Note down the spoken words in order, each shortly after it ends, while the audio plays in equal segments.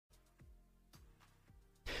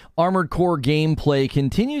Armored Core gameplay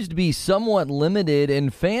continues to be somewhat limited,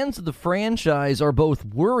 and fans of the franchise are both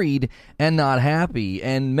worried and not happy.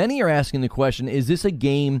 And many are asking the question, is this a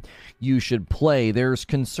game you should play? There's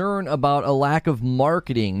concern about a lack of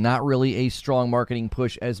marketing, not really a strong marketing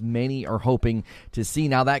push as many are hoping to see.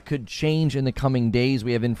 Now, that could change in the coming days.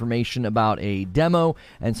 We have information about a demo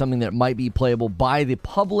and something that might be playable by the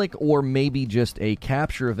public or maybe just a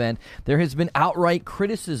capture event. There has been outright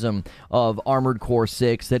criticism of Armored Core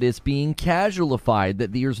 6 that it's being casualified,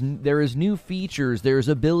 that there is new features, there's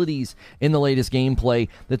abilities in the latest gameplay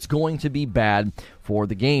that's going to be bad for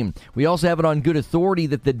the game. We also have it on good authority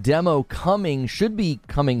that the demo should be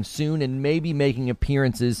coming soon and maybe making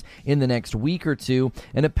appearances in the next week or two.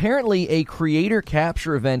 And apparently a creator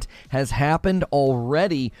capture event has happened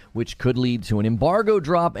already, which could lead to an embargo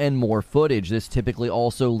drop and more footage. This typically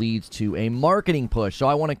also leads to a marketing push. So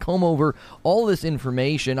I want to comb over all this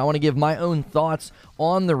information. I want to give my own thoughts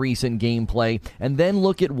on the recent gameplay and then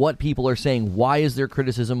look at what people are saying. Why is there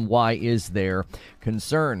criticism? Why is there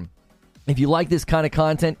concern? If you like this kind of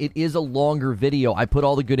content, it is a longer video. I put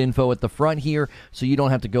all the good info at the front here so you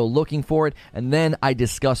don't have to go looking for it, and then I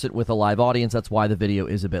discuss it with a live audience. That's why the video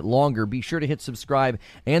is a bit longer. Be sure to hit subscribe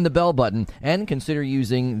and the bell button, and consider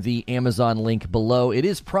using the Amazon link below. It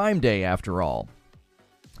is Prime Day after all.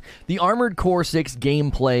 The Armored Core 6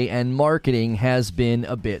 gameplay and marketing has been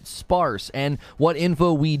a bit sparse, and what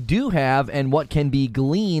info we do have and what can be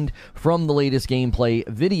gleaned from the latest gameplay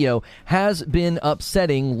video has been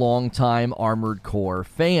upsetting longtime Armored Core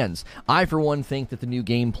fans. I, for one, think that the new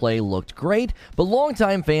gameplay looked great, but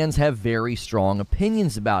longtime fans have very strong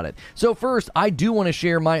opinions about it. So first, I do want to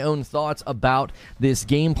share my own thoughts about this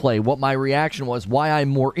gameplay, what my reaction was, why I'm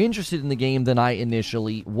more interested in the game than I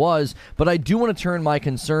initially was, but I do want to turn my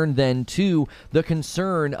concern then to the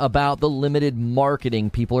concern about the limited marketing.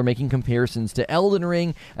 People are making comparisons to Elden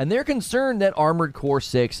Ring, and they're concerned that Armored Core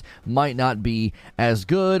 6 might not be as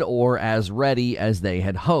good or as ready as they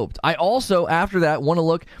had hoped. I also, after that, want to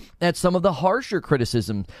look at some of the harsher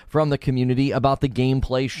criticism from the community about the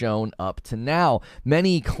gameplay shown up to now.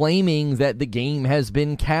 Many claiming that the game has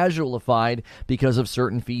been casualified because of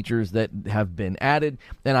certain features that have been added,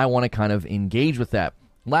 and I want to kind of engage with that.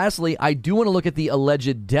 Lastly, I do want to look at the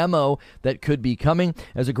alleged demo that could be coming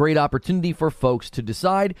as a great opportunity for folks to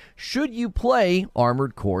decide, should you play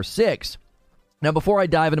Armored Core 6? Now, before I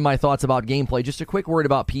dive into my thoughts about gameplay, just a quick word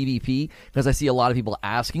about PvP, because I see a lot of people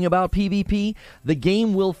asking about PvP. The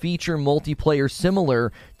game will feature multiplayer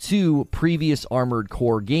similar to previous Armored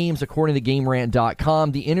Core games. According to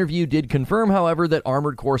GameRant.com, the interview did confirm, however, that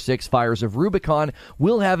Armored Core 6 Fires of Rubicon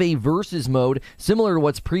will have a versus mode similar to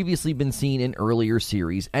what's previously been seen in earlier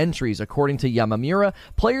series entries. According to Yamamura,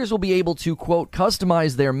 players will be able to, quote,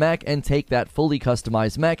 customize their mech and take that fully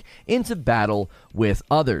customized mech into battle with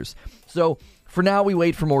others. So, for now, we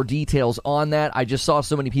wait for more details on that. I just saw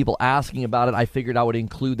so many people asking about it, I figured I would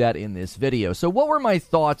include that in this video. So what were my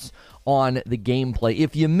thoughts on the gameplay?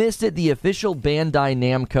 If you missed it, the official Bandai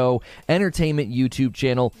Namco Entertainment YouTube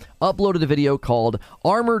channel uploaded a video called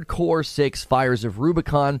Armored Core 6 Fires of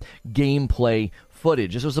Rubicon Gameplay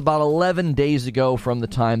Footage. This was about 11 days ago from the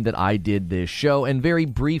time that I did this show, and very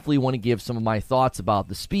briefly want to give some of my thoughts about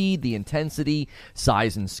the speed, the intensity,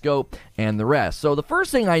 size and scope, and the rest. So the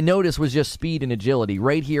first thing I noticed was just speed and agility.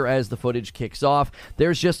 Right here as the footage kicks off,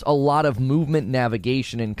 there's just a lot of movement,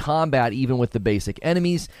 navigation, and combat, even with the basic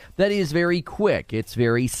enemies, that is very quick. It's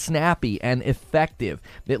very snappy and effective.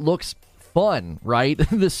 It looks fun, right?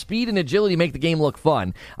 The speed and agility make the game look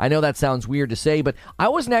fun. I know that sounds weird to say, but I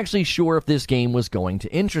wasn't actually sure if this game was going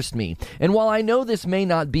to interest me. And while I know this may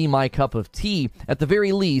not be my cup of tea, at the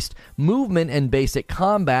very least, movement and basic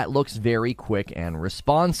combat looks very quick and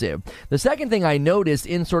responsive. The second thing I noticed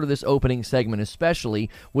in sort of this opening segment, especially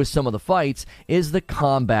with some of the fights, is the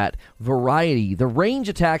combat variety. The range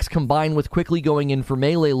attacks combined with quickly going in for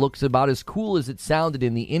melee looks about as cool as it sounded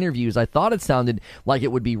in the interviews. I thought it sounded like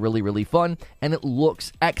it would be really, really fun, and it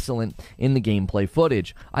looks excellent in the gameplay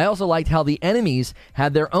footage. I also liked how the enemies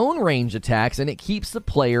had their own range attacks, and it keeps the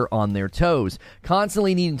player on their toes,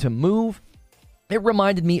 constantly needing to move. It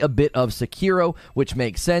reminded me a bit of Sekiro, which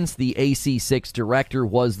makes sense. The AC6 director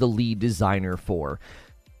was the lead designer for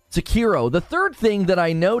Sekiro. The third thing that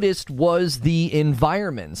I noticed was the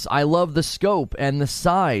environments. I love the scope and the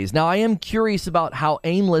size. Now, I am curious about how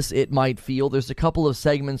aimless it might feel. There's a couple of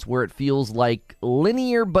segments where it feels like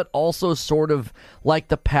linear, but also sort of like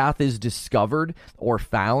the path is discovered or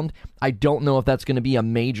found. I don't know if that's going to be a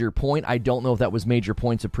major point. I don't know if that was major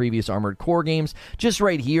points of previous Armored Core games. Just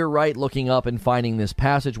right here, right, looking up and finding this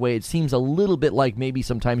passageway, it seems a little bit like maybe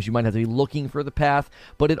sometimes you might have to be looking for the path,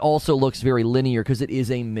 but it also looks very linear because it is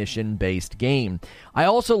a mission-based game. I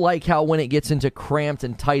also like how when it gets into cramped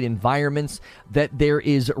and tight environments that there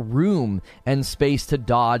is room and space to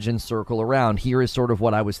dodge and circle around. Here is sort of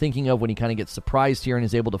what I was thinking of when he kind of gets surprised here and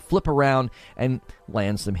is able to flip around and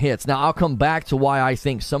land some hits. Now, I'll come back to why I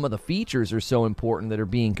think some of the features are so important that are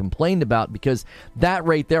being complained about, because that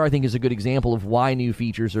right there I think is a good example of why new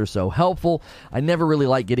features are so helpful. I never really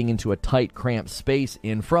like getting into a tight, cramped space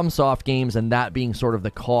in FromSoft games, and that being sort of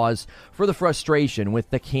the cause for the frustration with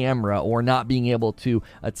the camera or not being able to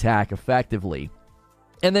attack effectively.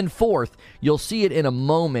 And then fourth, you'll see it in a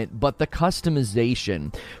moment, but the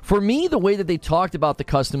customization. For me, the way that they talked about the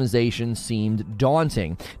customization seemed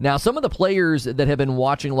daunting. Now, some of the players that have been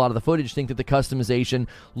watching a lot of the footage think that the customization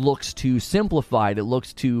looks too simplified. It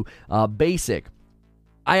looks too basic.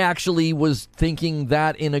 I actually was thinking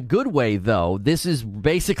that in a good way, though. This is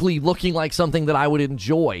basically looking like something that I would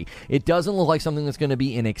enjoy. It doesn't look like something that's going to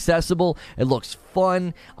be inaccessible. It looks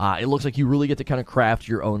fun. It looks like you really get to kind of craft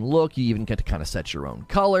your own look. You even get to kind of set your own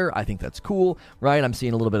color. I think that's cool, right? I'm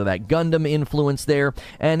seeing a little bit of that Gundam influence there.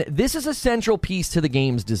 And this is a central piece to the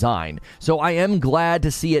game's design. So I am glad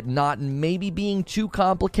to see it not maybe being too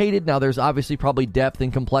complicated. Now, there's obviously probably depth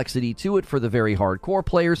and complexity to it for the very hardcore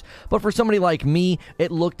players. But for somebody like me,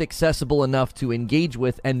 it looked accessible enough to engage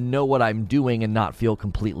with and know what I'm doing and not feel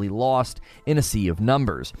completely lost in a sea of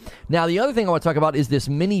numbers. Now, the other thing I want to talk about is this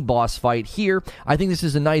mini boss fight here. I think this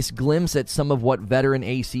is a nice glimpse at some of what veteran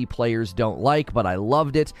AC players don't like, but I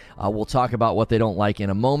loved it. We'll talk about what they don't like in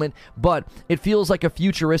a moment, but it feels like a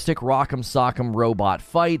futuristic Rock'em Sock'em robot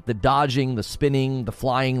fight. The dodging, the spinning, the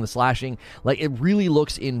flying, the slashing, like it really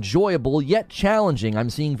looks enjoyable yet challenging. I'm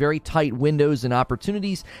seeing very tight windows and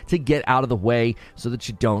opportunities to get out of the way so that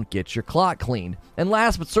you don't get your clock cleaned. And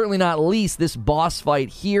last but certainly not least, this boss fight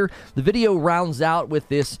here. The video rounds out with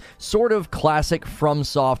this sort of classic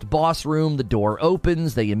FromSoft boss room. The door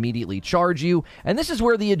opens, they immediately charge you, and this is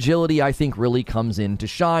where the agility I think really comes in to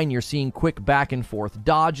shine. You're seeing quick back and forth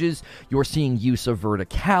dodges, you're seeing use of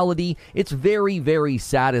verticality. It's very, very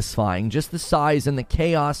satisfying. Just the size and the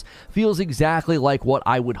chaos feels exactly like what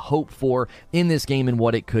I would hope for in this game and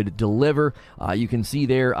what it could deliver. You can see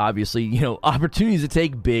there, obviously, opportunities to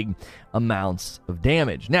take big amounts of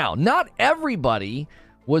damage. Now, not everybody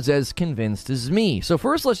was as convinced as me. So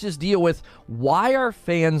first, let's just deal with why are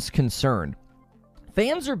fans concerned.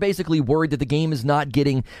 Fans are basically worried that the game is not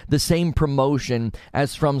getting the same promotion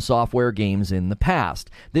as From Software games in the past.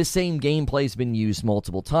 This same gameplay has been used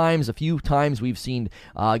multiple times. A few times we've seen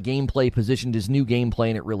gameplay positioned as new gameplay,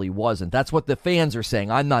 and it really wasn't. That's what the fans are saying.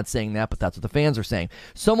 I'm not saying that, but that's what the fans are saying.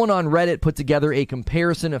 Someone on Reddit put together a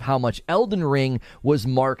comparison of how much Elden Ring was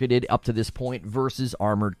marketed up to this point versus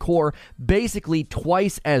Armored Core. Basically,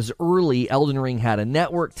 twice as early, Elden Ring had a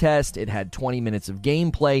network test. It had 20 minutes of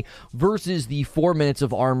gameplay versus the 4 minutes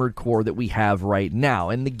of Armored Core that we have right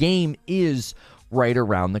now. And the game is right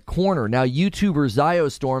around the corner. Now, YouTuber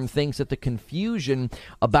Ziostorm thinks that the confusion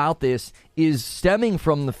about this is stemming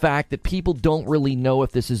from the fact that people don't really know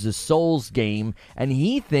if this is a Souls game, and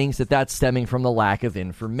he thinks that that's stemming from the lack of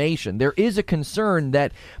information. There is a concern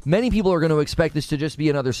that many people are going to expect this to just be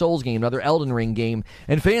another Souls game, another Elden Ring game,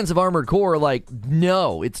 and fans of Armored Core are like,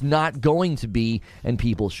 no, it's not going to be, and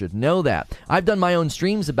people should know that. I've done my own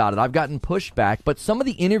streams about it. I've gotten pushback, but some of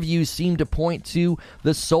the interviews seem to point to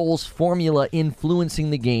the Souls formula influencing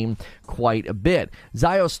the game quite a bit.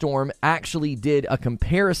 Ziostorm actually did a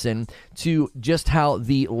comparison to just how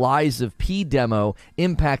the Lies of P demo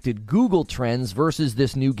impacted Google Trends versus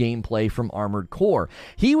this new gameplay from Armored Core.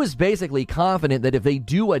 He was basically confident that if they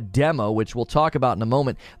do a demo, which we'll talk about in a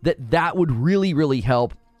moment, that would really, really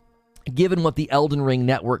help, given what the Elden Ring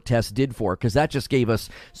network test did for it, because that just gave us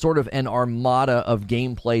sort of an armada of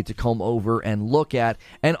gameplay to come over and look at.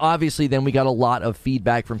 And obviously then we got a lot of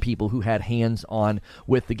feedback from people who had hands-on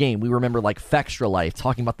with the game. We remember like Fextra Life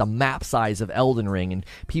talking about the map size of Elden Ring, and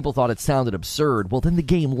people thought it sounded absurd. Well, then the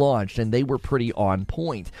game launched and they were pretty on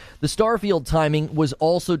point. The Starfield timing was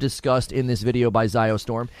also discussed in this video by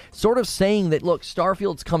Ziostorm, sort of saying that, look,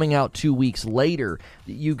 Starfield's coming out 2 weeks later.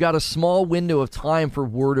 You've got a small window of time for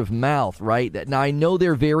word of mouth, right? Now, I know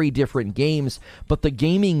they're very different games, but the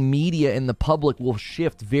gaming media and the public will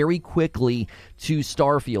shift very quickly to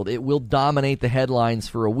Starfield. It will dominate the headlines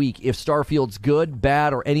for a week. If Starfield's good,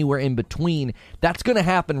 bad, or anywhere in between, that's going to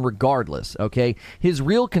happen regardless, okay? His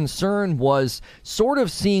real concern was sort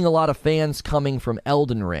of seeing a lot of fans coming from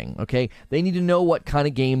Elden Ring, okay? They need to know what kind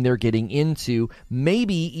of game they're getting into.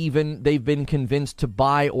 Maybe even they've been convinced to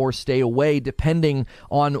buy or stay away depending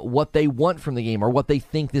on what they want from the game or what they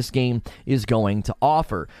think this game game is going to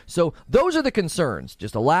offer. So those are the concerns.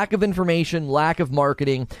 Just a lack of information, lack of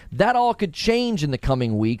marketing. That all could change in the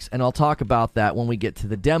coming weeks, and I'll talk about that when we get to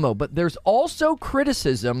the demo. But there's also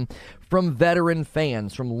criticism from veteran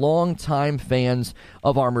fans, from longtime fans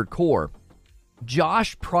of Armored Core.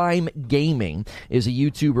 Josh Prime Gaming is a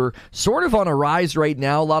YouTuber sort of on a rise right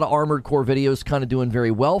now. A lot of Armored Core videos kind of doing very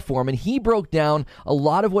well for him. And he broke down a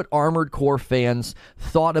lot of what Armored Core fans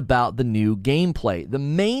thought about the new gameplay. The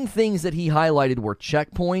main things that he highlighted were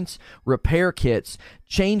checkpoints, repair kits,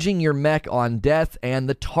 changing your mech on death, and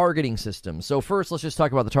the targeting system. So first, let's just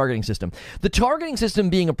talk about the targeting system. The targeting system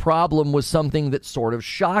being a problem was something that sort of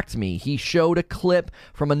shocked me. He showed a clip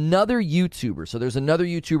from another YouTuber. So there's another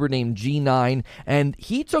YouTuber named G9, and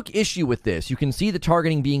he took issue with this. You can see the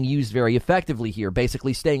targeting being used very effectively here,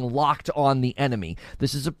 basically staying locked on the enemy.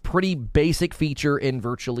 This is a pretty basic feature in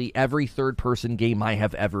virtually every third-person game I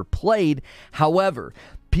have ever played. However,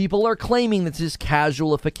 people are claiming this is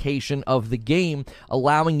casualification of the game,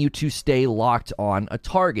 allowing you to stay locked on a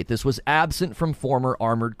target. This was absent from former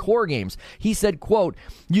Armored Core games. He said, quote,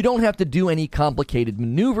 "You don't have to do any complicated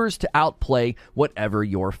maneuvers to outplay whatever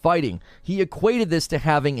you're fighting." He equated this to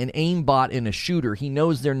having an aimbot in a shooter. He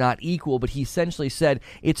knows they're not equal, but he essentially said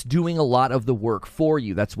it's doing a lot of the work for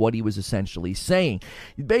you. That's what he was essentially saying.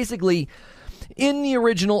 Basically, in the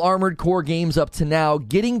original Armored Core games up to now,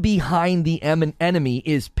 getting behind the enemy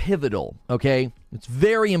is pivotal, okay? It's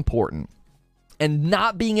very important. And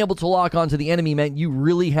not being able to lock onto the enemy meant you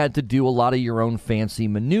really had to do a lot of your own fancy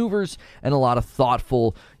maneuvers and a lot of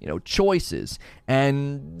thoughtful, choices.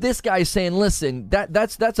 And this guy's saying, listen,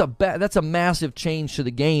 that's a massive change to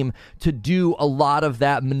the game to do a lot of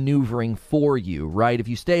that maneuvering for you, right? If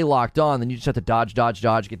you stay locked on, then you just have to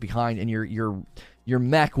dodge, get behind, and your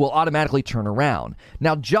mech will automatically turn around.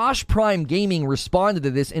 Now, Josh Prime Gaming responded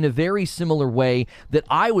to this in a very similar way that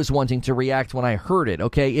I was wanting to react when I heard it,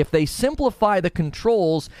 okay? If they simplify the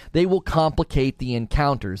controls, they will complicate the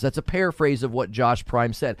encounters. That's a paraphrase of what Josh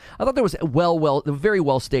Prime said. I thought that was very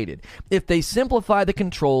well stated. If they simplify the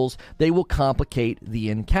controls, they will complicate the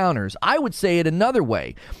encounters. I would say it another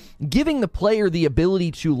way. Giving the player the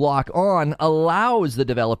ability to lock on allows the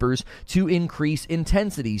developers to increase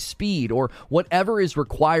intensity, speed, or whatever is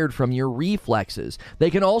required from your reflexes.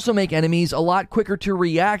 They can also make enemies a lot quicker to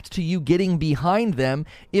react to you getting behind them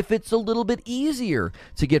if it's a little bit easier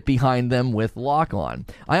to get behind them with lock on.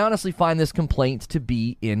 I honestly find this complaint to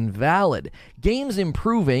be invalid. Games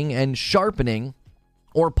improving and sharpening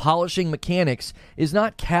or polishing mechanics is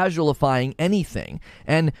not casualifying anything.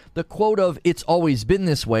 And the quote of, "it's always been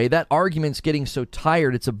this way," that argument's getting so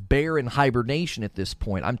tired, it's a bear in hibernation at this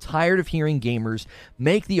point. I'm tired of hearing gamers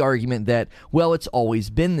make the argument that, well, it's always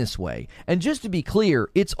been this way. And just to be clear,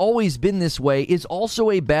 "it's always been this way" is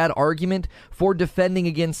also a bad argument for defending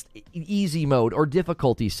against easy mode or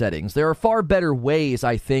difficulty settings. There are far better ways,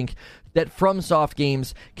 I think, that FromSoft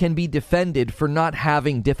games can be defended for not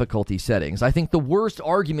having difficulty settings. I think the worst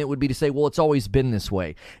argument would be to say, well, it's always been this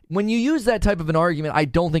way. When you use that type of an argument, I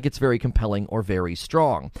don't think it's very compelling or very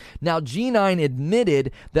strong. Now, G9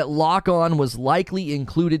 admitted that lock-on was likely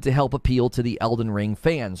included to help appeal to the Elden Ring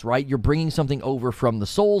fans, right? You're bringing something over from the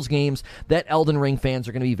Souls games that Elden Ring fans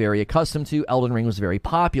are going to be very accustomed to. Elden Ring was very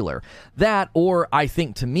popular. That, or I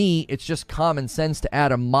think to me, it's just common sense to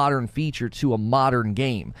add a modern feature to a modern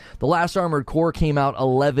game. The last Armored Core came out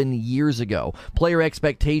 11 years ago. Player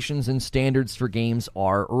expectations and standards for games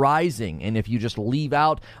are rising, and if you just leave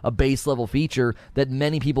out a base level feature that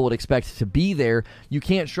many people would expect to be there, you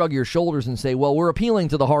can't shrug your shoulders and say, well, we're appealing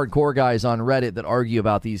to the hardcore guys on Reddit that argue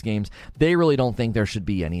about these games. They really don't think there should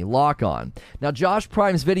be any lock-on. Now, Josh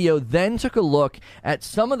Prime's video then took a look at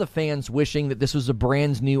some of the fans wishing that this was a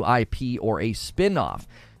brand new IP or a spin-off.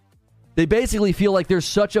 They basically feel like there's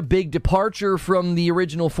such a big departure from the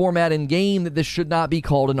original format and game that this should not be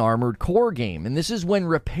called an Armored Core game. And this is when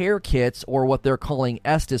repair kits, or what they're calling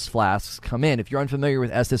Estus flasks, come in. If you're unfamiliar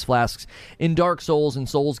with Estus flasks, in Dark Souls and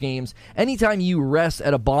Souls games, anytime you rest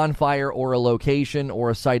at a bonfire or a location or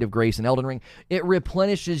a site of grace in Elden Ring, it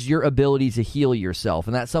replenishes your ability to heal yourself.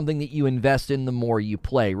 And that's something that you invest in the more you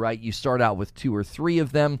play, right? You start out with 2 or 3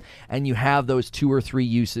 of them, and you have those 2 or 3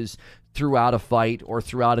 uses throughout a fight or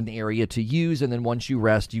throughout an area to use, and then once you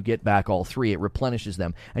rest, you get back all 3. It replenishes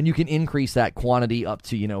them, and you can increase that quantity up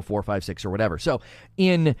to, 4, 5, 6, or whatever. So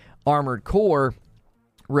in Armored Core,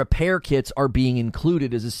 repair kits are being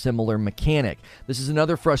included as a similar mechanic. This is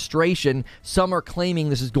another frustration. Some are claiming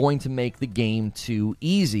this is going to make the game too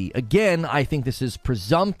easy. Again, I think this is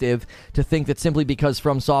presumptive to think that simply because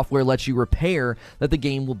From Software lets you repair that the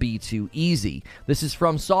game will be too easy. This is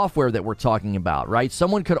From Software that we're talking about, right?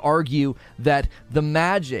 Someone could argue that the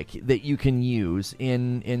magic that you can use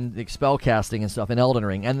in spellcasting and stuff in Elden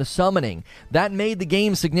Ring and the summoning, that made the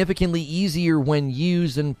game significantly easier when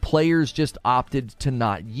used, and players just opted to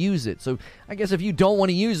not use it. So I guess if you don't want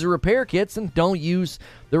to use the repair kits, then don't use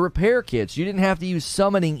the repair kits. You didn't have to use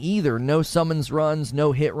summoning either. No summons runs,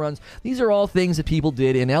 no hit runs. These are all things that people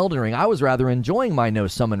did in Elden Ring. I was rather enjoying my no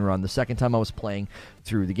summon run the second time I was playing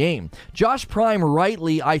through the game. Josh Prime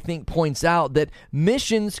rightly, I think, points out that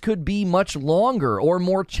missions could be much longer or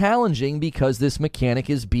more challenging because this mechanic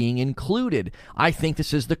is being included. I think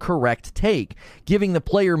this is the correct take. Giving the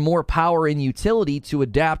player more power and utility to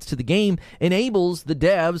adapt to the game enables the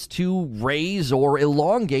devs to raise or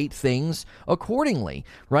elongate things accordingly,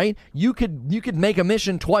 right? You could make a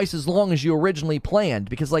mission twice as long as you originally planned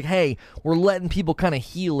because, like, hey, we're letting people kind of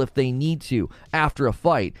heal if they need to after a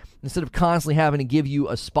fight. Instead of constantly having to give you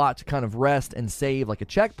a spot to kind of rest and save like a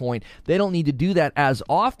checkpoint, they don't need to do that as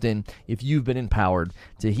often if you've been empowered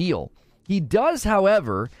to heal. He does,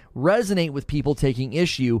 however, resonate with people taking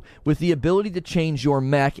issue with the ability to change your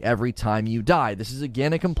mech every time you die. This is,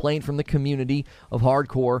 again, a complaint from the community of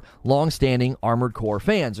hardcore, long-standing Armored Core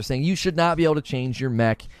fans. They're saying you should not be able to change your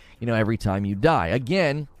mech, every time you die.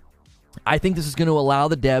 Again, I think this is going to allow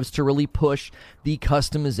the devs to really push the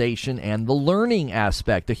customization and the learning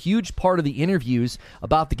aspect. A huge part of the interviews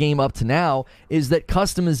about the game up to now is that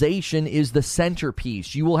customization is the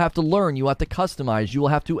centerpiece. You will have to learn, you have to customize, you will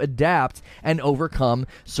have to adapt and overcome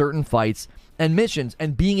certain fights and missions,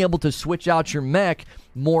 and being able to switch out your mech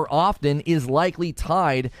more often is likely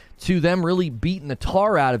tied to them really beating the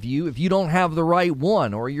tar out of you if you don't have the right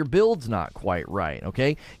one or your build's not quite right,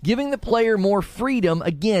 okay? Giving the player more freedom,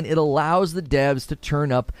 again, it allows the devs to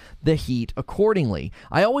turn up the heat accordingly.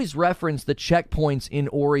 I always reference the checkpoints in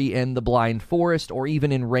Ori and the Blind Forest, or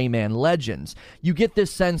even in Rayman Legends. You get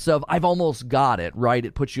this sense of, I've almost got it, right?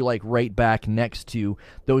 It puts you like right back next to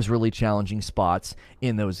those really challenging spots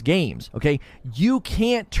in those games, okay? You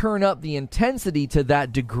can't turn up the intensity to that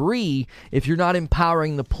degree if you're not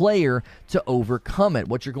empowering the player to overcome it.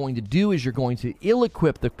 What you're going to do is you're going to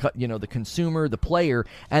ill-equip the consumer, the player,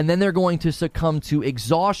 and then they're going to succumb to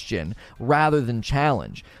exhaustion rather than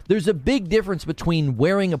challenge. There's a big difference between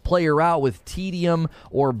wearing a player out with tedium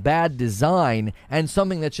or bad design and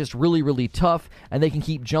something that's just really, really tough and they can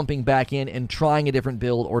keep jumping back in and trying a different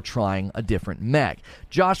build or trying a different mech.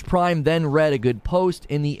 Josh Prime then read a good post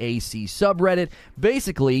in the AC subreddit.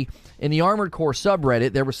 Basically, in the Armored Core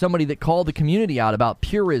subreddit, there was somebody that called the community out about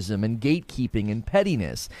purism and gatekeeping and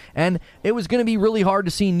pettiness, and it was going to be really hard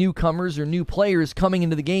to see newcomers or new players coming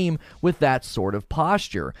into the game with that sort of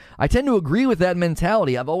posture. I tend to agree with that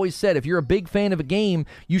mentality. I've always said if you're a big fan of a game,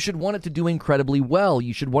 you should want it to do incredibly well.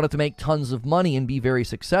 You should want it to make tons of money and be very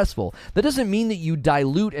successful. That doesn't mean that you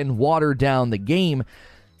dilute and water down the game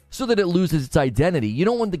so that it loses its identity. You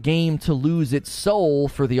don't want the game to lose its soul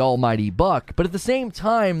for the almighty buck, but at the same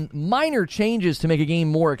time, minor changes to make a game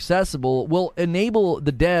more accessible will enable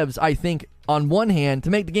the devs, I think, on one hand, to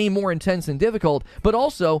make the game more intense and difficult, but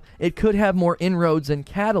also it could have more inroads and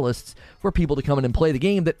catalysts for people to come in and play the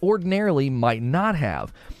game that ordinarily might not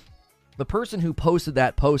have. The person who posted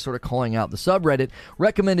that post sort of calling out the subreddit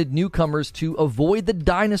recommended newcomers to avoid the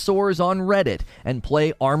dinosaurs on Reddit and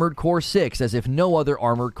play Armored Core 6 as if no other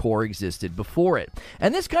Armored Core existed before it.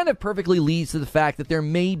 And this kind of perfectly leads to the fact that there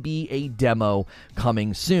may be a demo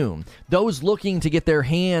coming soon. Those looking to get their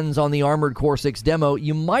hands on the Armored Core 6 demo,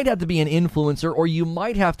 you might have to be an influencer or you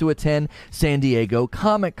might have to attend San Diego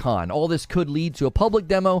Comic-Con. All this could lead to a public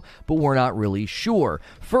demo, but we're not really sure.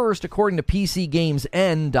 First, according to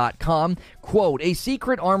PCGamesN.com, quote, a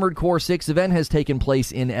secret Armored Core 6 event has taken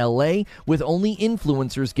place in LA with only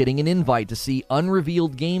influencers getting an invite to see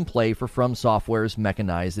unrevealed gameplay for From Software's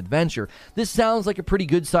Mechanized Adventure. This sounds like a pretty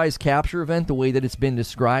good-sized capture event the way that it's been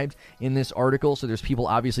described in this article, so there's people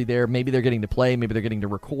obviously there. Maybe they're getting to play, maybe they're getting to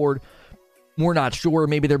record. We're not sure.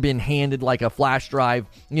 Maybe they're being handed like a flash drive,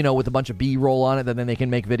 with a bunch of B-roll on it that then they can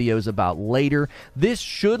make videos about later. This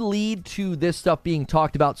should lead to this stuff being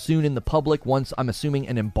talked about soon in the public once, I'm assuming,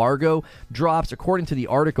 an embargo drops. According to the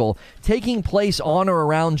article, taking place on or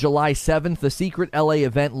around July 7th, the secret LA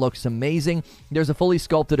event looks amazing. There's a fully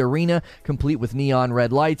sculpted arena, complete with neon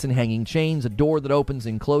red lights and hanging chains, a door that opens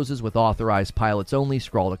and closes with authorized pilots only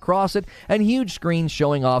scrawled across it, and huge screens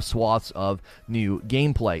showing off swaths of new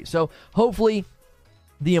gameplay. So hopefully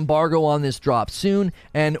the embargo on this drops soon,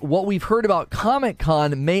 and what we've heard about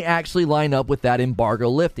Comic-Con may actually line up with that embargo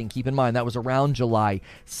lifting. Keep in mind, that was around July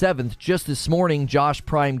 7th. Just this morning, Josh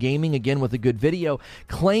Prime Gaming, again with a good video,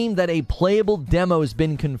 claimed that a playable demo has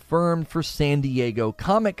been confirmed for San Diego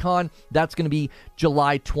Comic-Con. That's going to be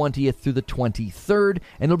July 20th through the 23rd,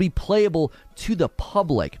 and it'll be playable to the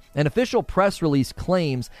public. An official press release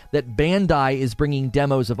claims that Bandai is bringing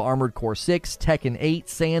demos of Armored Core 6, Tekken 8,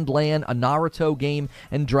 Sandland, a Naruto game,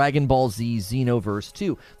 and Dragon Ball Z Xenoverse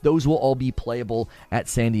 2. Those will all be playable at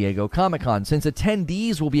San Diego Comic-Con. Since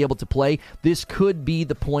attendees will be able to play, this could be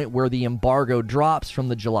the point where the embargo drops from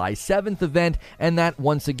the July 7th event, and that,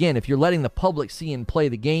 once again, if you're letting the public see and play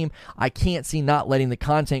the game, I can't see not letting the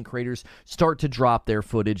content creators start to drop their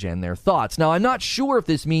footage and their thoughts. Now, I'm not sure if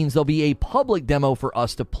this means there'll be a public demo for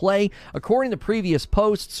us to play. According to previous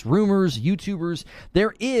posts, rumors, YouTubers,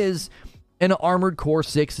 there is an Armored Core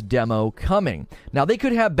 6 demo coming. Now, they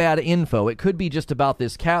could have bad info. It could be just about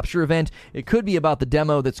this capture event. It could be about the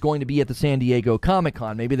demo that's going to be at the San Diego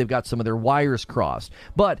Comic-Con. Maybe they've got some of their wires crossed.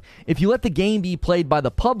 But if you let the game be played by the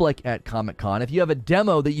public at Comic-Con, if you have a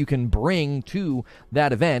demo that you can bring to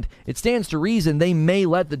that event, it stands to reason they may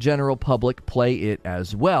let the general public play it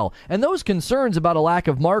as well. And those concerns about a lack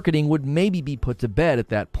of marketing would maybe be put to bed at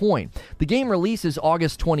that point. The game releases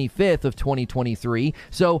August 25th of 2023,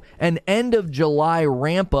 so an end of July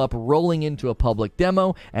ramp up rolling into a public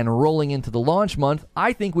demo and rolling into the launch month,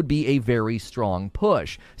 I think would be a very strong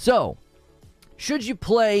push. So, should you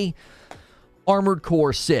play Armored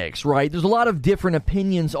Core 6, right? There's a lot of different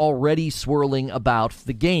opinions already swirling about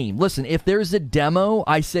the game. Listen, if there's a demo,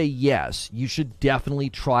 I say yes, you should definitely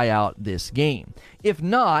try out this game. If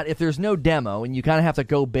not, if there's no demo and you kind of have to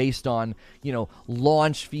go based on,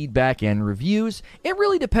 launch feedback and reviews, it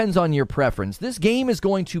really depends on your preference. This game is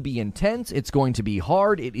going to be intense, it's going to be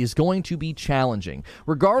hard, it is going to be challenging.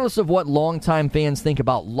 Regardless of what longtime fans think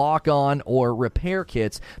about lock-on or repair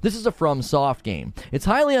kits, this is a FromSoft game. It's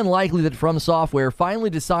highly unlikely that From Software finally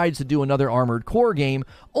decides to do another Armored Core game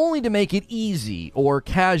only to make it easy or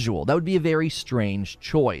casual. That would be a very strange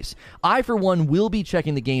choice. I, for one, will be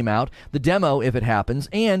checking the game out, the demo if it happens,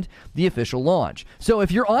 and the official launch. So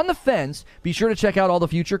if you're on the fence, be sure to check out all the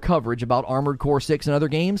future coverage about Armored Core 6 and other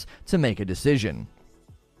games to make a decision.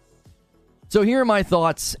 So here are my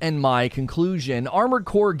thoughts and my conclusion. Armored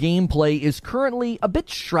Core gameplay is currently a bit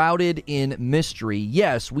shrouded in mystery.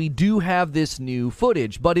 Yes, we do have this new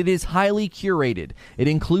footage, but it is highly curated. It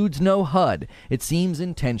includes no HUD. It seems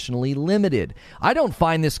intentionally limited. I don't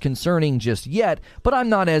find this concerning just yet, but I'm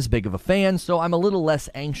not as big of a fan, so I'm a little less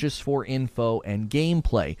anxious for info and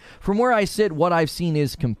gameplay. From where I sit, what I've seen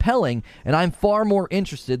is compelling, and I'm far more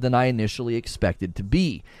interested than I initially expected to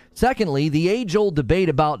be. Secondly, the age-old debate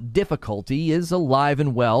about difficulty is alive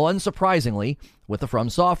and well, unsurprisingly, with the From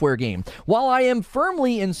Software game. While I am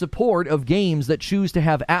firmly in support of games that choose to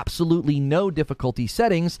have absolutely no difficulty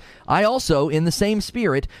settings, I also, in the same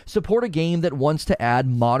spirit, support a game that wants to add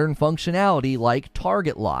modern functionality like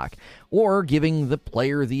target lock, or giving the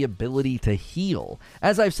player the ability to heal.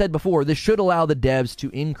 As I've said before, this should allow the devs to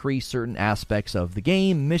increase certain aspects of the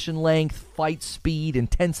game, mission length, fight speed,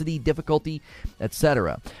 intensity, difficulty,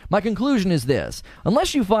 etc. My conclusion is this: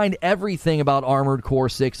 unless you find everything about Armored Core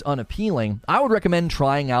 6 unappealing, I would recommend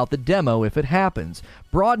trying out the demo if it happens.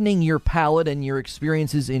 Broadening your palette and your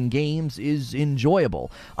experiences in games is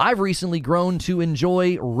enjoyable. I've recently grown to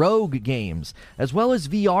enjoy rogue games, as well as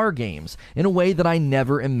VR games, in a way that I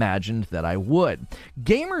never imagined that I would.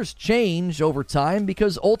 Gamers change over time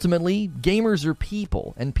because ultimately, gamers are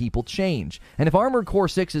people, and people change. And if Armored Core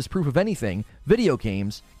 6 is proof of anything, video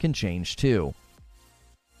games can change too.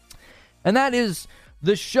 And that is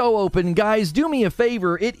the show open. Guys, do me a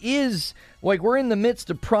favor. It is like we're in the midst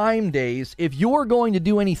of Prime Days. If you're going to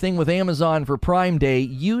do anything with Amazon for Prime Day,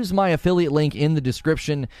 use my affiliate link in the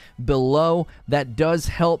description below. That does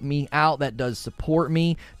help me out. That does support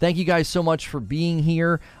me. Thank you guys so much for being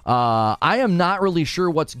here. I am not really sure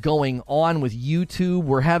what's going on with YouTube.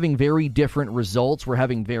 We're having very different results. We're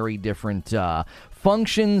having very different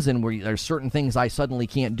functions, and there's certain things I suddenly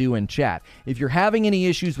can't do in chat. If you're having any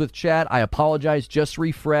issues with chat, I apologize. Just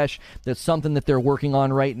refresh. That's something that they're working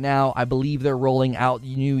on right now. I believe they're rolling out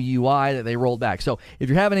new UI that they rolled back. So if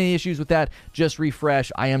you're having any issues with that, just refresh.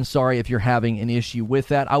 I am sorry if you're having an issue with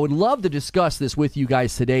that. I would love to discuss this with you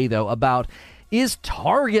guys today, though, about is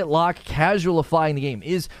target lock casualifying the game?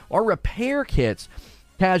 Are repair kits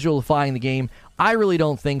casualifying the game? I really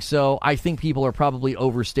don't think so. I think people are probably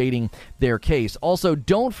overstating their case. Also,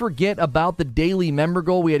 don't forget about the daily member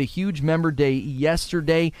goal. We had a huge member day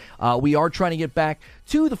yesterday. We are trying to get back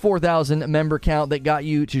to the 4,000 member count that got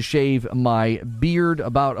you to shave my beard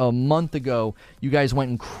about a month ago. You guys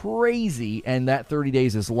went crazy, and that 30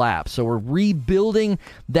 days has lapsed. So we're rebuilding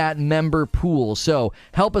that member pool. So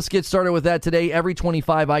help us get started with that today. Every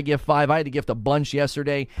 25, I gift 5. I had to gift a bunch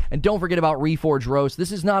yesterday. And don't forget about Reforge Roast.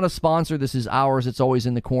 This is not a sponsor. This is ours. It's always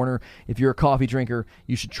in the corner. If you're a coffee drinker,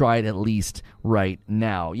 you should try it at least right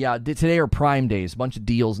now. Yeah, today are Prime Days. A bunch of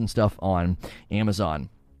deals and stuff on Amazon.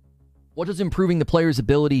 What does improving the player's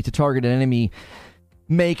ability to target an enemy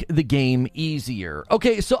make the game easier?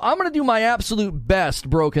 Okay, so I'm going to do my absolute best,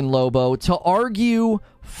 Broken Lobo, to argue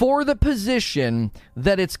for the position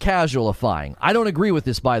that it's casualifying. I don't agree with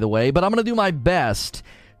this, by the way, but I'm going to do my best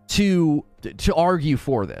to argue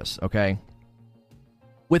for this, okay?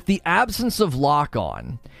 With the absence of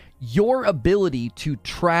lock-on, your ability to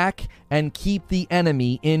track and keep the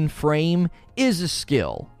enemy in frame is a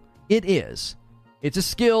skill. It is. It's a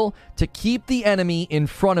skill to keep the enemy in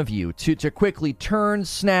front of you, to quickly turn,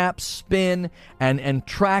 snap, spin, and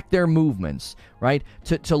track their movements, right?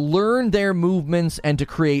 To learn their movements and to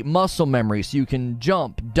create muscle memory so you can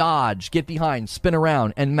jump, dodge, get behind, spin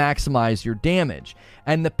around, and maximize your damage.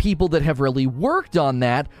 And the people that have really worked on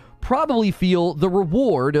that probably feel the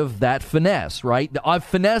reward of that finesse, right? I've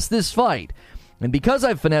finessed this fight. And because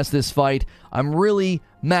I've finessed this fight, I'm really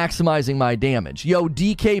maximizing my damage. Yo,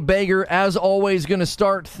 DK Bager, as always, going to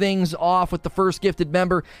start things off with the first gifted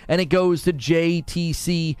member, and it goes to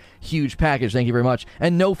JTC. Huge package. Thank you very much.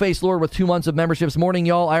 And No Face Lord with 2 months of memberships. Morning,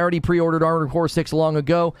 y'all. I already pre-ordered Armored Core 6 long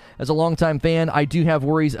ago. As a longtime fan, I do have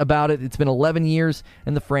worries about it. It's been 11 years,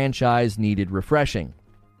 and the franchise needed refreshing.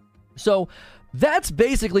 So that's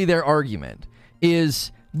basically their argument,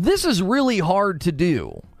 is this is really hard to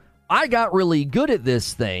do. I got really good at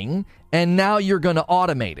this thing, and now you're going to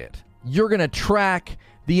automate it. You're going to track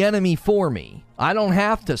the enemy for me. I don't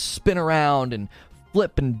have to spin around and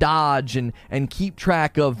flip and dodge and keep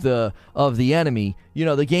track of the enemy. You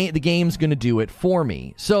know, the game's going to do it for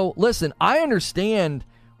me. So listen, I understand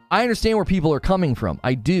where people are coming from.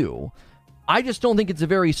 I do. I just don't think it's a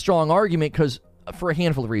very strong argument because for a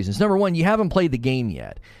handful of reasons. Number one, you haven't played the game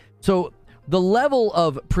yet. So the level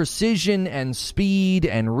of precision and speed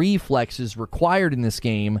and reflexes required in this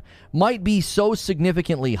game might be so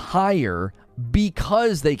significantly higher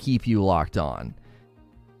because they keep you locked on.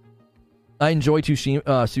 I enjoy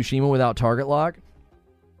Tsushima without target lock.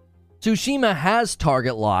 Tsushima has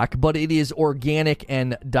target lock, but it is organic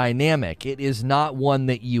and dynamic. It is not one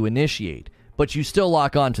that you initiate, but you still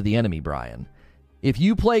lock on to the enemy, Brian. If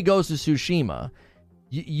you play Ghost of Tsushima,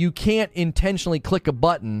 you can't intentionally click a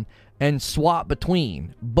button and swap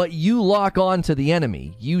between, but you lock on to the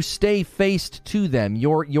enemy. You stay faced to them.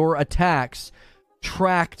 Your attacks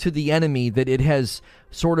track to the enemy that it has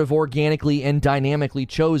sort of organically and dynamically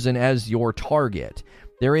chosen as your target.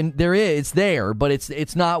 It's there, but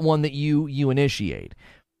it's not one that you initiate.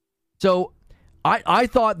 So I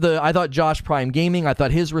thought Josh Prime Gaming, I thought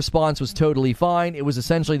his response was totally fine. It was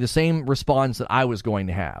essentially the same response that I was going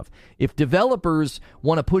to have. If developers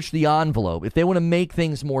want to push the envelope, if they want to make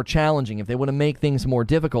things more challenging, if they want to make things more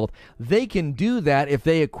difficult, they can do that if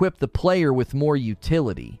they equip the player with more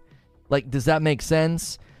utility. Like, does that make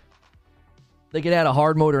sense? They could add a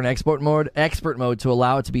hard mode or an expert mode to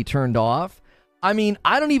allow it to be turned off. I mean,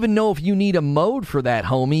 I don't even know if you need a mode for that,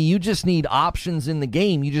 homie. You just need options in the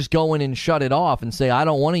game. You just go in and shut it off and say, I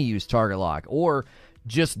don't want to use target lock. Or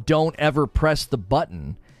just don't ever press the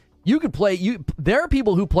button. You could play... There are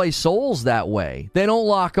people who play Souls that way. They don't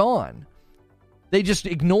lock on. They just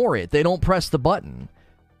ignore it. They don't press the button.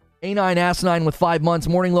 A9 Asinine with 5 months.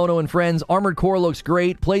 Morning, Lono and friends. Armored Core looks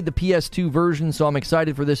great. Played the PS2 version, so I'm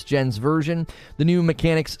excited for this gen's version. The new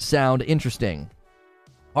mechanics sound interesting.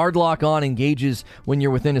 Hard lock on engages when you're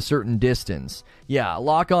within a certain distance. Yeah,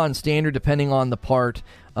 lock on standard depending on the part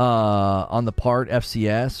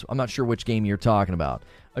FCS. I'm not sure which game you're talking about.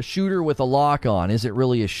 A shooter with a lock on, is it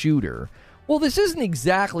really a shooter? Well, this isn't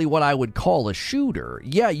exactly what I would call a shooter.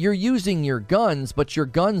 Yeah, you're using your guns, but your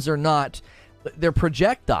guns are not, they're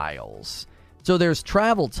projectiles. So there's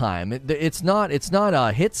travel time. It's not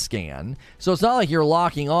a hit scan. So it's not like you're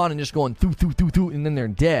locking on and just going thoo, and then they're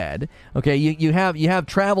dead. Okay, you have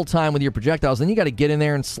travel time with your projectiles. Then you got to get in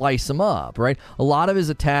there and slice them up, right? A lot of his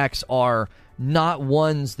attacks are not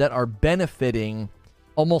ones that are benefiting,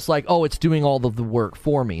 almost like, oh, it's doing all of the work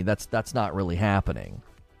for me. That's not really happening.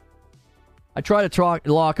 I try to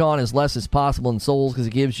lock on as less as possible in Souls because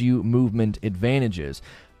it gives you movement advantages.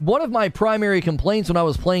 One of my primary complaints when I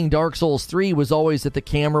was playing Dark Souls 3 was always that the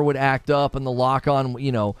camera would act up and the lock-on,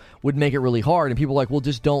 would make it really hard. And people were like, well,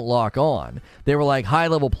 just don't lock on. They were like,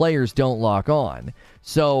 high-level players don't lock on.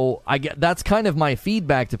 So that's kind of my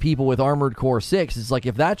feedback to people with Armored Core 6. It's like,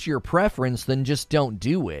 if that's your preference, then just don't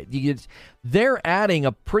do it. They're adding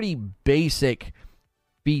a pretty basic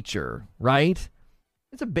feature, right?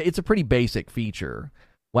 It's a pretty basic feature.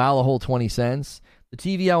 Wow, a whole 20 cents. The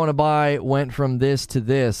TV I want to buy went from this to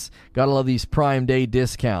this. Gotta love these Prime Day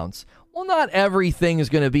discounts. Well, not everything is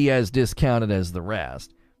going to be as discounted as the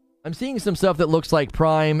rest. I'm seeing some stuff that looks like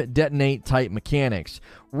Prime Detonate type mechanics.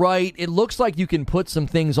 Right, it looks like you can put some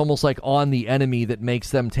things almost like on the enemy that makes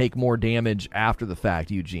them take more damage after the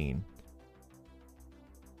fact, Eugene.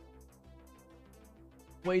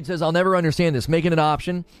 Wade says, I'll never understand this. Make it an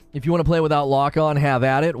option. If you want to play without lock-on, have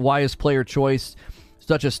at it. Why is player choice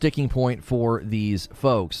such a sticking point for these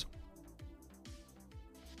folks?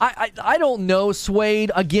 I don't know,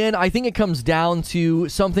 Swade. Again, I think it comes down to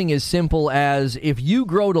something as simple as if you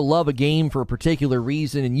grow to love a game for a particular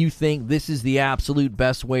reason and you think this is the absolute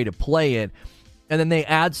best way to play it, and then they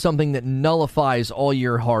add something that nullifies all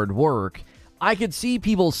your hard work, I could see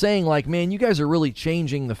people saying like, man, you guys are really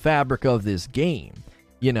changing the fabric of this game.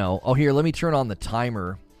 Oh, here, let me turn on the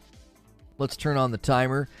timer. Let's turn on the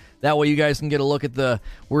timer. That way you guys can get a look at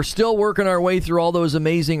we're still working our way through all those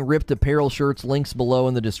amazing ripped apparel shirts. Links below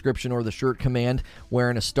in the description or the shirt command.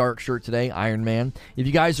 Wearing a Stark shirt today, Iron Man. If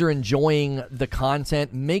you guys are enjoying the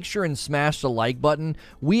content, make sure and smash the like button.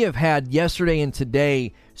 We have had yesterday and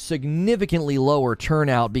today significantly lower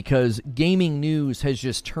turnout because gaming news has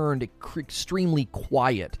just turned extremely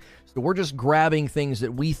quiet. So we're just grabbing things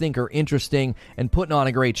that we think are interesting and putting on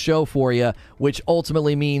a great show for you, which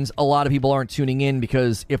ultimately means a lot of people aren't tuning in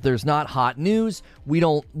because if there's not hot news, we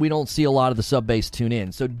don't see a lot of the sub base tune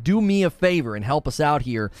in. So do me a favor and help us out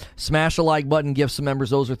here. Smash the like button, give some members.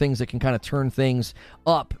 Those are things that can kind of turn things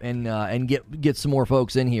up and get some more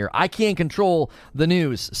folks in here. I can't control the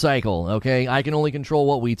news cycle, okay? I can only control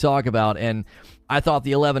what we talk about, and I thought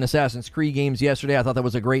the 11 Assassin's Creed games yesterday, I thought that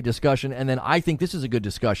was a great discussion. And then I think this is a good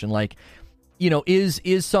discussion. Like,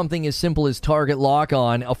 is something as simple as target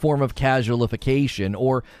lock-on a form of casualification?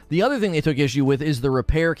 Or the other thing they took issue with is the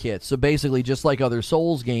repair kit. So basically, just like other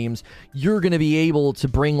Souls games, you're going to be able to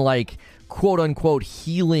bring, like, quote-unquote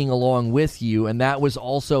healing along with you. And that was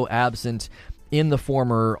also absent in the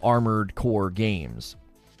former Armored Core games.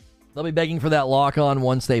 They'll be begging for that lock-on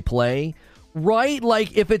once they play. Right?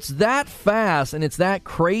 Like, if it's that fast and it's that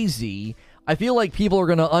crazy, I feel like people are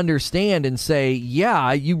going to understand and say,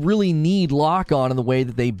 yeah, you really need lock-on in the way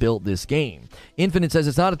that they built this game. Infinite says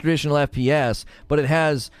it's not a traditional FPS, but it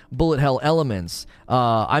has bullet hell elements.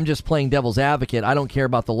 I'm just playing devil's advocate. I don't care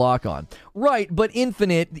about the lock-on. Right, but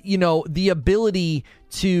Infinite, the ability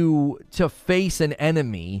to face an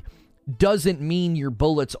enemy doesn't mean your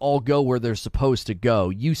bullets all go where they're supposed to go.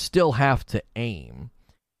 You still have to aim,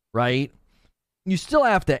 right? You still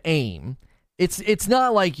have to aim. It's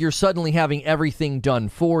not like you're suddenly having everything done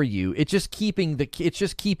for you. It's just keeping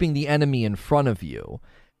the enemy in front of you.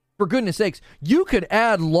 For goodness sakes, you could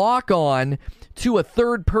add lock-on to a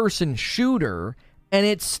third-person shooter, and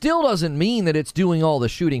it still doesn't mean that it's doing all the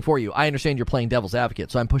shooting for you. I understand you're playing devil's advocate,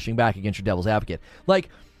 so I'm pushing back against your devil's advocate. Like,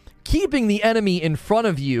 keeping the enemy in front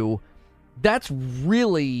of you, that's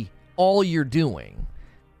really all you're doing.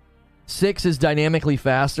 6 is dynamically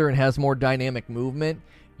faster and has more dynamic movement.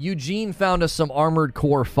 Eugene found us some Armored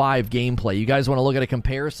Core 5 gameplay. You guys want to look at a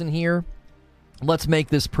comparison here? Let's make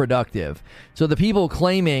this productive. So the people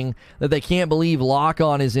claiming that they can't believe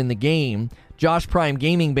lock-on is in the game, Josh Prime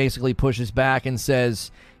Gaming basically pushes back and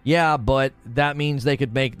says, yeah, but that means they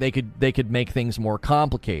could make things more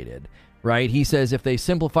complicated, right? He says if they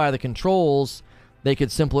simplify the controls, they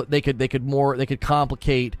could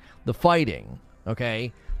complicate the fighting,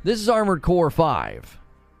 okay? This is Armored Core 5.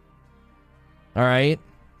 All right?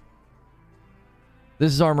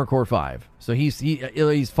 This is Armored Core 5. So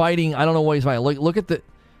he's fighting. I don't know what he's fighting. Look at the...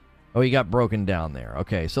 Oh, he got broken down there.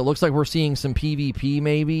 Okay, so it looks like we're seeing some PvP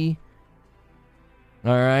maybe.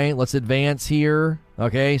 All right, let's advance here.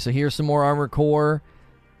 Okay, so here's some more Armored Core.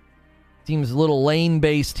 Seems a little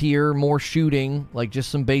lane-based here. More shooting. Like just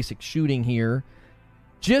some basic shooting here.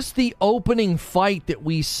 Just the opening fight that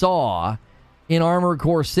we saw in Armored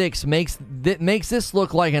Core 6 makes this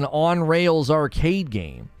look like an on-rails arcade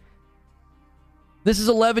game. This is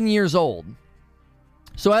 11 years old.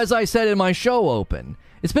 So as I said in my show open,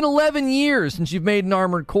 it's been 11 years since you've made an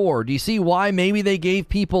Armored Core. Do you see why maybe they gave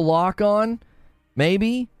people lock-on?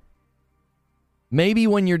 Maybe? Maybe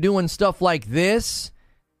when you're doing stuff like this,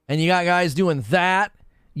 and you got guys doing that,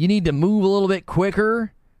 you need to move a little bit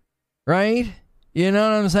quicker, right? You know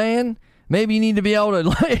what I'm saying? Maybe you need to be able to,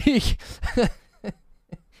 like,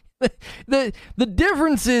 the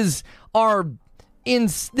differences are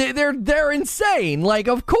they're insane. Like,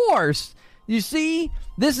 of course, you see,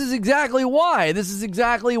 this is exactly why. This is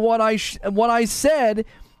exactly what I said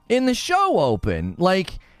in the show open.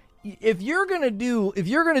 Like, if you're gonna do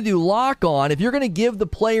lock on, if you're gonna give the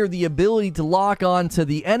player the ability to lock on to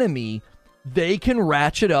the enemy, they can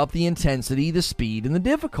ratchet up the intensity, the speed, and the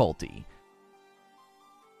difficulty.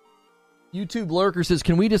 YouTube Lurker says,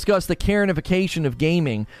 can we discuss the Karenification of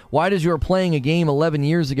gaming? Why does your playing a game 11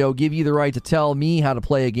 years ago give you the right to tell me how to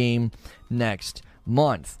play a game next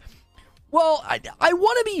month? Well, I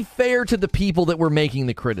want to be fair to the people that were making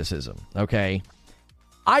the criticism, okay?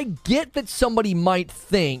 I get that somebody might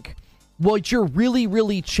think, well, you're really,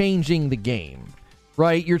 really changing the game,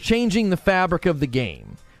 right? You're changing the fabric of the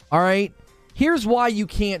game, all right? Here's why you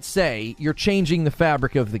can't say you're changing the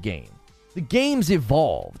fabric of the game. The game's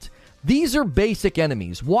evolved. These are basic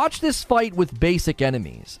enemies. Watch this fight with basic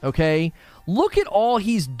enemies, okay? Look at all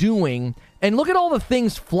he's doing, and look at all the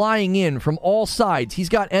things flying in from all sides. He's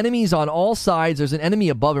got enemies on all sides. There's an enemy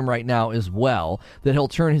above him right now as well that he'll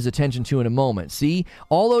turn his attention to in a moment. See?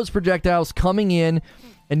 All those projectiles coming in,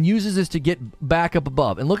 and uses this to get back up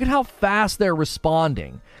above. And look at how fast they're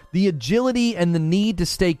responding. The agility and the need to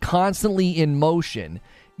stay constantly in motion.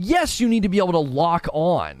 Yes, you need to be able to lock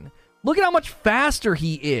on. Look at how much faster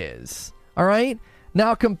he is. All right?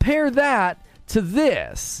 Now compare that to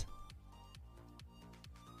this.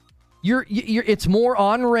 It's more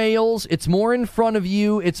on rails. It's more in front of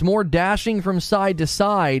you. It's more dashing from side to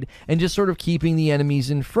side and just sort of keeping the enemies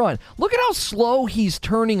in front. Look at how slow he's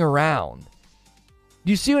turning around. Do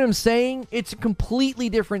you see what I'm saying? It's a completely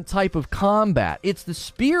different type of combat. It's the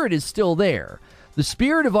spirit is still there. The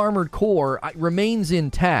spirit of Armored Core remains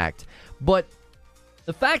intact, but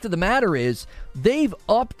the fact of the matter is, they've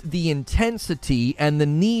upped the intensity and the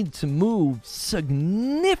need to move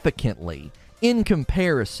significantly in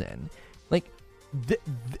comparison. Like,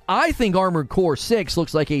 I think Armored Core 6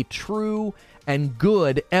 looks like a true and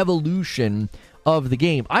good evolution of the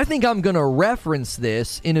game. I think I'm going to reference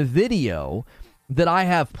this in a video that I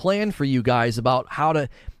have planned for you guys about how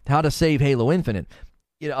to save Halo Infinite.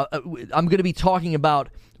 You know, I'm going to be talking about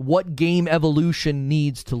what game evolution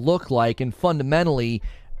needs to look like, and fundamentally,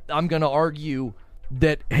 I'm going to argue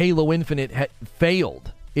that Halo Infinite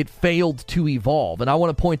failed. It failed to evolve, and I'm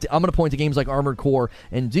going to point to games like Armored Core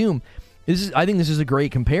and Doom. I think this is a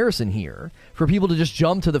great comparison here for people to just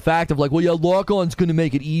jump to the fact of like, well, yeah, lock-on's going to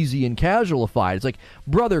make it easy and casualified. It's like,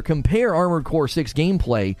 brother, compare Armored Core 6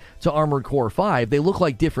 gameplay to Armored Core 5. They look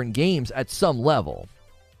like different games at some level.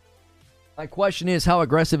 My question is, how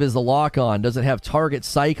aggressive is the lock-on? Does it have target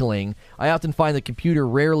cycling? I often find the computer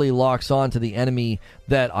rarely locks on to the enemy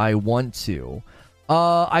that I want to.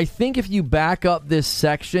 I think if you back up this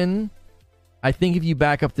section, I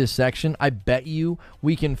bet you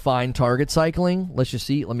we can find target cycling. Let's just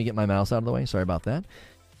see. Let me get my mouse out of the way. Sorry about that.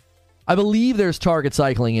 I believe there's target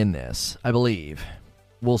cycling in this. I believe.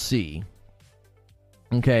 We'll see.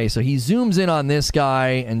 Okay, so he zooms in on this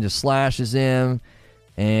guy and just slashes him.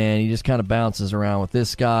 And he just kind of bounces around with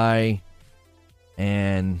this guy.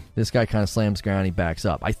 And this guy kind of slams ground. He backs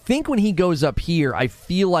up. I think when he goes up here, I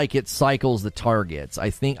feel like it cycles the targets.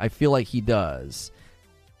 I feel like he does.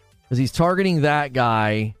 Because he's targeting that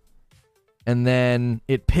guy. And then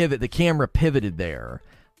the camera pivoted there.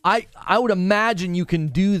 I would imagine you can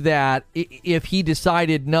do that if he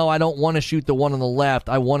decided, no, I don't want to shoot the one on the left.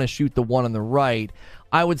 I want to shoot the one on the right.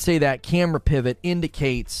 I would say that camera pivot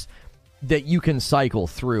indicates that you can cycle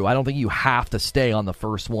through. I don't think you have to stay on the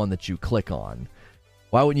first one that you click on.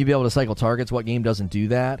 Why wouldn't you be able to cycle targets? What game doesn't do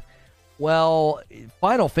that? Well,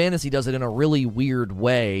 Final Fantasy does it in a really weird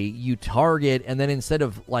way. You target, and then instead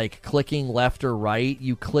of like clicking left or right,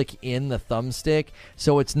 you click in the thumbstick.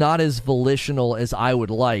 So it's not as volitional as I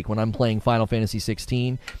would like when I'm playing Final Fantasy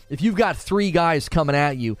 16. If you've got 3 guys coming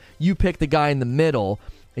at you, you pick the guy in the middle,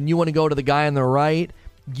 and you want to go to the guy on the right,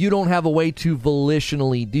 you don't have a way to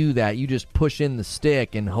volitionally do that. You just push in the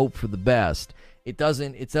stick and hope for the best.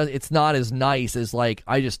 It's not as nice as like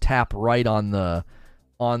I just tap right on the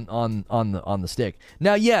stick.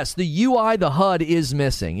 Now, yes, the UI, the HUD is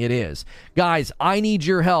missing. It is. Guys, I need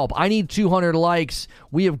your help. I need 200 likes.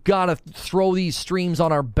 We have got to throw these streams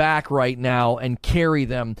on our back right now and carry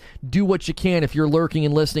them. Do what you can if you're lurking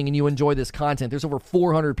and listening and you enjoy this content. There's over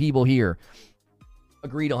 400 people here.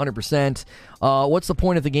 Agreed 100%. What's the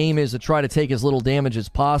point of the game is to try to take as little damage as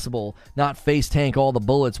possible, not face tank all the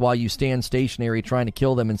bullets while you stand stationary trying to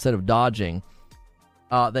kill them instead of dodging.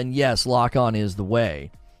 Then yes, lock on is the way.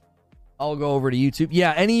 I'll go over to YouTube.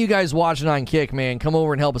 Yeah, any of you guys watching on Kick, man, come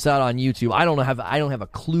over and help us out on YouTube. I don't have a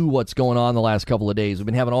clue what's going on the last couple of days. We've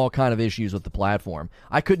been having all kind of issues with the platform.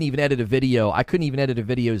 I couldn't even edit a video. I couldn't even edit a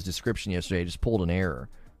video's description yesterday. I just pulled an error.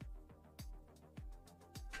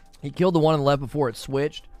 He killed the one on the left before it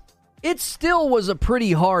switched. It still was a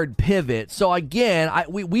pretty hard pivot. So again,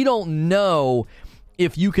 we don't know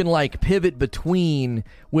if you can like pivot between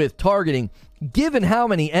with targeting. Given how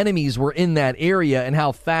many enemies were in that area and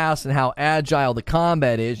how fast and how agile the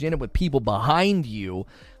combat is, you end up with people behind you,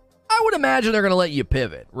 I would imagine they're going to let you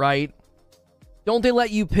pivot, right? Don't they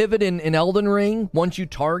let you pivot in Elden Ring once you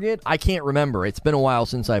target? I can't remember. It's been a while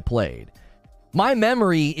since I played. My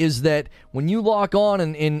memory is that when you lock on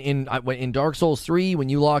in Dark Souls 3, when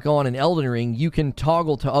you lock on in Elden Ring, you can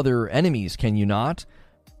toggle to other enemies, can you not?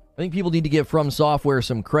 I think people need to give From Software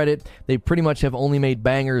some credit. They pretty much have only made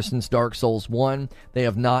bangers since Dark Souls 1. They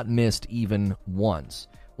have not missed even once.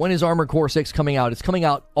 When is Armored Core 6 coming out? It's coming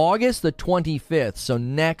out August the 25th, so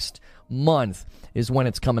next month is when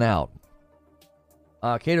it's coming out.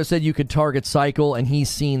 Kato said you could target Cycle, and he's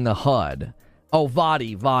seen the HUD. Oh,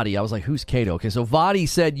 Vadi. I was like, who's Kato? Okay, so Vadi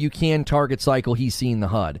said you can target Cycle. He's seen the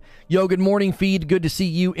HUD. Yo, good morning, Feed. Good to see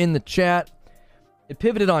you in the chat. It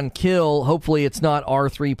pivoted on kill. Hopefully it's not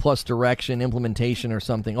R3 plus direction implementation or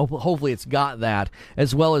something. Hopefully it's got that,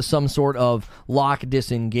 as well as some sort of lock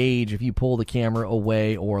disengage if you pull the camera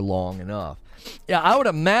away or long enough. Yeah, I would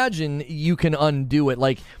imagine you can undo it.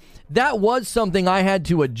 Like, that was something I had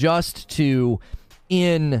to adjust to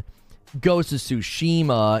in Ghost of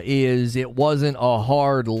Tsushima, is it wasn't a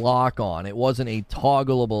hard lock-on. It wasn't a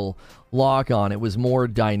toggleable lock-on. It was more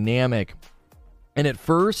dynamic. And at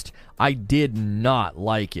first, I did not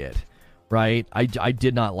like it, right? I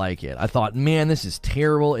did not like it. I thought, man, this is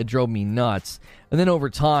terrible. It drove me nuts. And then over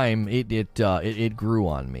time, it grew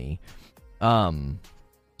on me.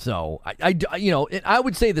 So I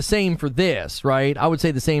would say the same for this, right? I would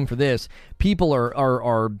say the same for this. People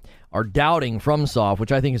are doubting FromSoft,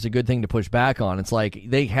 which I think is a good thing to push back on. It's like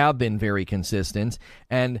they have been very consistent,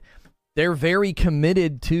 and they're very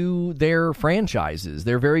committed to their franchises.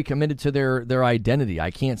 They're very committed to their identity.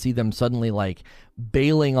 I can't see them suddenly like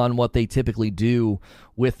bailing on what they typically do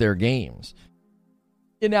with their games.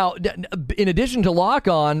 And now, in addition to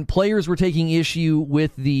lock-on, players were taking issue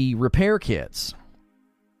with the repair kits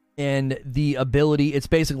and the ability. It's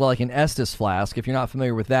basically like an Estus flask. If you're not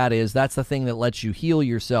familiar with that's the thing that lets you heal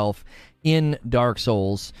yourself in Dark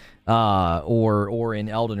Souls or in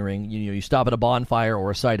Elden Ring. You stop at a bonfire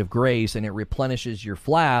or a site of grace, and it replenishes your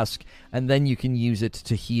flask, and then you can use it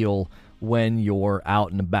to heal when you're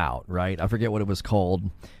out and about, right? I forget what it was called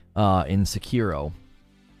in Sekiro.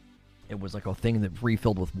 It was like a thing that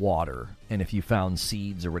refilled with water, and if you found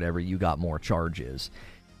seeds or whatever, you got more charges.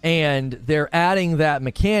 And they're adding that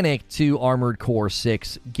mechanic to Armored Core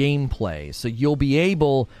 6 gameplay. So you'll be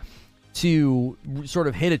able to sort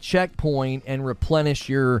of hit a checkpoint and replenish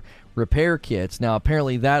your repair kits. Now,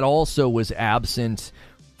 apparently that also was absent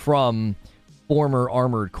from former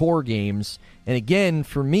Armored Core games. And again,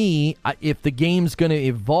 for me, if the game's going to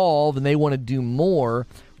evolve and they want to do more,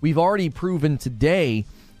 we've already proven today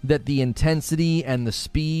that the intensity and the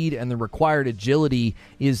speed and the required agility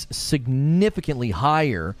is significantly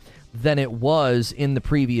higher than it was in the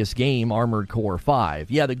previous game, Armored Core 5.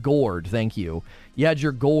 Yeah, the gourd, thank you. You had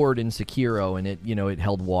your gourd in Sekiro, and it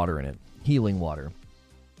held water in it, healing water.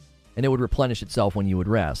 And it would replenish itself when you would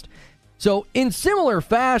rest. So, in similar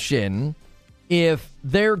fashion, if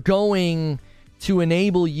they're going to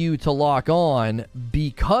enable you to lock on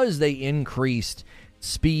because they increased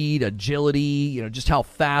speed, agility, just how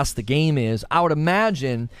fast the game is, I would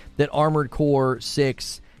imagine that Armored Core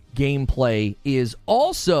 6 gameplay is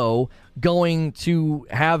also going to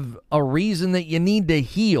have a reason that you need to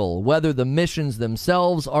heal, whether the missions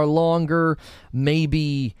themselves are longer,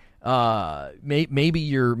 maybe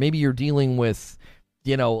you're dealing with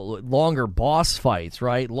longer boss fights,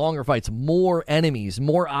 right? Longer fights, more enemies,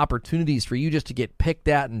 more opportunities for you just to get picked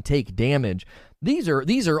at and take damage. These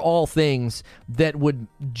are all things that would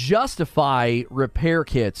justify repair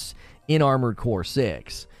kits in Armored Core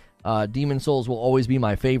 6. Demon Souls will always be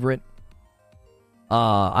my favorite.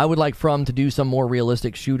 I would like From to do some more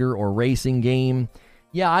realistic shooter or racing game.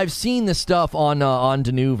 Yeah, I've seen the stuff on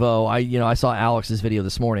Denuvo. I saw Alex's video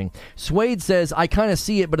this morning. Suede says, I kind of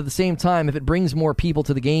see it, but at the same time, if it brings more people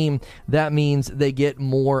to the game, that means they get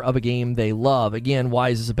more of a game they love. Again, why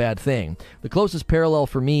is this a bad thing? The closest parallel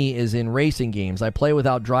for me is in racing games. I play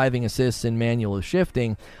without driving assists and manual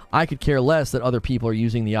shifting. I could care less that other people are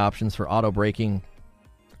using the options for auto braking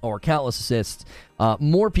or countless assists.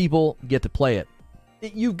 More people get to play it.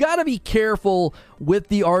 you've got to be careful with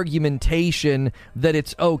the argumentation that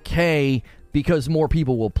it's okay because more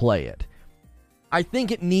people will play it. I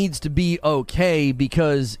think it needs to be okay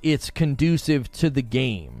because it's conducive to the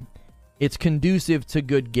game. It's conducive to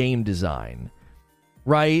good game design,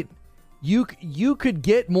 right? You could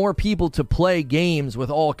get more people to play games with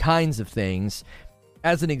all kinds of things.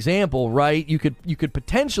 As an example, right? You could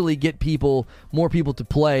potentially get more people to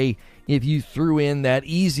play if you threw in that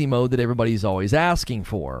easy mode that everybody's always asking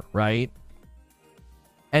for, right?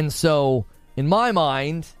 And so, in my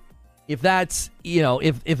mind, if that's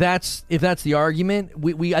the argument,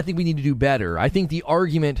 I think we need to do better. I think the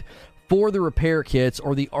argument for the repair kits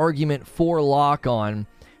or the argument for lock-on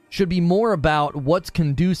should be more about what's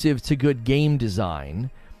conducive to good game design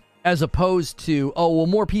as opposed to, oh, well,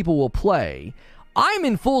 more people will play. I'm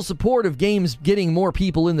in full support of games getting more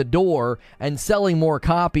people in the door and selling more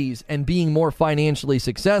copies and being more financially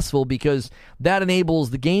successful because that enables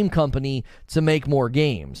the game company to make more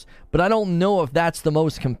games. But I don't know if that's the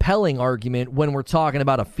most compelling argument when we're talking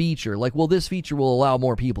about a feature. Like, well, this feature will allow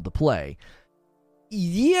more people to play.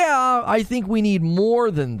 Yeah, I think we need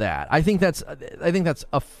more than that. I think that's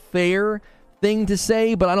a fair thing to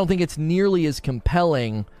say, but I don't think it's nearly as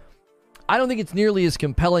compelling. I don't think it's nearly as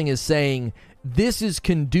compelling as saying this is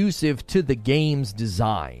conducive to the game's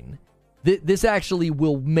design. This actually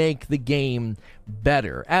will make the game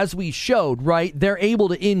better. As we showed, right, they're able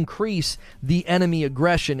to increase the enemy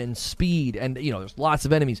aggression and speed. And, there's lots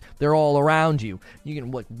of enemies. They're all around you. You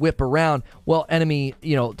can whip around. Well, enemy,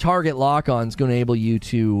 target lock-on is going to enable you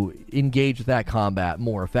to engage with that combat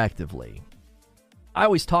more effectively. I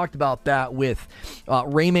always talked about that with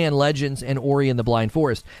Rayman Legends and Ori and the Blind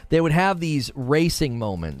Forest. They would have these racing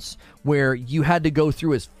moments where you had to go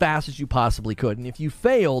through as fast as you possibly could. And if you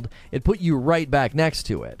failed, it put you right back next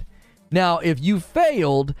to it. Now, if you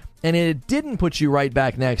failed and it didn't put you right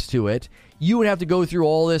back next to it, you would have to go through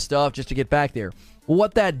all this stuff just to get back there. Well,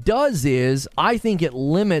 what that does is, I think it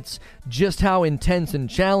limits just how intense and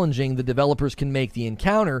challenging the developers can make the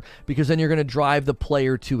encounter, because then you're going to drive the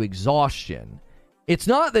player to exhaustion. It's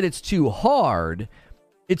not that it's too hard,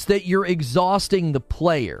 it's that you're exhausting the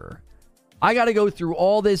player. I got to go through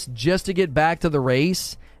all this just to get back to the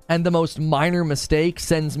race, and the most minor mistake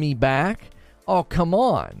sends me back? Oh, come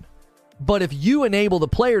on. But if you enable the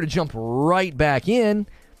player to jump right back in,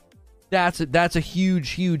 that's a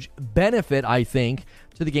huge, huge benefit, I think,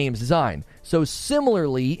 to the game's design. So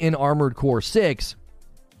similarly, in Armored Core 6,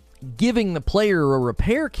 giving the player a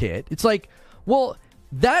repair kit, it's like, well,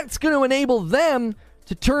 that's going to enable them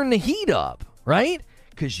to turn the heat up, right?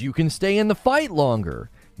 Because you can stay in the fight longer.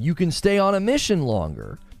 You can stay on a mission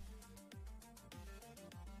longer.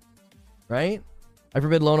 Right? I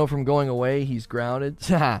forbid Lono from going away. He's grounded.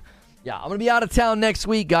 Yeah, I'm going to be out of town next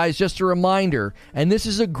week, guys, just a reminder. And this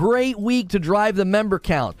is a great week to drive the member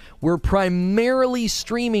count. We're primarily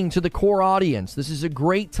streaming to the core audience. This is a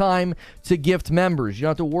great time to gift members. You don't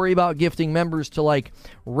have to worry about gifting members to,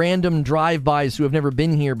 random drive-bys who have never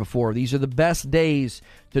been here before. These are the best days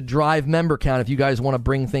to drive member count if you guys want to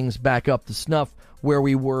bring things back up to snuff where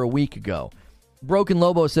we were a week ago. Broken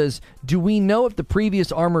Lobo says, do we know if the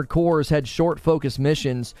previous Armored Cores had short focus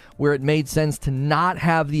missions where it made sense to not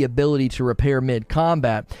have the ability to repair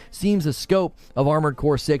mid-combat? Seems the scope of Armored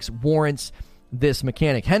Core 6 warrants this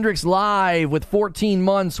mechanic. Hendrix Live with 14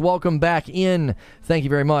 months. Welcome back in. Thank you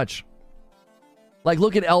very much.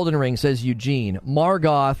 Look at Elden Ring, says Eugene.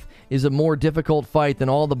 Margoth is a more difficult fight than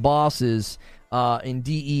all the bosses in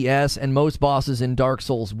DES and most bosses in Dark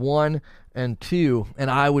Souls 1 and 2, and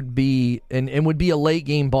I would be and would be a late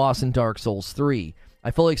game boss in Dark Souls 3.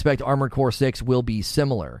 I fully expect Armored Core 6 will be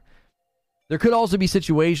similar. There could also be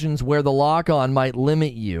situations where the lock-on might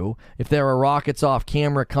limit you. If there are rockets off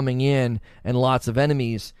camera coming in and lots of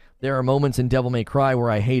enemies, there are moments in Devil May Cry where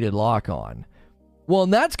I hated lock-on. Well,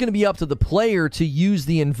 and that's going to be up to the player to use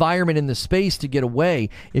the environment in the space to get away.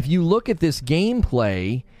 If you look at this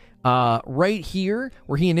gameplay right here,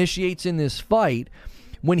 where he initiates in this fight,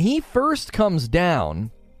 when he first comes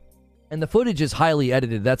down, and the footage is highly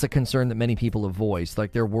edited, that's a concern that many people have voiced,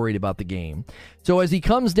 they're worried about the game. So as he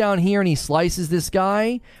comes down here and he slices this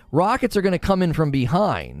guy, rockets are going to come in from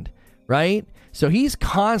behind, right? So he's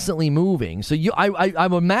constantly moving. So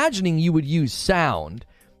I'm imagining you would use sound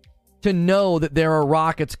to know that there are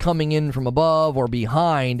rockets coming in from above or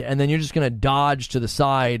behind, and then you're just going to dodge to the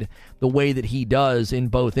side the way that he does in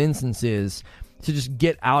both instances to just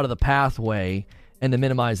get out of the pathway and to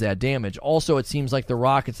minimize that damage. Also, it seems like the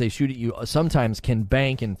rockets they shoot at you sometimes can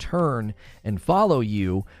bank and turn and follow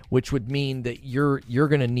you, which would mean that you're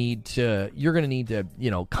going to need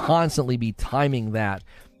to constantly be timing that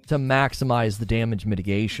to maximize the damage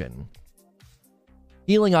mitigation.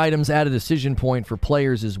 Healing items add a decision point for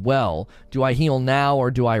players as well. Do I heal now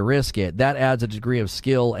or do I risk it? That adds a degree of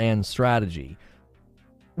skill and strategy.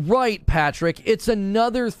 Right, Patrick. It's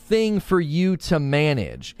another thing for you to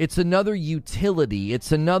manage. It's another utility.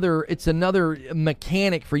 It's another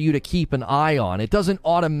mechanic for you to keep an eye on. It doesn't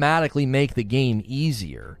automatically make the game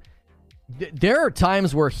easier. There are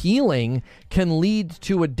times where healing can lead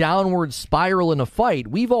to a downward spiral in a fight.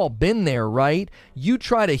 We've all been there, right? You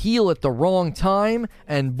try to heal at the wrong time,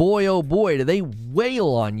 and boy, oh boy, do they wail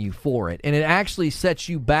on you for it. And it actually sets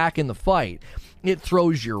you back in the fight. It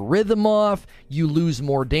throws your rhythm off. You lose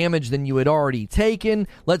more damage than you had already taken.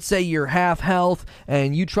 Let's say you're half health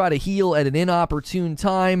and you try to heal at an inopportune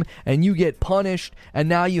time and you get punished, and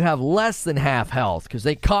now you have less than half health because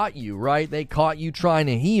they caught you, right? They caught you trying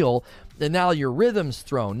to heal, and now your rhythm's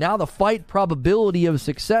thrown. Now the fight probability of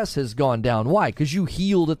success has gone down. Why? Because you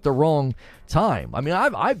healed at the wrong time. I mean,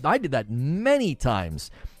 I did that many times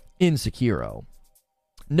in Sekiro.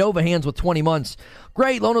 Nova Hands with 20 months.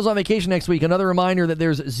 Great, Lono's on vacation next week. Another reminder that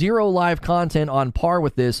there's 0 live content on par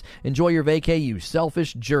with this. Enjoy your vacay, you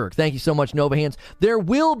selfish jerk. Thank you so much, Nova Hands. There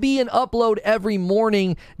will be an upload every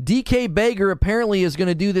morning. DK Bager apparently is going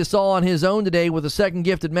to do this all on his own today with a second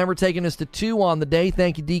gifted member, taking us to 2 on the day.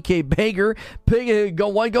 Thank you, DK Bager.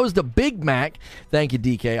 One goes to Big Mac. Thank you,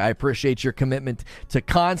 DK. I appreciate your commitment to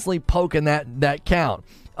constantly poking that count.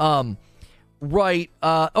 Right.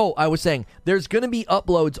 I was saying there's going to be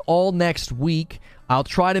uploads all next week. I'll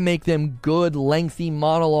try to make them good, lengthy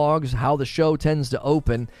monologues, how the show tends to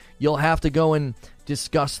open. You'll have to go and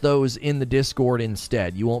discuss those in the Discord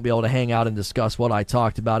instead. You won't be able to hang out and discuss what I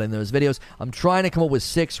talked about in those videos. I'm trying to come up with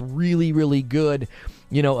 6 really, really good,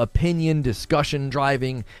 opinion,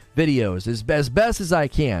 discussion-driving videos as best as I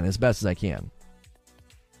can.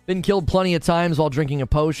 Been killed plenty of times while drinking a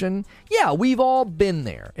potion. Yeah, we've all been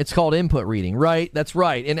there. It's called input reading, right? That's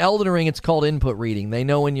right. In Elden Ring, it's called input reading. They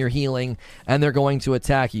know when you're healing, and they're going to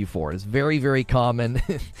attack you for it. It's very, very common.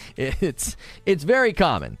 It's very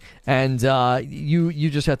common, and you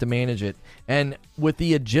just have to manage it. And with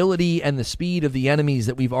the agility and the speed of the enemies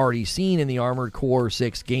that we've already seen in the Armored Core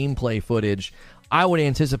 6 gameplay footage, I would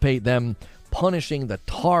anticipate them punishing the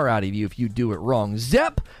tar out of you if you do it wrong.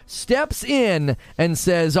 Zep steps in and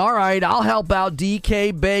says, all right, I'll help out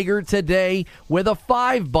DK Bager today with a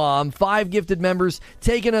 5 bomb. 5 gifted members,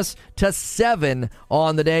 taking us to 7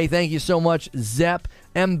 on the day. Thank you so much, Zep,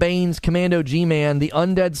 M. Baines, Commando G-Man, the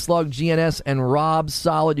Undead Slug GNS, and Rob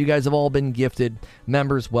Solid. You guys have all been gifted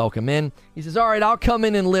members. Welcome in. He says, all right, I'll come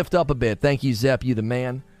in and lift up a bit. Thank you, Zep. You the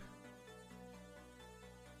man.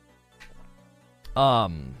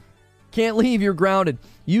 Can't leave, you're grounded.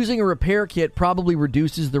 Using a repair kit probably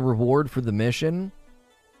reduces the reward for the mission.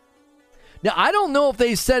 Now, I don't know if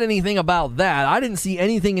they said anything about that. I didn't see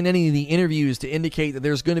anything in any of the interviews to indicate that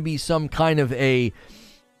there's going to be some kind of a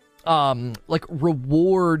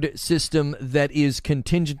reward system that is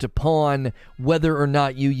contingent upon whether or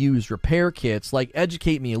not you use repair kits.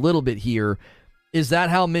 Educate me a little bit here. Is that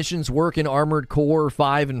how missions work in Armored Core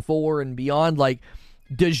 5 and 4 and beyond?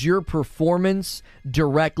 Does your performance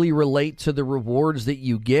directly relate to the rewards that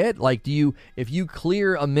you get? If you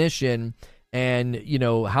clear a mission and,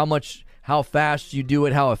 how fast you do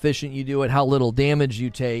it, how efficient you do it, how little damage you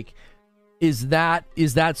take, is that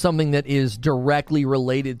something that is directly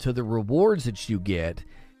related to the rewards that you get?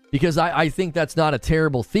 Because I think that's not a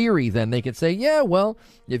terrible theory. Then they could say, yeah, well,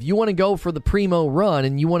 if you want to go for the primo run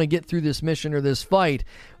and you want to get through this mission or this fight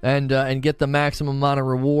and get the maximum amount of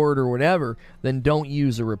reward or whatever, then don't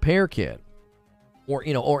use a repair kit,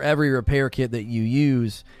 or every repair kit that you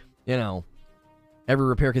use, every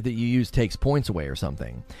repair kit that you use takes points away or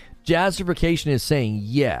something. Jazzification is saying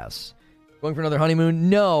yes. Going for another honeymoon?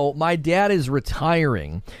 No, my dad is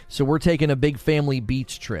retiring, so we're taking a big family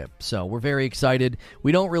beach trip. So we're very excited.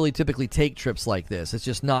 We don't really typically take trips like this. It's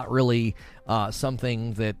just not really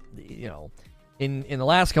something that, in the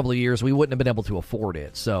last couple of years, we wouldn't have been able to afford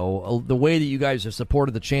it. So the way that you guys have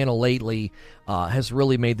supported the channel lately has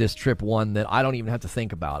really made this trip one that I don't even have to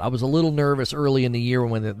think about. I was a little nervous early in the year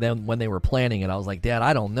when they were planning it. I was like, Dad,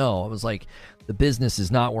 I don't know. I was like, the business is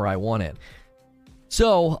not where I want it.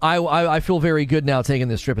 So I feel very good now taking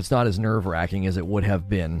this trip. It's not as nerve-wracking as it would have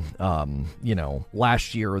been,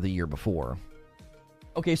 last year or the year before.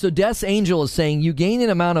 Okay, so Death's Angel is saying you gain an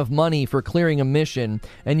amount of money for clearing a mission,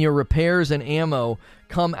 and your repairs and ammo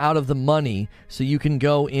come out of the money, so you can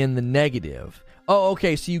go in the negative. Oh,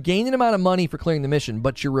 okay, so you gain an amount of money for clearing the mission,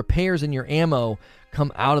 but your repairs and your ammo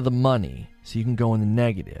come out of the money, so you can go in the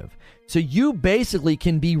negative. So you basically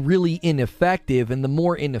can be really ineffective, and the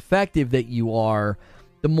more ineffective that you are,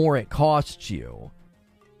 the more it costs you.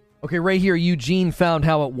 Okay, right here, Eugene found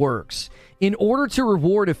how it works. In order to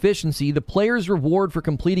reward efficiency, the player's reward for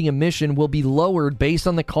completing a mission will be lowered based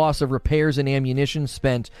on the cost of repairs and ammunition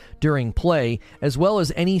spent during play, as well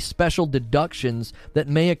as any special deductions that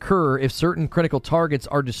may occur if certain critical targets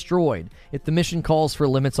are destroyed, if the mission calls for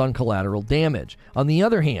limits on collateral damage. On the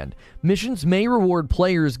other hand, missions may reward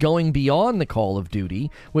players going beyond the call of duty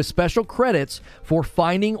with special credits for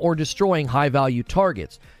finding or destroying high-value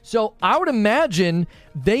targets. So I would imagine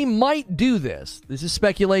they might do this. This is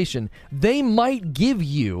speculation. They might give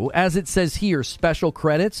you, as it says here, special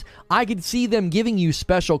credits. I could see them giving you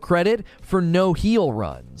special credit for no heal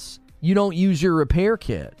runs. You don't use your repair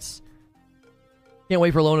kits. Can't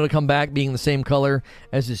wait for Lona to come back being the same color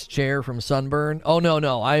as his chair from Sunburn. Oh,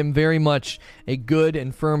 no. I am very much a good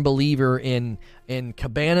and firm believer in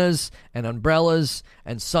cabanas and umbrellas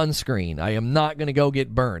and sunscreen. I am not going to go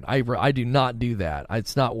get burned. I do not do that.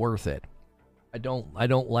 It's not worth it. I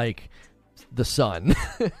don't like the sun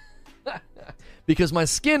because my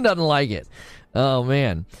skin doesn't like it. Oh,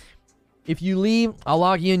 man. If you leave, I'll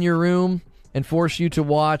lock you in your room and force you to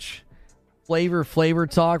watch Flavor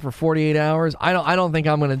Talk for 48 hours. I don't think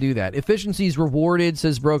I'm going to do that. Efficiency's rewarded,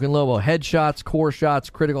 says Broken Lobo. Headshots, core shots,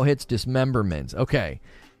 critical hits, dismemberments. Okay.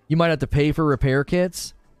 You might have to pay for repair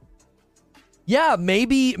kits. Yeah,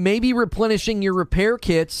 maybe replenishing your repair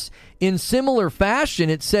kits in similar fashion.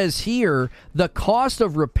 It says here the cost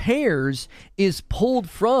of repairs is pulled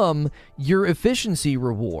from your efficiency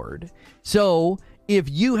reward. So if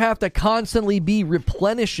you have to constantly be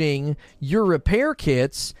replenishing your repair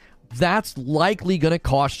kits, that's likely going to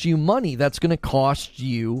cost you money. That's going to cost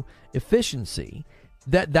you efficiency.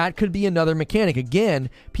 That could be another mechanic. Again,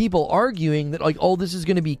 people arguing that, like, oh, this is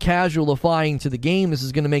going to be casualifying to the game. This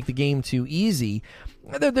is going to make the game too easy.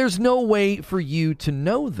 There's no way for you to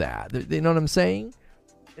know that. You know what I'm saying?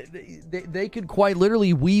 They could quite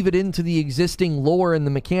literally weave it into the existing lore and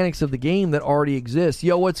the mechanics of the game that already exists.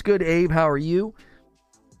 Yo, what's good, Abe? How are you?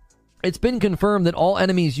 It's been confirmed that all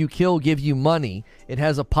enemies you kill give you money. It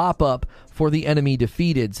has a pop-up for the enemy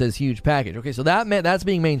defeated, says Huge Package. Okay, so that's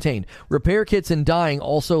being maintained. Repair kits and dying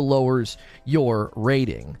also lowers your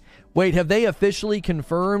rating. Wait, have they officially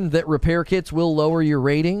confirmed that repair kits will lower your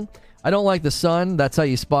rating? I don't like the sun. That's how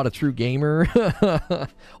you spot a true gamer.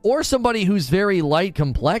 Or somebody who's very light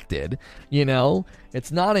complected. You know,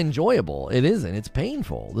 it's not enjoyable. It isn't. It's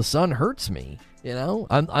painful. The sun hurts me. You know,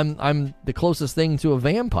 I'm the closest thing to a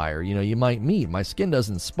vampire, you know, you might meet. My skin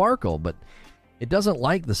doesn't sparkle, but it doesn't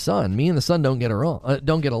like the sun. Me and the sun don't get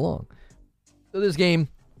along. So this game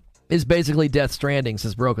is basically Death Stranding,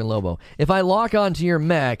 says Broken Lobo. If I lock onto your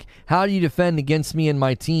mech, how do you defend against me and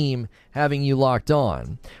my team having you locked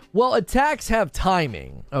on? Well, attacks have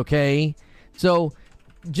timing, okay? So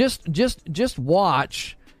just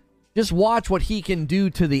watch what he can do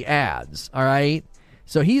to the ads, all right?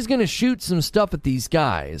 So he's going to shoot some stuff at these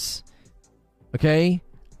guys. Okay?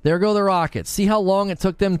 There go the rockets. See how long it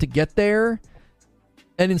took them to get there?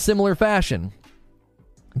 And in similar fashion,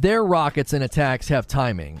 their rockets and attacks have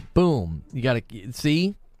timing. Boom. You got to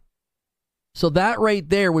see? So that right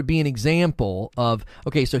there would be an example of,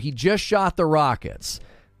 okay, so he just shot the rockets.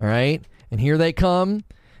 All right? And here they come.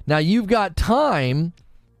 Now you've got time.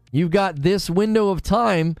 You've got this window of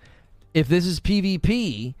time. If this is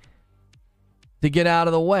PvP, to get out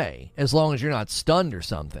of the way, as long as you're not stunned or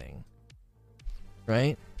something,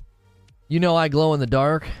 right? You know I glow in the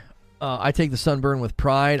dark. I take the sunburn with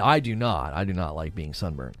pride. I do not like being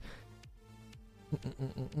sunburned.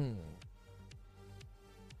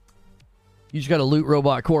 You just got to loot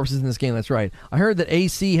robot corpses in this game. That's right. I heard that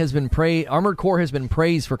AC has been Armored Core has been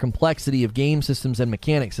praised for complexity of game systems and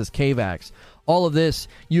mechanics, says Kvax. All of this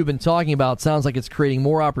you've been talking about sounds like it's creating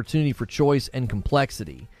more opportunity for choice and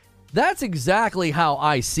complexity. That's exactly how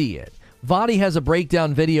I see it. Vadi has a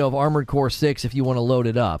breakdown video of Armored Core 6 if you want to load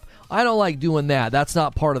it up. I don't like doing that. That's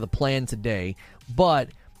not part of the plan today. But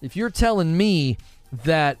if you're telling me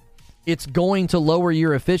that it's going to lower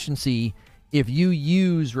your efficiency if you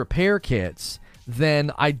use repair kits,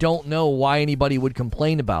 then I don't know why anybody would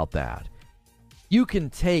complain about that. You can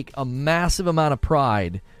take a massive amount of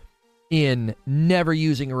pride in never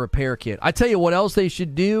using a repair kit. I tell you what else they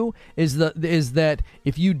should do is that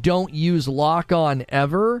if you don't use lock-on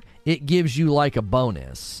ever, it gives you like a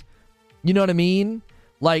bonus. You know what I mean?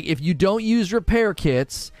 Like if you don't use repair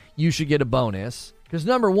kits, you should get a bonus. Because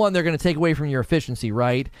number one, they're going to take away from your efficiency,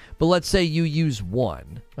 right? But let's say you use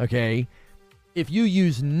one, okay? If you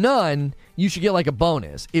use none, you should get like a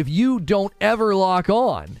bonus. If you don't ever lock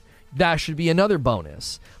on, that should be another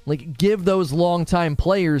bonus. Like, give those longtime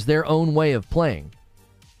players their own way of playing.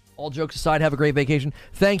 All jokes aside, have a great vacation.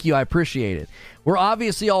 Thank you. I appreciate it. We're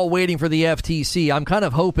obviously all waiting for the FTC. I'm kind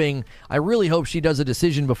of hoping, I really hope she does a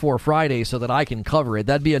decision before Friday so that I can cover it.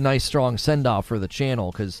 That'd be a nice, strong send-off for the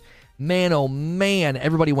channel because, man, oh man,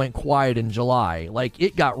 everybody went quiet in July. Like,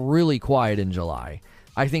 it got really quiet in July.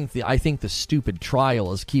 I think the stupid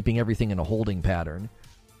trial is keeping everything in a holding pattern.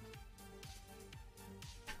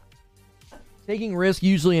 Taking risk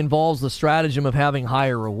usually involves the stratagem of having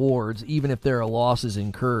higher rewards, even if there are losses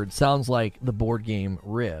incurred. Sounds like the board game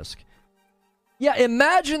Risk. Yeah,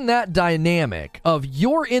 imagine that dynamic of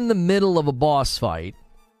you're in the middle of a boss fight,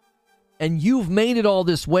 and you've made it all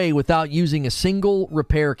this way without using a single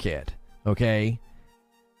repair kit, okay?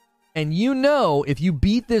 And you know if you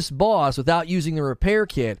beat this boss without using the repair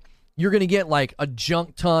kit, you're going to get like a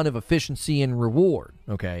junk ton of efficiency and reward,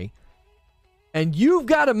 okay? And you've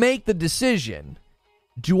got to make the decision,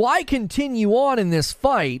 do I continue on in this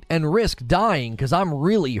fight and risk dying because I'm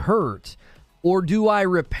really hurt, or do I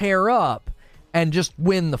repair up and just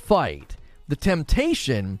win the fight? The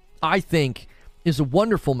temptation, I think, is a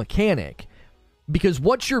wonderful mechanic because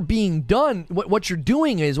what's being done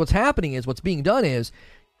is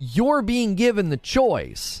you're being given the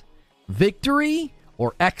choice, victory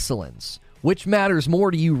or excellence. Which matters more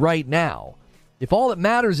to you right now? If all that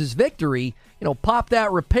matters is victory, pop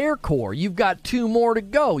that repair core. You've got 2 more to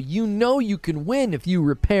go. You know you can win if you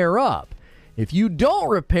repair up. If you don't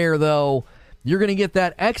repair, though, you're going to get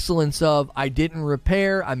that excellence of, I didn't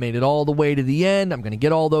repair, I made it all the way to the end, I'm going to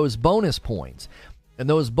get all those bonus points. And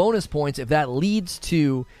those bonus points, if that leads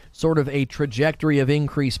to sort of a trajectory of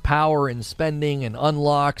increased power and spending and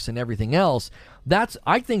unlocks and everything else,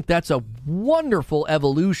 I think that's a wonderful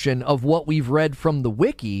evolution of what we've read from the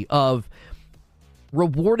wiki of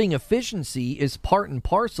rewarding efficiency is part and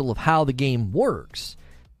parcel of how the game works.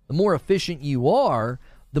 The more efficient you are,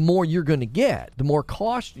 the more you're going to get. The more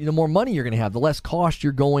money you're going to have, the less cost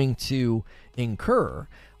you're going to incur.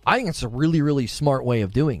 I think it's a really, really smart way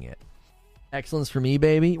of doing it. Excellence for me,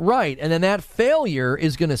 baby. Right, and then that failure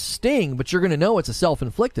is going to sting, but you're going to know it's a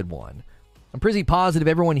self-inflicted one. I'm pretty positive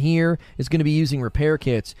everyone here is going to be using repair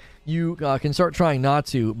kits. You can start trying not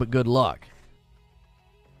to, but good luck.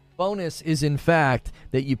 Bonus is, in fact,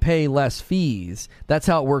 that you pay less fees. That's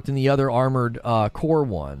how it worked in the other armored core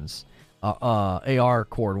ones, AR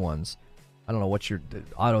core ones. I don't know what your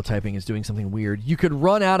auto-typing is doing something weird. You could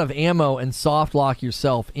run out of ammo and soft lock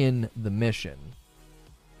yourself in the mission.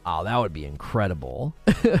 Oh, that would be incredible.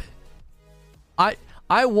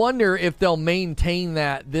 I wonder if they'll maintain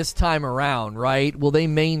that this time around, right? Will they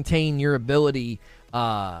maintain your ability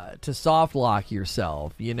to soft lock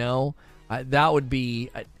yourself, that would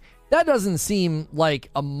be... That doesn't seem like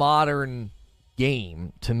a modern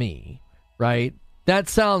game to me, right? That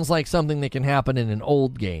sounds like something that can happen in an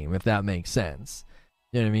old game, if that makes sense.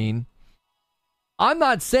 You know what I mean? I'm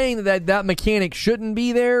not saying that mechanic shouldn't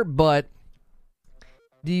be there, but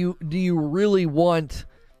do you really want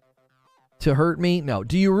to hurt me? No.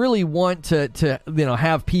 Do you really want to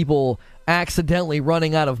have people accidentally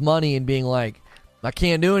running out of money and being like, I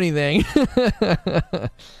can't do anything?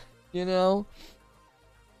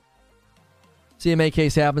 CMA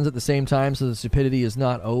case happens at the same time, so the stupidity is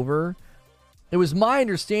not over. It was my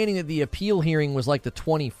understanding that the appeal hearing was like the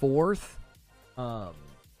 24th.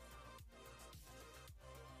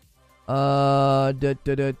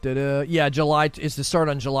 Yeah, July is to start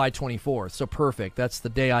on July 24th, so perfect. That's the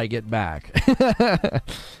day I get back.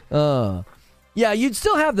 Yeah, you'd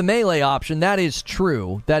still have the melee option. That is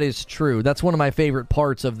true. That's one of my favorite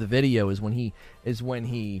parts of the video is when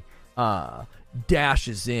he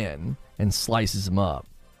dashes in and slices him up.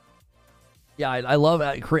 Yeah, I love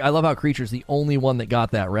how Creature's the only one that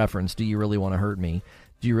got that reference. Do you really want to hurt me?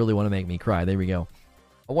 Do you really want to make me cry? There we go.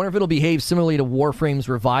 I wonder if it'll behave similarly to Warframe's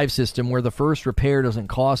Revive system, where the first repair doesn't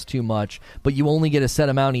cost too much, but you only get a set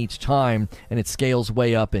amount each time, and it scales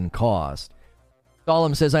way up in cost.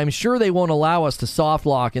 Gollum says, I'm sure they won't allow us to soft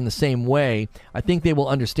lock in the same way. I think they will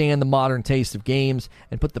understand the modern taste of games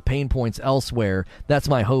and put the pain points elsewhere. That's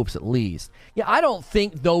my hopes, at least. Yeah, I don't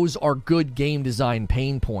think those are good game design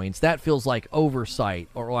pain points. That feels like oversight.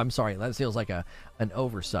 That feels like an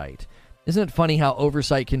oversight. Isn't it funny how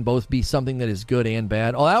oversight can both be something that is good and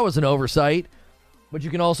bad? Oh, that was an oversight. But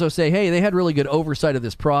you can also say, hey, they had really good oversight of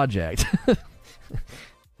this project.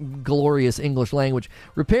 Glorious English language.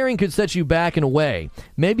 Repairing could set you back in a way.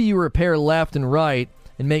 Maybe you repair left and right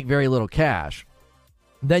and make very little cash.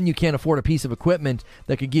 Then you can't afford a piece of equipment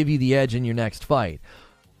that could give you the edge in your next fight.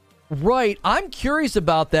 Right. I'm curious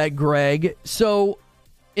about that, Greg. So,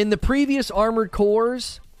 in the previous Armored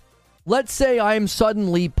Cores, let's say I'm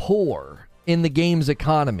suddenly poor in the game's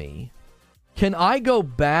economy. can I go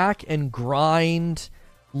back and grind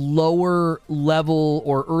lower level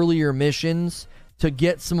or earlier missions to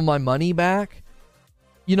get some of my money back?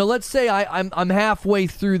 You know, let's say I'm halfway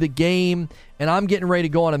through the game and I'm getting ready to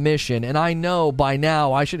go on a mission, and I know by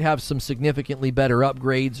now I should have some significantly better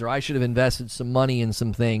upgrades, or I should have invested some money in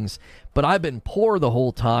some things, but I've been poor the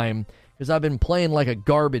whole time because I've been playing like a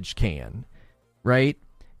garbage can, right?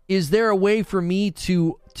 Is there a way for me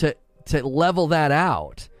to level that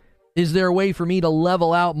out? Is there a way for me to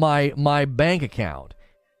level out my bank account,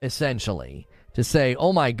 essentially, to say,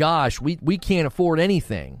 oh my gosh, we can't afford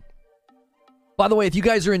anything? By the way, if you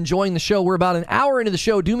guys are enjoying the show, we're about an hour into the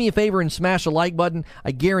show. Do me a favor and smash the like button. I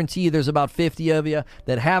guarantee you there's about 50 of you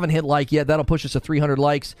that haven't hit like yet. That'll push us to 300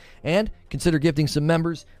 likes. And consider gifting some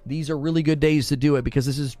members. These are really good days to do it because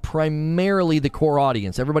this is primarily the core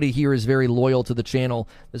audience. Everybody here is very loyal to the channel.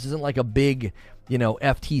 This isn't like a big,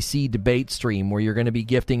 FTC debate stream where you're going to be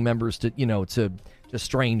gifting members to, to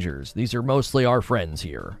strangers. These are mostly our friends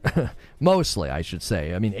here. Mostly, I should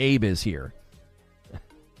say. I mean, Abe is here.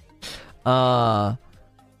 Armored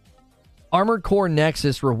Core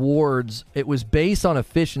Nexus rewards, it was based on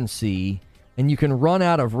efficiency, and you can run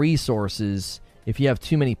out of resources if you have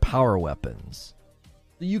too many power weapons.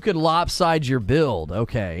 You could lopside your build,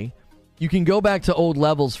 okay. You can go back to old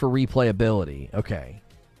levels for replayability, okay.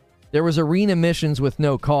 There was arena missions with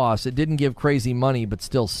no cost. It didn't give crazy money, but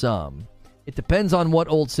still some. It depends on what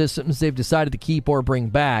old systems they've decided to keep or bring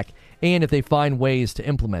back, and if they find ways to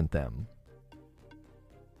implement them.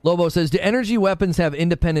 Lobo says, do energy weapons have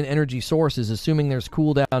independent energy sources, assuming there's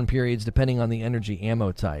cooldown periods depending on the energy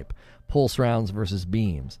ammo type? Pulse rounds versus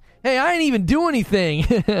beams. Hey, I ain't even do anything.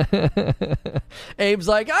 Abe's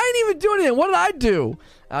like, I ain't even do anything. What did I do?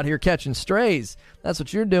 Out here catching strays. That's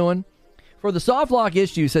what you're doing. For the softlock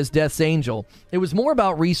issue, says Death's Angel, it was more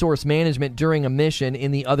about resource management during a mission in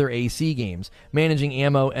the other AC games, managing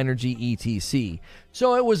ammo, energy, etc.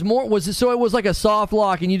 So it was more, so it was like a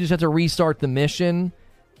softlock and you just had to restart the mission?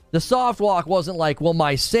 The soft lock wasn't like, well,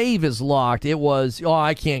 my save is locked. It was, oh,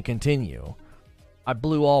 I can't continue. I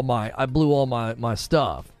blew all my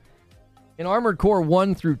stuff. In Armored Core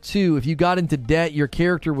 1 through 2, if you got into debt, your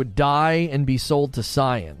character would die and be sold to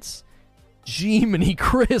science. Jiminy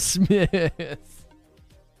Christmas.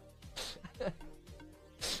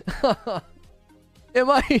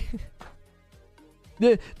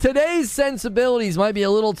 Today's sensibilities might be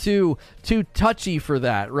a little too touchy for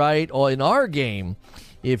that, right? Or in our game,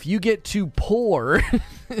 if you get too poor,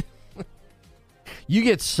 you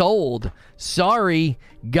get sold. Sorry,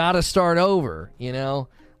 gotta start over,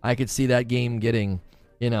 I could see that game getting,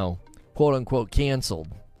 quote unquote canceled.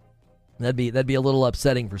 That'd be a little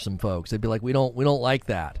upsetting for some folks. They'd be like, we don't like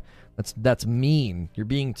that. That's mean. You're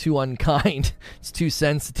being too unkind. It's too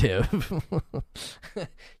sensitive.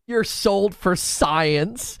 You're sold for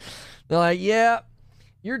science. They're like, yeah.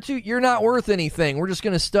 You're not worth anything. We're just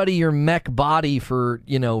going to study your mech body for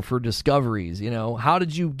discoveries, How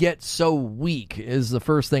did you get so weak is the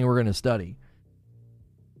first thing we're going to study.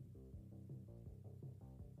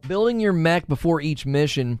 Building your mech before each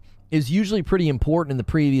mission is usually pretty important in the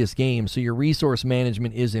previous game, so your resource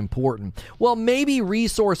management is important. Well, maybe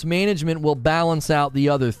resource management will balance out the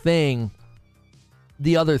other thing.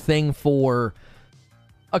 The other thing for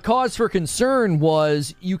a cause for concern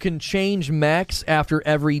was you can change mechs after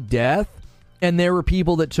every death, and there were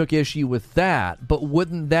people that took issue with that. But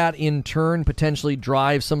wouldn't that in turn potentially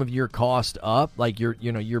drive some of your cost up? Like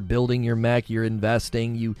you're building your mech, you're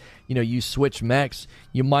investing, you switch mechs,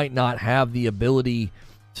 you might not have the ability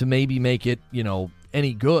to maybe make it,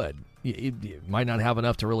 any good. You might not have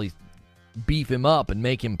enough to really beef him up and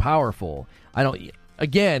make him powerful.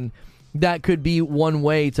 Again, that could be one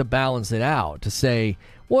way to balance it out, to say,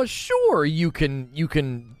 well, sure, you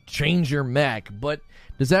can change your mech, but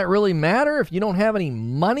does that really matter if you don't have any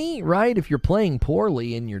money, right? If you're playing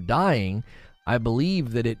poorly and you're dying, I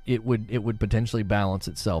believe that it would potentially balance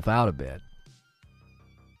itself out a bit.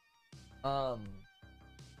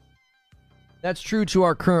 That's true to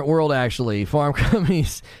our current world, actually. Farm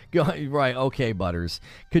companies go right. Okay, Butters.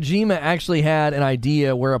 Kojima actually had an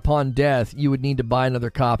idea where upon death you would need to buy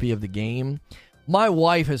another copy of the game. My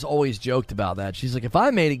wife has always joked about that. She's like, if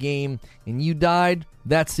I made a game and you died,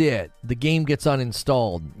 that's it. The game gets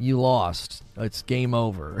uninstalled. You lost. It's game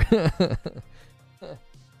over.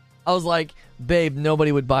 I was like, babe,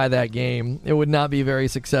 nobody would buy that game. It would not be a very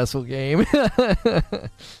successful game.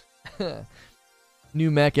 New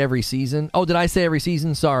mech every season. Oh, did I say every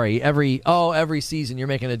season? Sorry. Every season. You're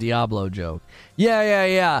making a Diablo joke.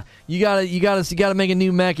 Yeah. You gotta make a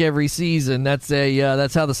new mech every season. That's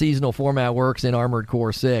how the seasonal format works in Armored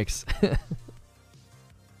Core 6.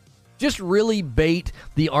 Just really bait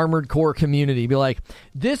the Armored Core community. Be like,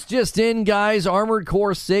 this just in, guys, Armored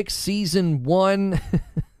Core 6 Season 1...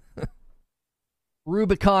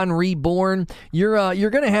 Rubicon Reborn.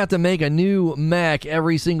 You're gonna have to make a new mech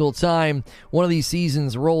every single time one of these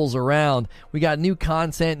seasons rolls around. We got new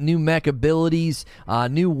content, new mech abilities,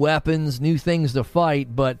 new weapons, new things to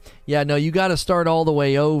fight. But yeah, no, you got to start all the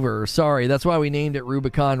way over. Sorry, that's why we named it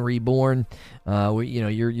Rubicon Reborn.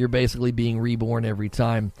 You're basically being reborn every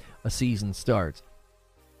time a season starts.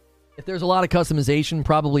 If there's a lot of customization,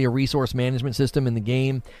 probably a resource management system in the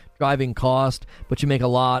game, driving cost, but you make a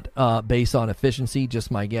lot based on efficiency, just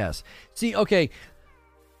my guess. See, okay,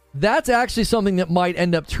 that's actually something that might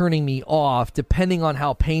end up turning me off, depending on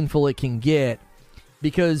how painful it can get,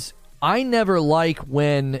 because I never like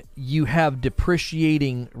when you have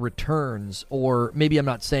depreciating returns, or maybe I'm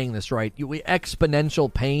not saying this right,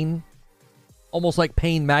 exponential pain, almost like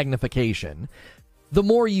pain magnification. The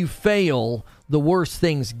more you fail, the worse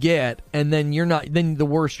things get, and then the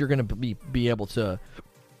worse you're going to be able to,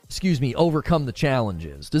 overcome the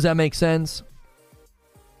challenges. Does that make sense?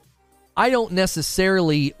 I don't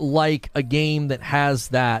necessarily like a game that has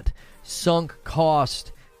that sunk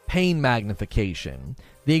cost pain magnification.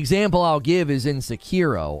 The example I'll give is in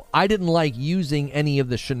Sekiro. I didn't like using any of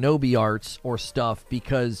the shinobi arts or stuff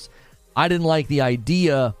because I didn't like the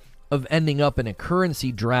idea of ending up in a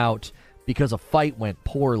currency drought because a fight went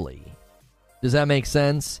poorly. Does that make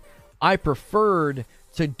sense? I preferred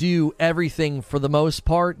to do everything, for the most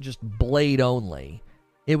part, just blade only.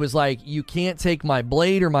 It was like, you can't take my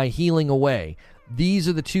blade or my healing away. These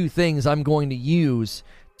are the two things I'm going to use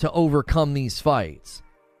to overcome these fights.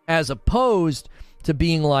 As opposed to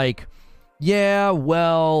being like, yeah,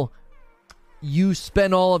 well, you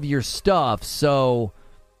spent all of your stuff, so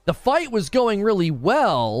the fight was going really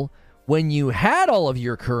well when you had all of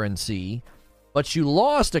your currency, but you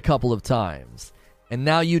lost a couple of times, and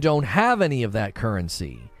now you don't have any of that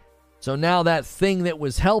currency. So now that thing that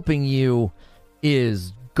was helping you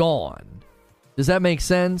is gone. Does that make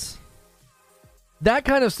sense? That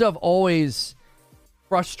kind of stuff always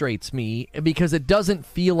frustrates me because it doesn't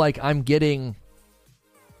feel like I'm getting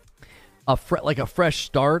a fresh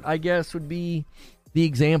start, I guess would be the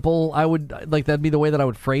example. That'd be the way that I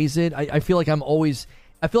would phrase it. I feel like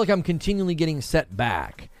I'm continually getting set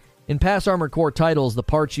back. In past Armored Core titles, the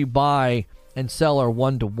parts you buy and sell are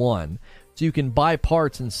 1-to-1. So you can buy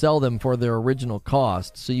parts and sell them for their original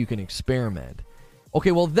cost so you can experiment.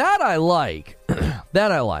 Okay, well, that I like.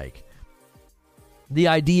 That I like. The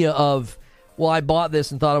idea of, well, I bought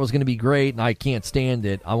this and thought it was going to be great and I can't stand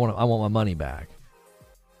it. I want my money back.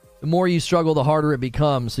 The more you struggle, the harder it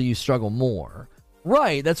becomes, so you struggle more.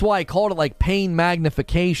 Right, that's why I called it like pain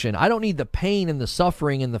magnification. I don't need the pain and the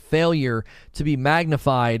suffering and the failure to be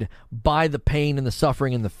magnified by the pain and the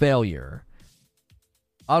suffering and the failure.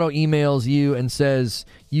 Otto emails you and says,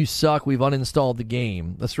 you suck, we've uninstalled the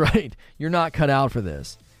game. That's right, you're not cut out for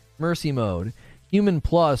this. Mercy mode. Human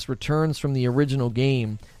Plus returns from the original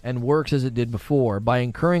game and works as it did before. By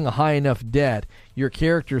incurring a high enough debt, your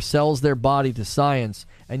character sells their body to science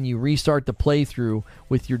and you restart the playthrough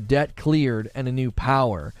with your debt cleared and a new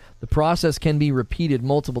power. The process can be repeated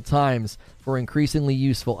multiple times for increasingly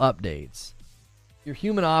useful updates. Your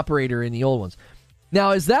human operator in the old ones.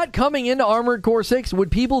 Now, is that coming into Armored Core 6?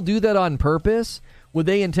 Would people do that on purpose? Would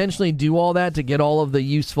they intentionally do all that to get all of the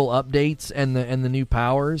useful updates and the new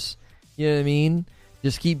powers? You know what I mean?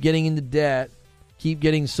 Just keep getting into debt, keep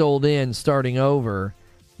getting sold in, starting over.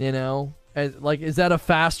 You know, is that a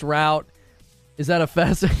fast route? Is that a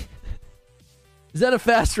fast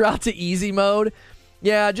route to easy mode?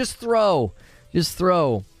 Yeah, just throw the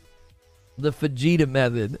Vegeta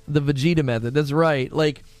method. The Vegeta method. That's right.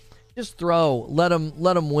 Like, just throw. Let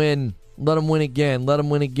them win. Let them win again. Let them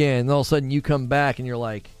win again. And all of a sudden, you come back and you're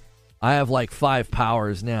like, I have like 5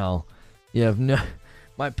 powers now. You have no.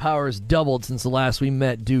 My power's doubled since the last we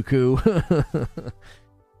met, Dooku.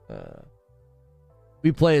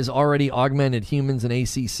 We play as already augmented humans in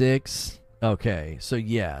AC6. Okay, so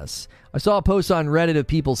yes. I saw a post on Reddit of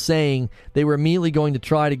people saying they were immediately going to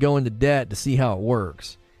try to go into debt to see how it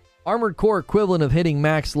works. Armored Core equivalent of hitting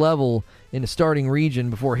max level in a starting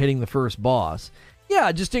region before hitting the first boss.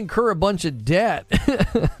 Yeah, just incur a bunch of debt.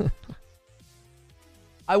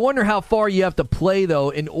 I wonder how far you have to play, though,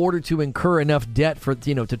 in order to incur enough debt for,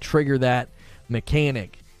 to trigger that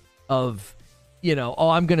mechanic of,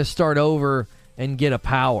 I'm going to start over and get a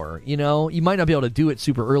power. You might not be able to do it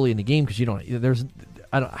super early in the game because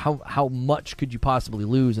how much could you possibly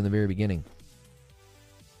lose in the very beginning?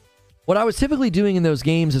 What I was typically doing in those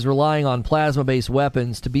games is relying on plasma-based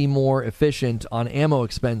weapons to be more efficient on ammo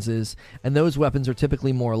expenses, and those weapons are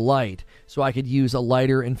typically more light, so I could use a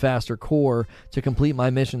lighter and faster core to complete my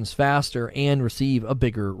missions faster and receive a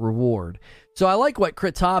bigger reward. So I like what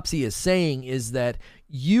Critopsy is saying is that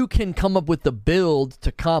you can come up with the build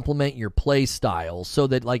to complement your play style, so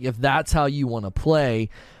that like if that's how you want to play,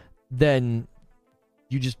 then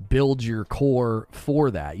you just build your core for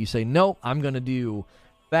that. You say, nope, I'm going to do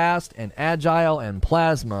fast and agile and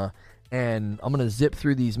plasma, and I'm going to zip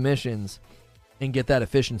through these missions and get that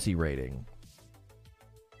efficiency rating.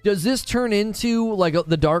 Does this turn into like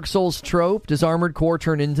the Dark Souls trope? Does Armored Core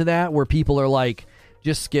turn into that, where people are like,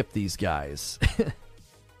 just skip these guys?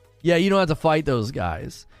 Yeah, you don't have to fight those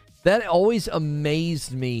guys. That always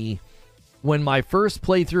amazed me when my first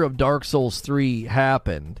playthrough of Dark Souls 3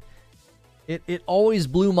 happened. It always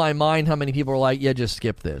blew my mind how many people were like, yeah, just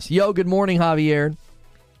skip this. Yo, good morning, Javier.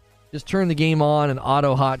 Just turn the game on and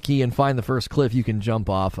auto hotkey and find the first cliff you can jump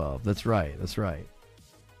off of. That's right. That's right.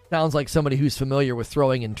 Sounds like somebody who's familiar with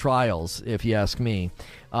throwing in trials, if you ask me.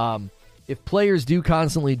 If players do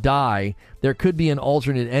constantly die, there could be an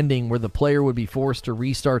alternate ending where the player would be forced to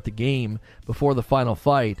restart the game before the final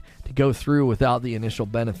fight to go through without the initial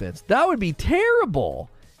benefits. That would be terrible.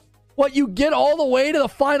 What, you get all the way to the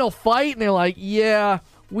final fight and they're like, yeah,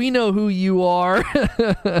 we know who you are.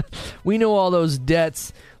 We know all those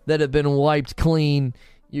debts that have been wiped clean.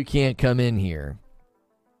 You can't come in here.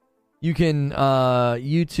 You can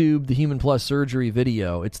YouTube the Human Plus surgery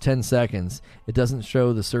video. It's 10 seconds. It doesn't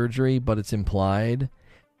show the surgery, but it's implied.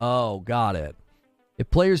 Oh, got it. If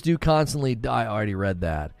players do constantly die, I already read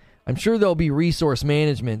that. I'm sure there'll be resource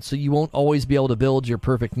management, so you won't always be able to build your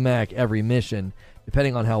perfect mech every mission,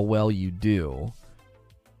 depending on how well you do.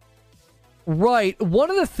 Right. One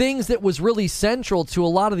of the things that was really central to a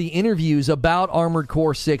lot of the interviews about Armored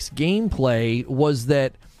Core 6 gameplay was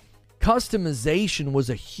that customization was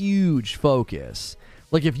a huge focus.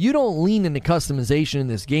 Like, if you don't lean into customization in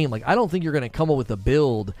this game, like, I don't think you're going to come up with a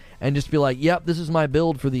build and just be like, yep, this is my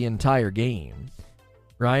build for the entire game.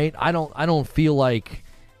 Right? I don't feel like...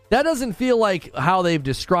 That doesn't feel like how they've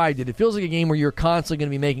described it. It feels like a game where you're constantly going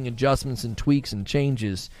to be making adjustments and tweaks and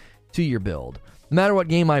changes to your build. No matter what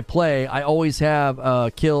game I play, I always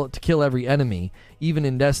have kill every enemy. Even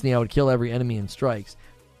in Destiny, I would kill every enemy in strikes.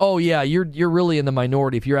 Oh yeah, you're really in the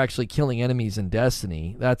minority if you're actually killing enemies in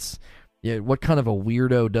Destiny. That's what kind of a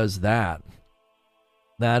weirdo does that?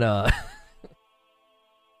 That what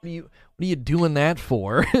are you doing that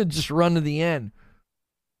for? Just run to the end.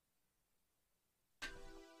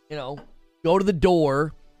 You know, go to the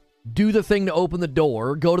door, do the thing to open the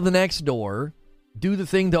door, go to the next door, do the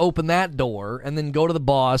thing to open that door, and then go to the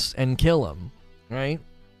boss and kill him, right?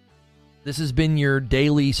 This has been your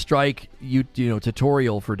daily strike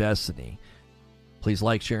tutorial for Destiny. Please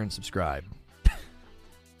like, share, and subscribe.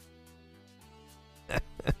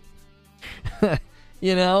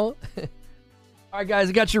 You know? All right, guys,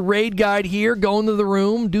 I got your raid guide here. Go into the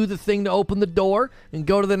room, do the thing to open the door, and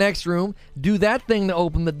go to the next room. Do that thing to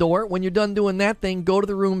open the door. When you're done doing that thing, go to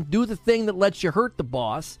the room, do the thing that lets you hurt the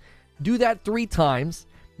boss. Do that 3 times.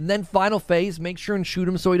 And then final phase, make sure and shoot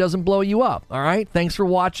him so he doesn't blow you up. All right? Thanks for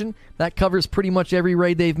watching. That covers pretty much every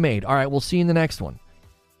raid they've made. All right, we'll see you in the next one.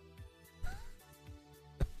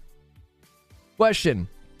 Question.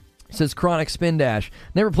 Says Chronic Spin Dash.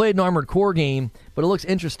 Never played an Armored Core game, but it looks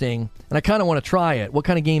interesting, and I kind of want to try it. What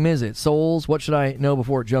kind of game is it? Souls? What should I know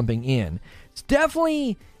before jumping in? It's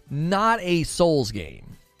definitely not a Souls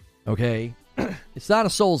game. Okay? It's not a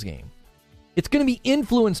Souls game. It's going to be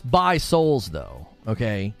influenced by Souls, though.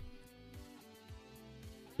 Okay?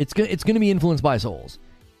 It's going to be influenced by Souls.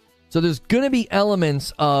 So there's going to be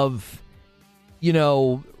elements of,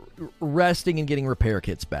 resting and getting repair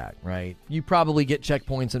kits back, right? You probably get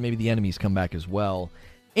checkpoints and maybe the enemies come back as well.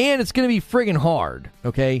 And it's going to be friggin' hard,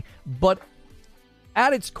 okay? But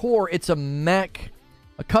at its core, it's a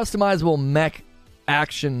customizable mech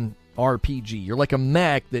action RPG. You're like a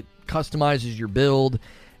mech that customizes your build,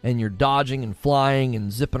 and you're dodging and flying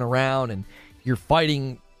and zipping around, and you're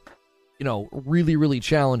fighting, really, really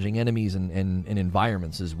challenging enemies and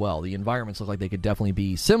environments as well. The environments look like they could definitely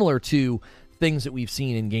be similar to things that we've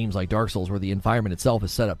seen in games like Dark Souls, where the environment itself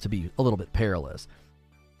is set up to be a little bit perilous.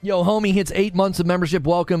 Yo, homie hits 8 months of membership.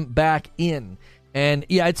 Welcome back in. And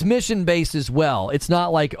yeah, it's mission based as well. It's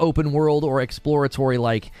not like open world or exploratory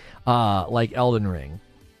like Elden Ring.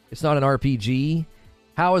 It's not an RPG.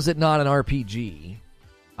 How is it not an RPG?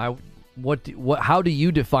 How do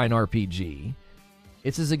you define RPG?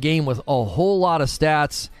 This is a game with a whole lot of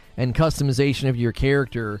stats and customization of your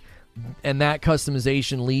character and that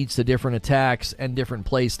customization leads to different attacks and different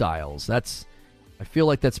play styles. I feel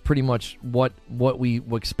like that's pretty much what we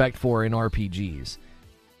expect for in RPGs.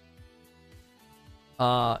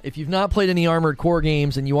 If you've not played any Armored Core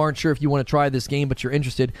games and you aren't sure if you want to try this game but you're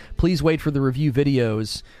interested, please wait for the review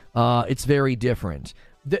videos. It's very different.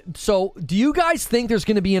 So, do you guys think there's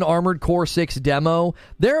going to be an Armored Core 6 demo?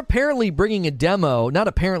 They're apparently bringing a demo. Not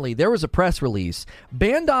apparently. There was a press release.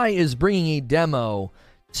 Bandai is bringing a demo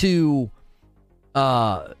to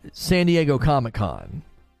San Diego Comic-Con.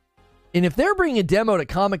 And if they're bringing a demo to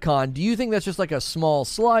Comic-Con, do you think that's just like a small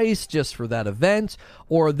slice just for that event?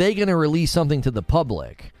 Or are they going to release something to the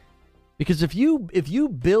public? Because if you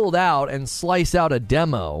build out and slice out a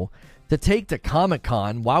demo to take to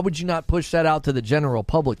Comic-Con, why would you not push that out to the general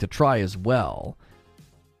public to try as well?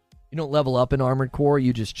 You don't level up in Armored Core,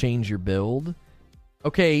 you just change your build.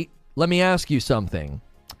 Okay, let me ask you something.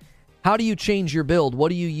 How do you change your build? What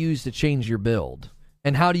do you use to change your build?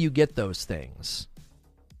 And how do you get those things?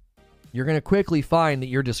 You're going to quickly find that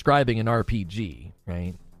you're describing an RPG,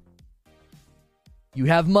 right? You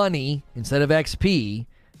have money instead of XP,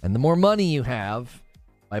 and the more money you have,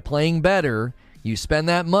 by playing better, you spend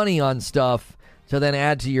that money on stuff to then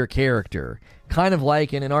add to your character. Kind of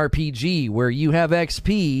like in an RPG where you have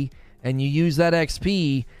XP and you use that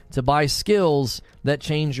XP to buy skills that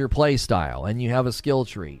change your play style, and you have a skill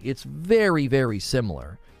tree. It's very, very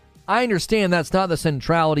similar. I understand that's not the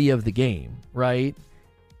centrality of the game, right?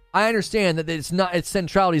 I understand that its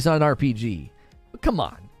centrality is not an RPG. But come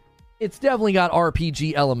on. It's definitely got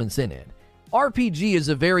RPG elements in it. RPG is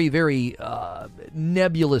a very, very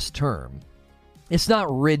nebulous term. It's not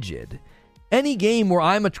rigid. Any game where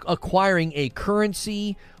I'm acquiring a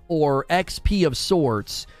currency or XP of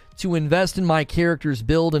sorts to invest in my character's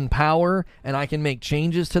build and power, and I can make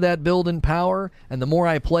changes to that build and power, and the more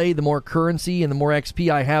I play, the more currency and the more XP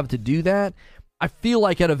I have to do that, I feel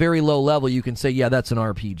like at a very low level you can say, yeah, that's an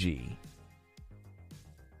RPG.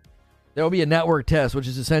 There will be a network test, which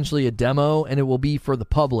is essentially a demo, and it will be for the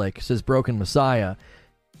public, says Broken Messiah.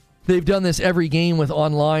 They've done this every game with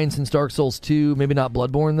online since Dark Souls 2. Maybe not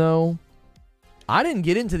Bloodborne, though. I didn't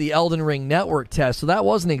get into the Elden Ring network test, so that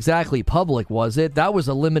wasn't exactly public, was it? That was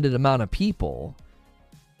a limited amount of people.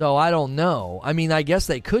 So I don't know. I mean, I guess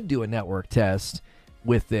they could do a network test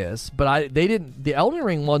with this, but they didn't. The Elden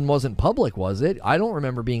Ring one wasn't public, was it? I don't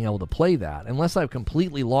remember being able to play that, unless I've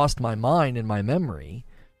completely lost my mind in my memory.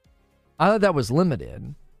 I thought that was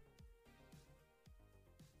limited.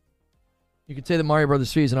 You could say that Mario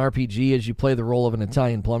Bros. 3 is an RPG as you play the role of an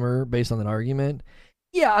Italian plumber based on that argument.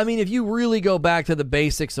 Yeah, I mean, if you really go back to the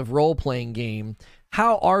basics of role-playing game,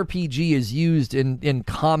 how RPG is used in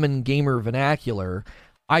common gamer vernacular,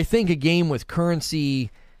 I think a game with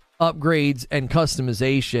currency, upgrades, and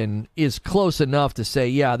customization is close enough to say,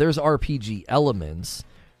 yeah, there's RPG elements,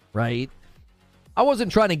 right? I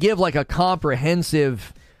wasn't trying to give like a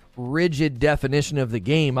comprehensive, rigid definition of the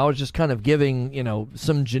game. I was just kind of giving,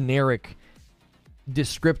 some generic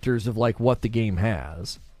descriptors of like what the game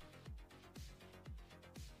has.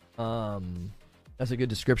 That's a good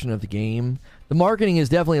description of the game. The marketing is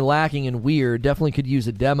definitely lacking and weird. Definitely could use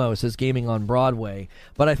a demo, says Gaming on Broadway.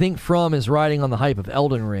 But I think From is riding on the hype of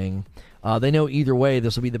Elden Ring. They know either way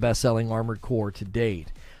this will be the best-selling Armored Core to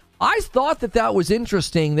date. I thought that was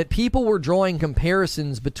interesting, that people were drawing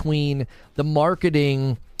comparisons between the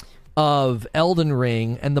marketing of Elden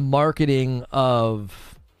Ring and the marketing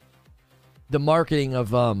of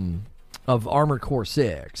Armored Core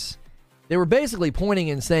 6. They were basically pointing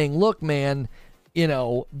and saying, look, man,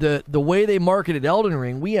 the way they marketed Elden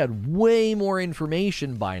Ring, we had way more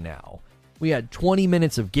information by now. We had 20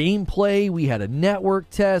 minutes of gameplay. We had a network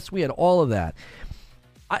test. We had all of that.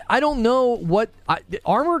 I don't know what...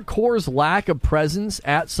 Armored Core's lack of presence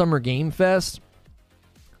at Summer Game Fest,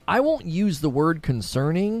 I won't use the word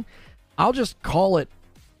concerning. I'll just call it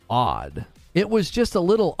odd. It was just a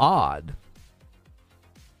little odd.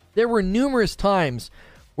 There were numerous times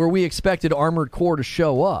where we expected Armored Core to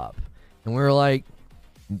show up, and we were like,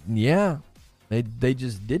 yeah, they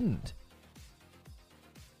just didn't.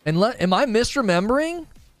 And am I misremembering?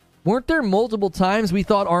 Weren't there multiple times we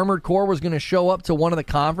thought Armored Core was going to show up to one of the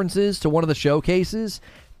conferences, to one of the showcases,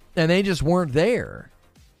 and they just weren't there?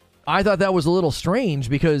 I thought that was a little strange,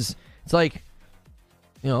 because it's like,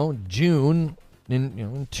 June,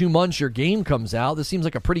 in 2 months your game comes out. This seems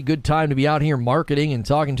like a pretty good time to be out here marketing and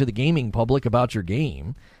talking to the gaming public about your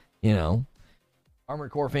game.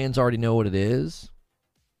 Armored Core fans already know what it is.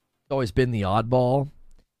 It's always been the oddball.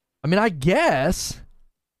 I mean, I guess,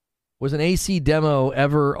 was an AC demo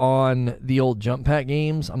ever on the old Jump Pack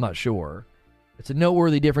games? I'm not sure. It's a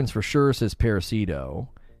noteworthy difference for sure, says Parasito.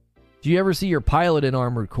 Do you ever see your pilot in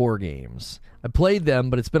Armored Core games? I played them,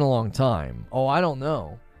 but it's been a long time. Oh, I don't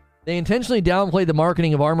know. They intentionally downplayed the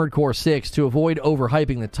marketing of Armored Core 6 to avoid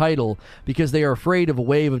overhyping the title because they are afraid of a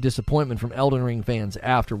wave of disappointment from Elden Ring fans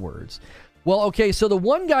afterwards. Well, okay, so the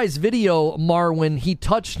one guy's video, Marwin, he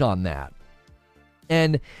touched on that.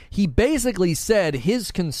 And he basically said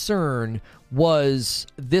his concern was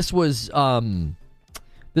this was Ziostorm.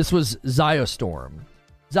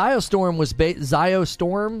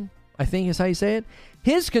 Ziostorm, I think is how you say it.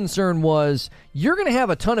 His concern was you're going to have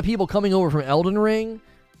a ton of people coming over from Elden Ring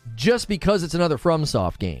just because it's another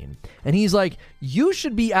FromSoft game. And he's like, you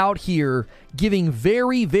should be out here giving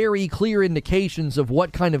very, very clear indications of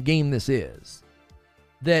what kind of game this is.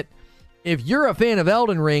 That if you're a fan of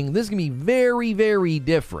Elden Ring, this is going to be very, very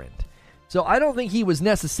different. So I don't think he was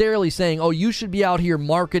necessarily saying, oh, you should be out here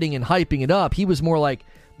marketing and hyping it up. He was more like,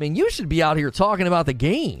 man, you should be out here talking about the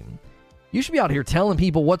game. You should be out here telling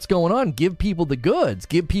people what's going on. Give people the goods.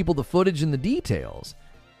 Give people the footage and the details.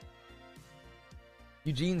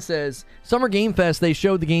 Eugene says, Summer Game Fest, they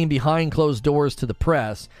showed the game behind closed doors to the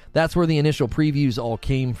press. That's where the initial previews all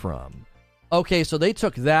came from. Okay, so they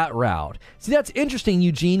took that route. See, that's interesting,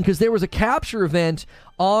 Eugene, because there was a capture event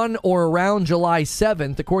on or around July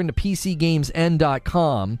 7th, according to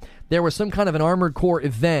PCGamesN.com. There was some kind of an Armored Core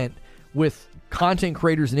event with content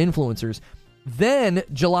creators and influencers. Then,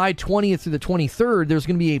 July 20th through the 23rd, there's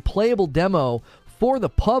going to be a playable demo for the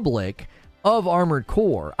public of Armored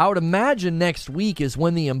Core. I would imagine next week is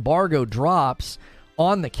when the embargo drops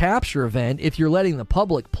on the capture event if you're letting the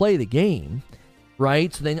public play the game,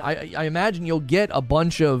 right? So then I imagine you'll get a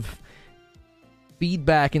bunch of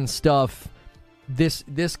feedback and stuff this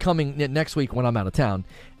coming next week when I'm out of town.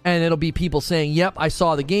 And it'll be people saying, yep, I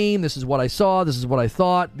saw the game. This is what I saw. This is what I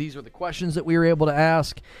thought. These are the questions that we were able to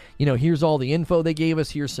ask. You know, here's all the info they gave us.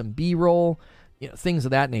 Here's some B-roll. You know, things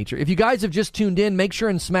of that nature. If you guys have just tuned in, make sure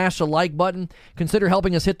and smash the like button. Consider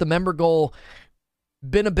helping us hit the member goal.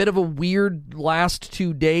 Been a bit of a weird last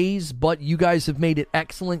 2 days, but you guys have made it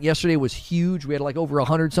excellent. Yesterday was huge. We had like over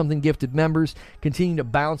 100-something gifted members. Continue to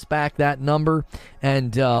bounce back that number.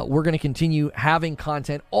 And we're going to continue having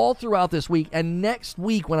content all throughout this week. And next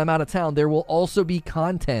week, when I'm out of town, there will also be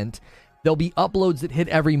content. There'll be uploads that hit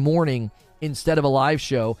every morning instead of a live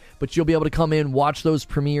show, but you'll be able to come in, watch those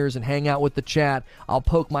premieres, and hang out with the chat. I'll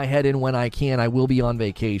poke my head in when I can. I will be on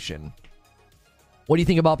vacation. What do you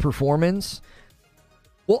think about performance?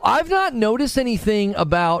 Well, I've not noticed anything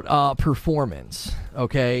about performance,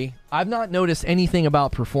 okay? I've not noticed anything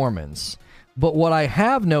about performance, but what I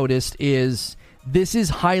have noticed is this is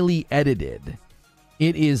highly edited.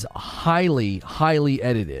 It is highly, highly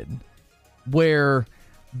edited, where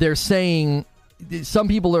they're saying... Some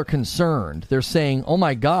people are concerned. They're saying, oh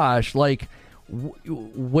my gosh, like,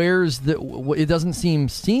 where's the... It doesn't seem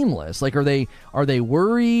seamless. Like, are they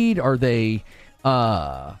worried? Are they,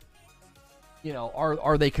 are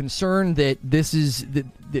they concerned that this is...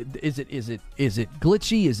 Is it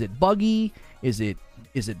glitchy? Is it buggy? Is it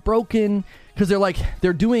broken? Because they're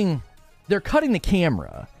cutting the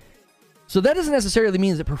camera. So that doesn't necessarily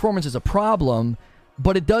mean that performance is a problem,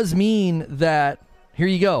 but it does mean that, here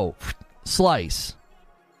you go, slice.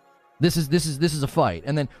 This is a fight,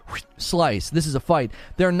 and then slice. This is a fight.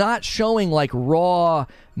 They're not showing like raw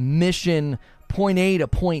mission point A to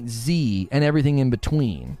point Z and everything in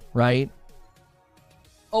between, right?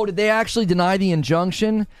 Oh, did they actually deny the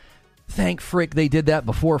injunction? Thank frick they did that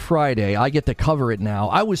before Friday. I get to cover it now.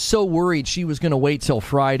 I was so worried she was going to wait till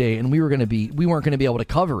Friday and we weren't going to be able to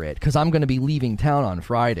cover it because I'm going to be leaving town on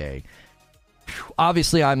Friday.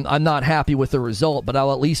 Obviously, I'm not happy with the result, but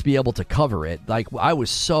I'll at least be able to cover it. Like, I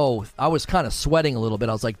was kind of sweating a little bit.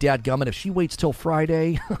 I was like, dadgummit, if she waits till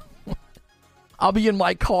Friday, I'll be in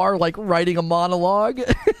my car, like, writing a monologue.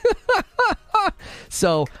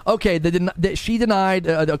 So, okay, she denied,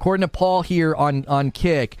 according to Paul here on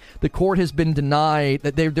Kick, the court has been denied,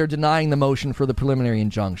 that they're denying the motion for the preliminary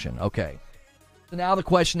injunction. Okay. So now the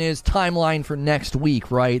question is timeline for next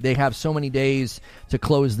week, right? They have so many days to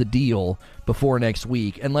close the deal before next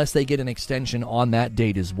week, unless they get an extension on that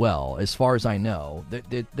date as well. As far as I know,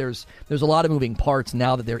 there's a lot of moving parts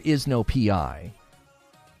now that there is no PI.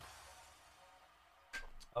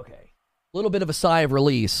 Okay, a little bit of a sigh of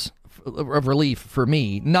relief for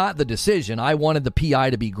me. Not the decision. I wanted the PI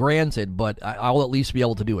to be granted, but I'll at least be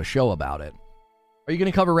able to do a show about it. Are you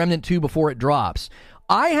going to cover Remnant 2 before it drops?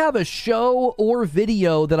 I have a show or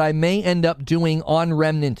video that I may end up doing on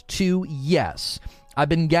Remnant 2, yes. I've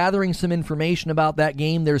been gathering some information about that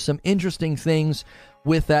game. There's some interesting things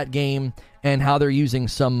with that game and how they're using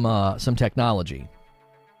some technology.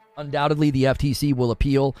 Undoubtedly, the FTC will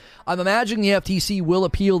appeal. I'm imagining the FTC will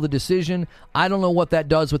appeal the decision. I don't know what that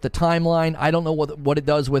does with the timeline. I don't know what it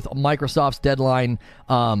does with Microsoft's deadline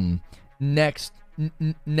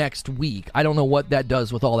next week. I don't know what that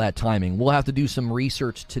does with all that timing. We'll have to do some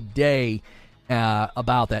research today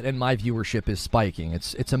about that, and my viewership is spiking.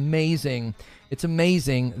 It's amazing. It's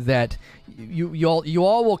amazing that you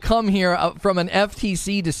all will come here from an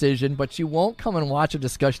FTC decision, but you won't come and watch a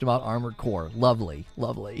discussion about Armored Core. Lovely,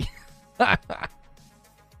 lovely.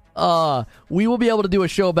 We will be able to do a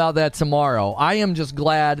show about that tomorrow. I am just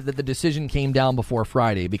glad that the decision came down before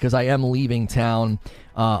Friday, because I am leaving town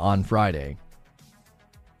on Friday.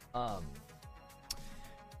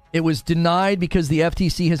 It was denied because the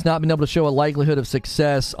FTC has not been able to show a likelihood of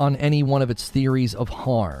success on any one of its theories of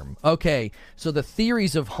harm. Okay, so the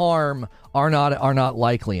theories of harm are not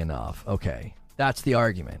likely enough. Okay, that's the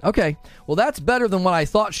argument. Okay, well, that's better than what I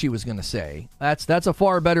thought she was going to say. That's a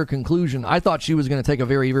far better conclusion. I thought she was going to take a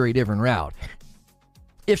very, very different route.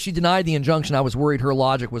 If she denied the injunction, I was worried her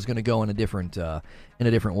logic was going to go in a different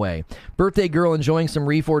way. Birthday girl enjoying some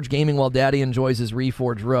Reforged gaming while daddy enjoys his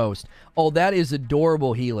Reforged roast. Oh, that is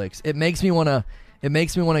adorable, Helix. It makes me want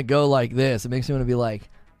to go like this. It makes me want to be like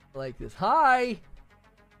this. Hi.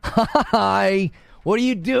 Hi. What are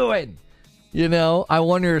you doing? You know, I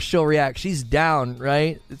wonder if she'll react. She's down,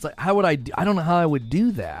 right? It's like, how would I don't know how I would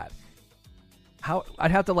do that.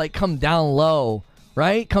 I'd have to like come down low.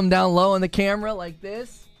 Right? Come down low on the camera like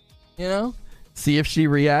this, you know? See if she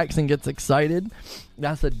reacts and gets excited.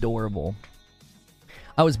 That's adorable.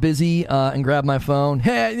 I was busy and grabbed my phone.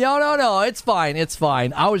 Hey, no, it's fine. It's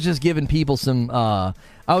fine. I was just giving people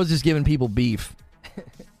beef.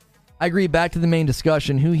 I agree. Back to the main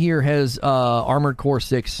discussion. Who here has Armored Core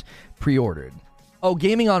 6 pre-ordered? Oh,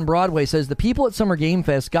 Gaming on Broadway says, the people at Summer Game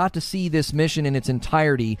Fest got to see this mission in its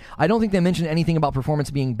entirety. I don't think they mentioned anything about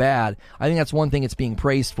performance being bad. I think that's one thing it's being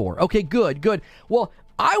praised for. Okay, good. Well,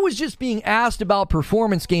 I was just being asked about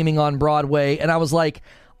performance gaming on Broadway, and I was like,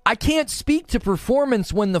 I can't speak to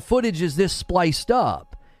performance when the footage is this spliced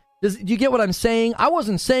up. Do you get what I'm saying? I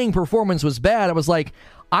wasn't saying performance was bad. I was like,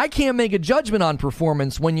 I can't make a judgment on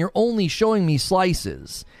performance when you're only showing me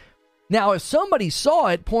slices. Now, if somebody saw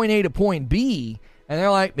it point A to point B, and they're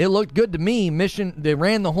like, it looked good to me, they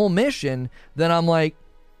ran the whole mission, then I'm like,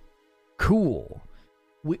 cool.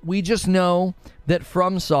 We just know that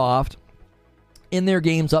FromSoft, in their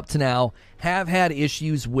games up to now, have had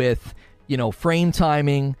issues with, frame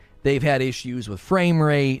timing. They've had issues with frame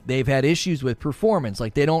rate. They've had issues with performance.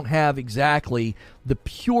 Like, they don't have exactly the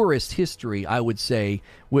purest history, I would say,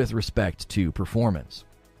 with respect to performance.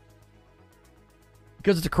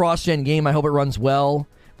 Because it's a cross-gen game, I hope it runs well.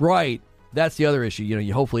 Right. That's the other issue.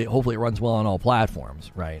 You hopefully it runs well on all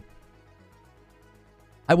platforms, right?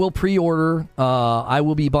 I will pre-order. I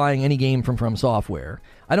will be buying any game from Software.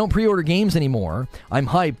 I don't pre-order games anymore. I'm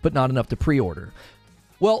hyped, but not enough to pre-order.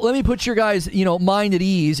 Well, let me put your guys, mind at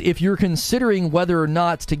ease. If you're considering whether or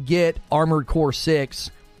not to get Armored Core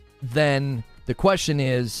 6, then the question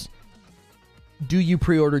is, do you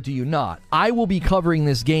pre-order, do you not? I will be covering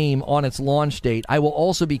this game on its launch date. I will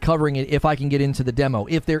also be covering it if I can get into the demo.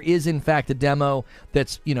 If there is, in fact, a demo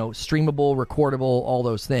that's, streamable, recordable, all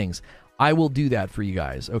those things, I will do that for you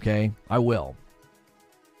guys, okay? I will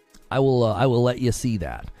let you see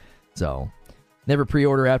that. So, never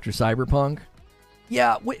pre-order after Cyberpunk.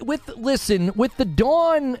 Yeah, with the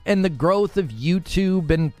dawn and the growth of YouTube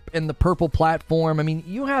and the Purple platform, I mean,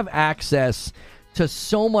 you have access to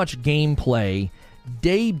so much gameplay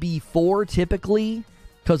day before, typically,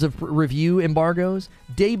 because of review embargoes,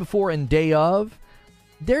 day before and day of.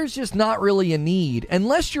 There's just not really a need.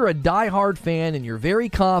 Unless you're a diehard fan and you're very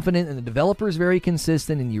confident and the developer is very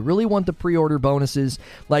consistent and you really want the pre-order bonuses.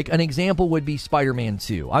 Like, an example would be Spider-Man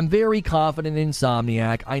 2. I'm very confident in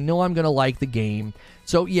Insomniac. I know I'm going to like the game.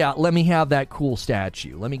 So, yeah, let me have that cool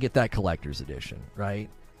statue. Let me get that collector's edition, right?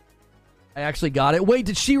 I actually got it. Wait,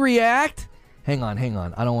 did she react? Hang on.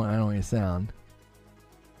 I don't want your sound.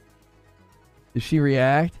 Did she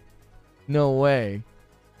react? No way.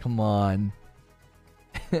 Come on.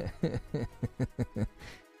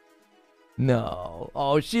 No.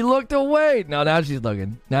 Oh, she looked away. No, now she's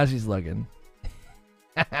looking. It'd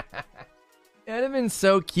have been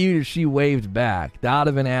so cute if she waved back. That would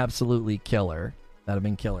have been absolutely killer.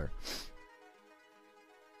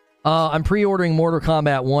 I'm pre-ordering Mortal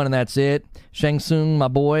Kombat 1 and that's it. Shang Tsung, my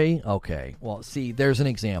boy. Okay. Well, see, there's an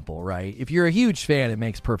example, right? If you're a huge fan, it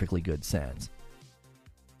makes perfectly good sense.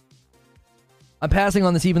 I'm passing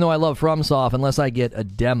on this even though I love FromSoft unless I get a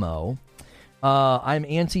demo. I'm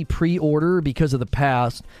anti-pre-order because of the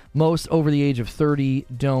past. Most over the age of 30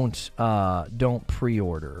 don't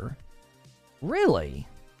pre-order. Really?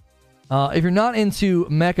 If you're not into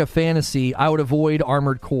mecha fantasy, I would avoid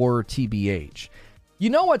Armored Core TBH. You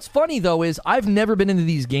know what's funny, though, is I've never been into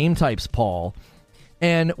these game types, Paul.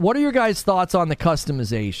 And what are your guys' thoughts on the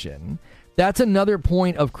customization? That's another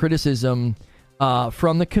point of criticism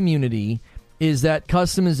from the community, is that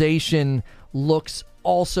customization looks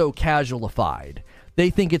also casualified. They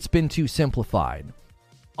think it's been too simplified.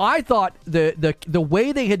 I thought the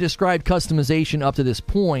way they had described customization up to this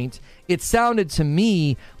point, it sounded to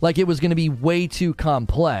me like it was going to be way too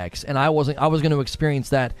complex, and I was going to experience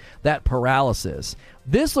that paralysis.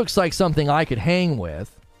 This looks like something I could hang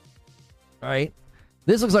with, right?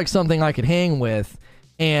 This looks like something I could hang with,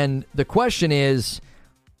 and the question is,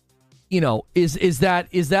 you know, is that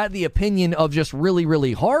the opinion of just really,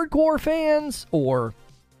 really hardcore fans, or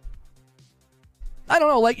I don't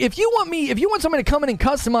know, like if you want somebody to come in and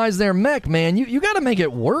customize their mech, man, you got to make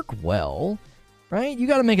it work well, right? You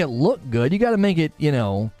got to make it look good. You got to make it, you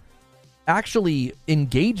know, actually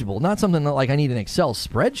engageable, not something that, like, I need an Excel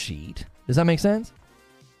spreadsheet. Does that make sense?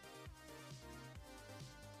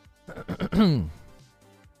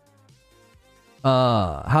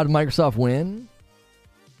 How did Microsoft win?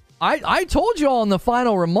 I told you all in the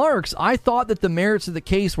final remarks, I thought that the merits of the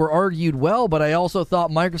case were argued well, but I also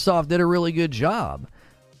thought Microsoft did a really good job.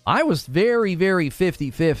 I was very, very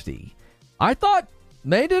 50-50. I thought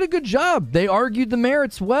they did a good job. They argued the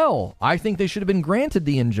merits well. I think they should have been granted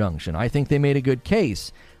the injunction. I think they made a good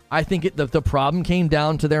case. I think the problem came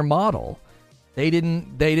down to their model. They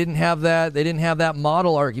didn't have that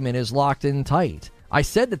model argument as locked in tight. I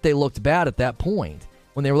said that they looked bad at that point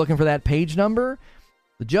when they were looking for that page number.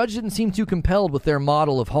 The judge didn't seem too compelled with their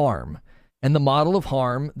model of harm. And the model of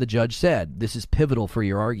harm, the judge said, this is pivotal for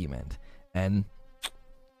your argument. And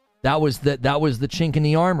that was the chink in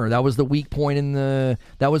the armor. That was the weak point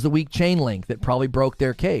that was the weak chain link that probably broke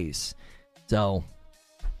their case. So,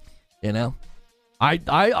 you know,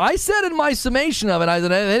 I said in my summation of it, I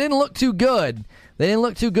said they didn't look too good. They didn't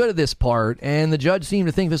look too good at this part, and the judge seemed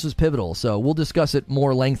to think this was pivotal. So we'll discuss it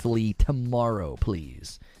more lengthily tomorrow,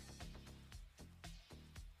 please.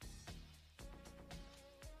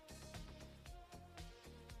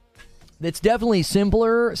 It's definitely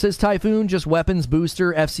simpler, says Typhoon, just weapons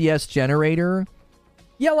booster, FCS generator.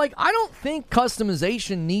 Yeah, like, I don't think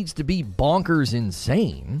customization needs to be bonkers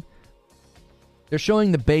insane. They're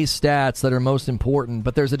showing the base stats that are most important,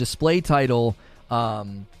 but there's a display title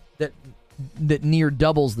that near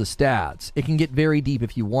doubles the stats. It can get very deep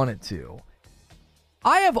if you want it to.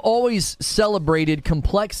 I have always celebrated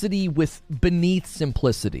complexity with beneath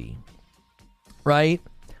simplicity, right?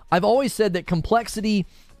 I've always said that complexity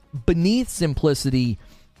beneath simplicity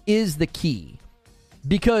is the key,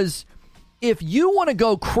 because if you want to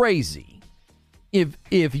go crazy, if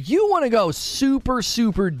you want to go super,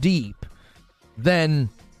 super deep, then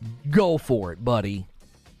go for it, buddy.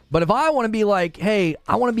 But if I want to be like, hey,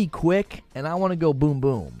 I want to be quick and I want to go boom,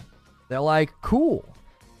 boom, they're like, cool,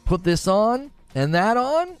 put this on and that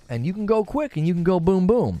on, and you can go quick and you can go boom,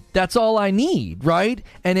 boom. That's all I need, right?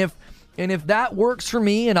 And if that works for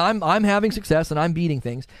me and I'm having success and I'm beating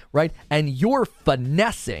things, right, and you're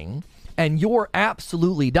finessing and you're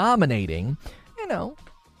absolutely dominating, you know,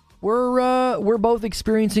 we're both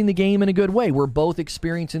experiencing the game in a good way. We're both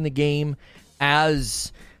experiencing the game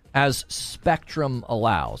as Spectrum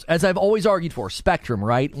allows. As I've always argued for, Spectrum,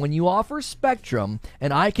 right? When you offer Spectrum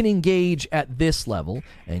and I can engage at this level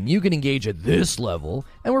and you can engage at this level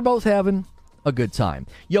and we're both having a good time.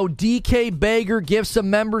 Yo, DK Bager gifts a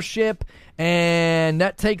membership, and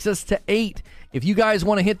that takes us to 8. If you guys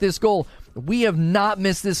want to hit this goal, we have not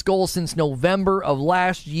missed this goal since November of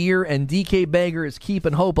last year, and DK Bager is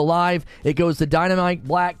keeping hope alive. It goes to Dynamite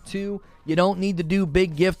Black 2. You don't need to do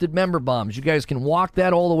big gifted member bombs. You guys can walk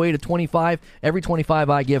that all the way to 25. Every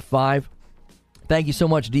 25 I give 5. Thank you so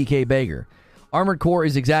much, DK Bager. Armored Core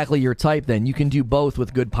is exactly your type then. You can do both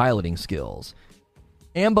with good piloting skills.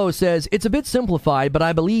 Ambo says, it's a bit simplified, but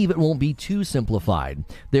I believe it won't be too simplified.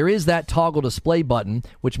 There is that toggle display button,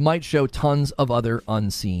 which might show tons of other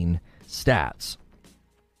unseen stats.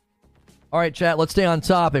 All right, chat, let's stay on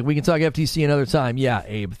topic. We can talk FTC another time. Yeah,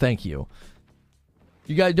 Abe, thank you.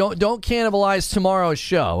 You guys don't cannibalize tomorrow's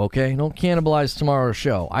show, okay? Don't cannibalize tomorrow's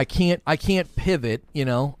show. I can't pivot, you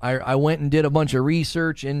know. I went and did a bunch of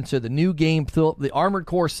research into the new game, the Armored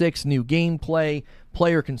Core 6 new gameplay,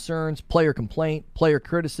 player concerns, player complaint, player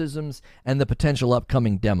criticisms, and the potential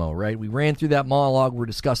upcoming demo, right? We ran through that monologue. We're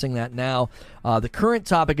discussing that now. The current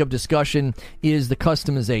topic of discussion is the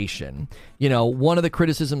customization. You know, one of the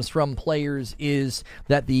criticisms from players is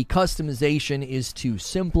that the customization is too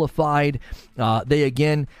simplified.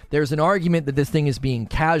 There's an argument that this thing is being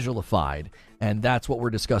casualified, and that's what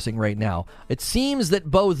we're discussing right now. It seems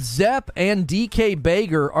that both Zepp and DK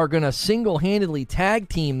Baker are going to single-handedly tag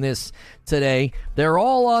team this today. They're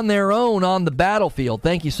all on their own on the battlefield.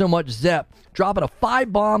 Thank you so much, Zepp. Dropping a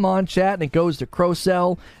 5-bomb on chat, and it goes to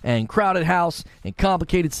Crowcell and Crowded House and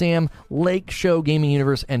Complicated Sam, Lake Show Gaming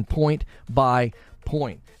Universe, and Point by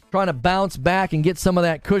Point. Trying to bounce back and get some of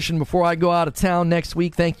that cushion before I go out of town next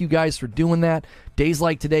week. Thank you guys for doing that. Days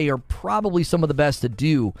like today are probably some of the best to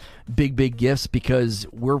do big gifts because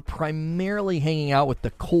we're primarily hanging out with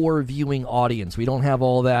the core viewing audience. We don't have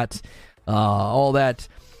all that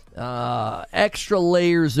extra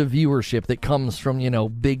layers of viewership that comes from, you know,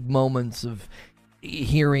 big moments of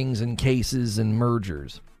hearings and cases and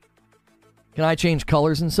mergers. Can I change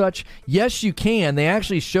colors and such? Yes, you can. They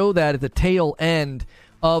actually show that at the tail end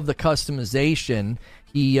of the customization.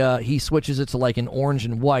 He switches it to like an orange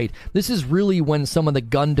and white. This is really when some of the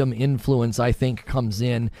Gundam influence, I think, comes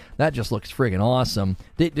in. That just looks friggin' awesome.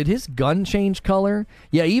 Did his gun change color?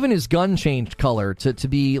 Yeah, even his gun changed color to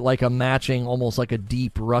be like a matching, almost like a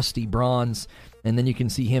deep rusty bronze. And then you can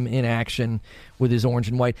see him in action with his orange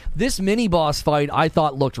and white. This mini-boss fight I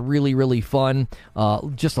thought looked really, really fun.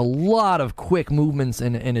 Just a lot of quick movements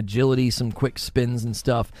and agility, some quick spins and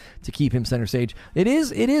stuff to keep him center stage. It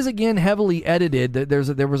is again, heavily edited.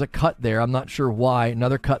 There was a cut there. I'm not sure why.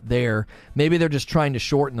 Another cut there. Maybe they're just trying to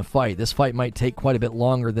shorten the fight. This fight might take quite a bit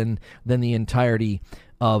longer than the entirety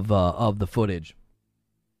of the footage.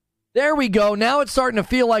 There we go. Now it's starting to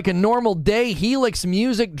feel like a normal day. Helix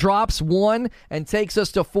Music drops 1 and takes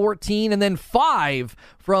us to 14, and then 5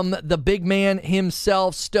 from the big man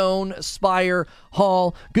himself, Stone Spire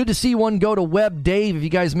Hall. Good to see one go to Web Dave. If you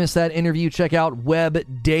guys missed that interview, check out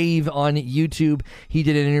Web Dave on YouTube. He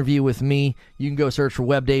did an interview with me. You can go search for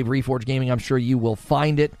Web Dave Reforged Gaming. I'm sure you will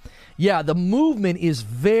find it. Yeah, the movement is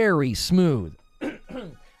very smooth.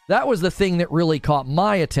 That was the thing that really caught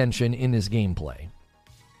my attention in this gameplay.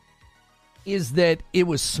 Is that it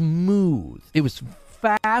was smooth. It was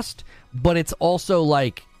fast, but it's also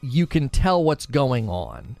like you can tell what's going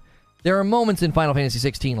on. There are moments in Final Fantasy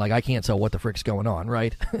 16 like I can't tell what the frick's going on,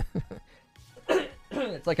 right?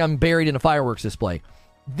 It's like I'm buried in a fireworks display.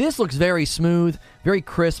 This looks very smooth, very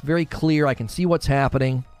crisp, very clear. I can see what's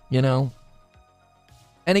happening, you know?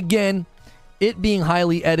 And again, it being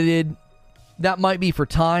highly edited, that might be for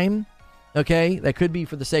time, okay? That could be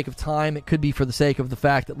for the sake of time. It could be for the sake of the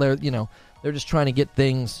fact that they're just trying to get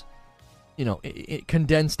things, it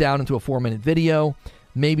condensed down into a 4-minute video.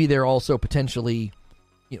 Maybe they're also potentially,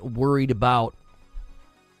 worried about,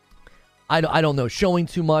 I don't know, showing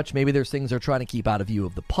too much. Maybe there's things they're trying to keep out of view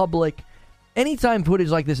of the public. Anytime footage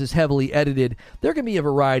like this is heavily edited, there can be a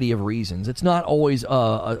variety of reasons. It's not always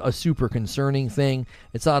a super concerning thing.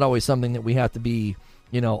 It's not always something that we have to be,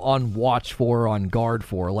 on watch for, on guard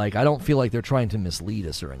for. Like, I don't feel like they're trying to mislead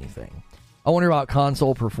us or anything. I wonder about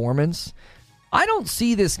console performance. I don't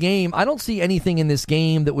see anything in this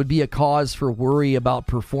game that would be a cause for worry about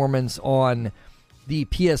performance on the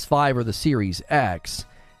PS5 or the Series X.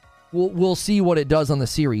 We'll see what it does on the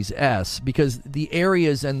Series S, because the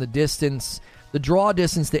areas and the distance, the draw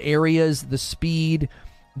distance, the areas, the speed,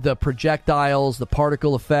 the projectiles, the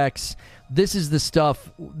particle effects, this is the stuff,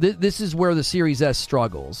 this is where the Series S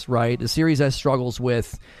struggles, right? The Series S struggles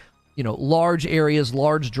with large areas,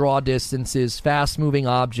 large draw distances, fast-moving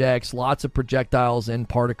objects, lots of projectiles and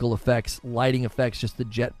particle effects, lighting effects, just the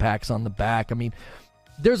jetpacks on the back. I mean,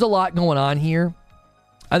 there's a lot going on here.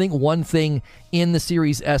 I think one thing in the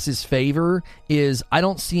Series S's favor is I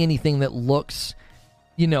don't see anything that looks,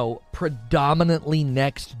 predominantly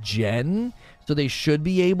next-gen, so they should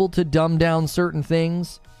be able to dumb down certain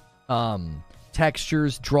things.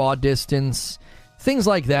 Textures, draw distance, things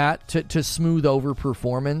like that to smooth over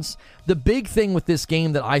performance. The big thing with this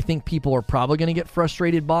game that I think people are probably going to get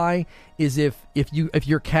frustrated by is if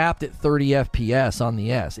you're capped at 30 FPS on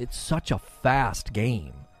the S. It's such a fast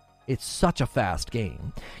game. It's such a fast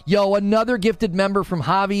game. Yo, another gifted member from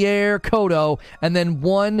Javier Cotto, and then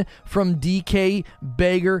one from DK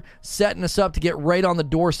Baker, setting us up to get right on the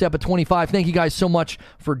doorstep at 25. Thank you guys so much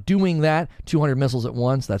for doing that. 200 missiles at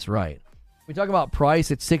once. That's right. We talk about price.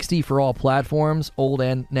 It's $60 for all platforms, old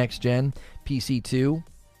and next gen, PC 2.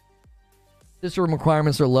 System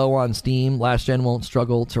requirements are low on Steam. Last gen won't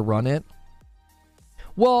struggle to run it.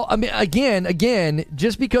 Well, I mean, again,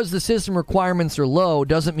 just because the system requirements are low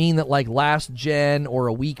doesn't mean that like last gen or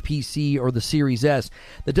a weak PC or the Series S,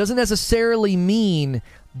 that doesn't necessarily mean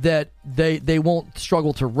that they won't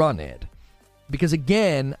struggle to run it. Because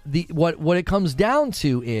again, what it comes down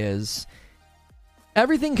to is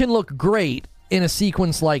everything can look great in a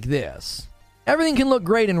sequence like this. Everything can look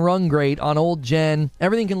great and run great on old gen.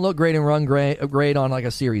 Everything can look great and run great on like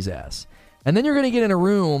a Series S. And then you're going to get in a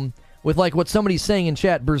room with like what somebody's saying in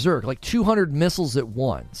chat, Berserk, like 200 missiles at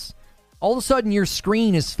once. All of a sudden your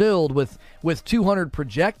screen is filled with 200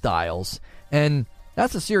 projectiles, and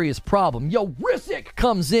that's a serious problem. Yo, Rissick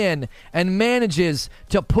comes in and manages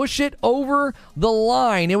to push it over the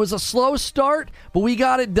line. It was a slow start, but we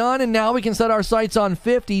got it done, and now we can set our sights on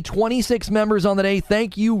 50. 26 members on the day.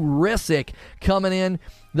 Thank you, Rissick, coming in.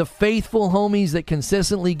 The faithful homies that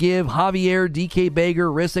consistently give, Javier, DK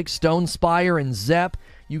Bager, Rissick, Stone Spire, and Zepp.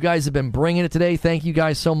 You guys have been bringing it today. Thank you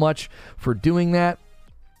guys so much for doing that.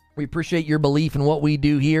 We appreciate your belief in what we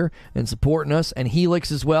do here and supporting us. And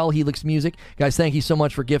Helix as well, Helix Music. Guys, thank you so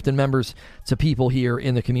much for gifting members to people here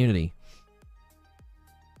in the community.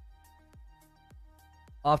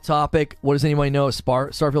 Off topic, what does anybody know?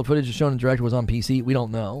 Starfield footage is shown in Direct was on PC. We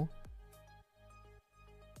don't know.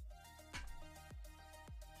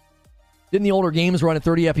 Didn't the older games run at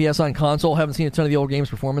 30 FPS on console? Haven't seen a ton of the old games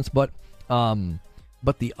performance, but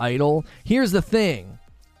the idle. Here's the thing.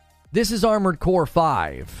 This is Armored Core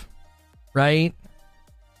 5, right?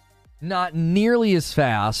 Not nearly as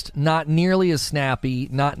fast, not nearly as snappy,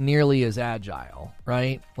 not nearly as agile,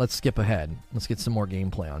 right? Let's skip ahead. Let's get some more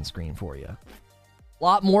gameplay on screen for you. A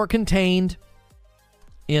lot more contained,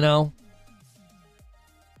 you know.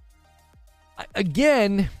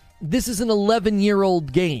 Again, this is an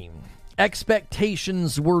 11-year-old game.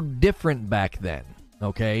 Expectations were different back then,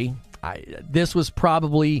 okay? This was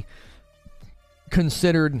probably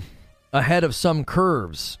considered ahead of some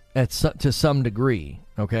curves to some degree,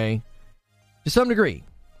 okay? To some degree.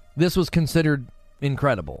 This was considered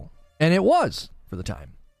incredible. And it was for the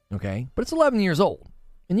time, okay? But it's 11 years old,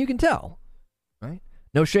 and you can tell, right?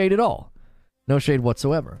 No shade at all. No shade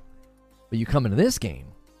whatsoever. But you come into this game,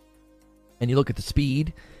 and you look at the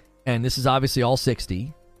speed, and this is obviously all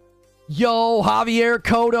 60. Yo, Javier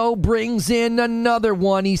Cotto brings in another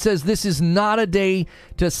one. He says this is not a day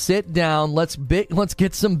to sit down. Let's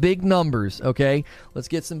get some big numbers, okay? Let's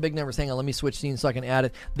get some big numbers. Hang on, let me switch scenes so I can add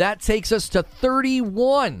it. That takes us to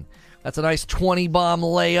 31. That's a nice 20-bomb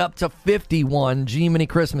layup to 51. G-Mini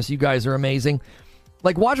Christmas, you guys are amazing.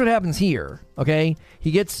 Like, watch what happens here, okay?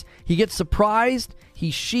 He gets surprised,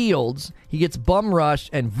 he shields, he gets bum rushed,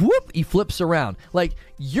 and whoop, he flips around. Like,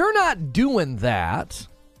 you're not doing that.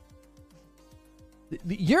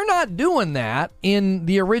 You're not doing that in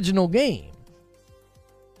the original game.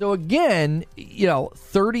 So again,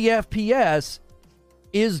 30 FPS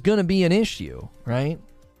is going to be an issue, right?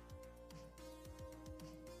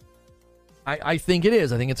 I think it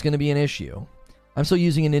is. I think it's going to be an issue. I'm still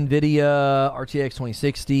using an NVIDIA RTX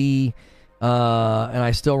 2060, and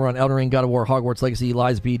I still run Elden Ring, God of War, Hogwarts Legacy,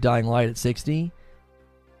 Lies Beat, Dying Light at 60.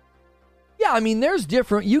 Yeah, I mean, there's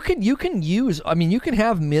different. You can use. I mean, you can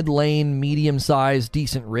have mid lane, medium sized,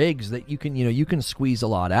 decent rigs that you can squeeze a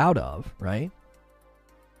lot out of, right?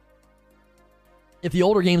 If the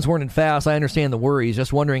older games weren't fast, I understand the worries.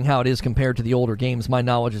 Just wondering how it is compared to the older games. My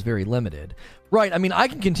knowledge is very limited. Right. I mean, I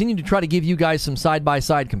can continue to try to give you guys some side by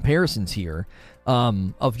side comparisons here.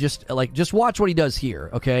 Of just watch what he does here,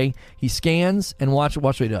 okay? He scans and watch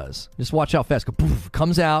what he does. Just watch how fast. Poof,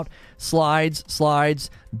 comes out, slides,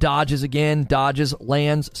 dodges again, dodges,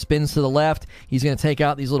 lands, spins to the left. He's going to take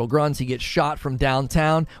out these little grunts. He gets shot from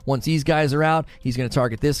downtown. Once these guys are out, he's going to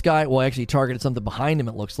target this guy. Well, actually, he targeted something behind him,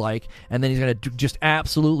 it looks like. And then he's going to just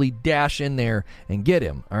absolutely dash in there and get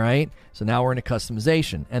him, all right? So now we're into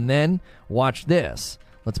customization. And then watch this.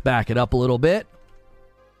 Let's back it up a little bit.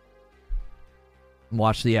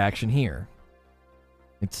 Watch the action here.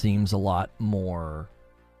 It seems a lot more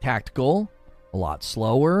tactical, a lot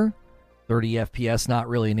slower. 30 FPS not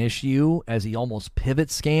really an issue as he almost pivot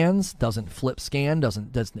scans, doesn't flip scan,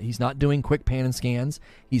 he's not doing quick pan and scans.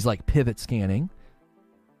 He's like pivot scanning.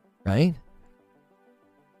 Right?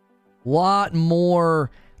 Lot more.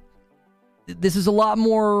 This is a lot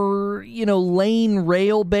more, lane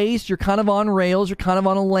rail based. You're kind of on rails, you're kind of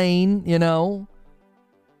on a lane,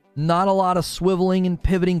 Not a lot of swiveling and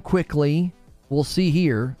pivoting quickly. We'll see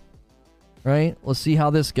here, right? Let's see how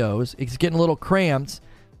this goes. It's getting a little cramped,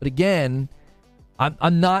 but again,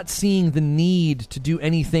 I'm not seeing the need to do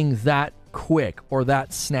anything that quick or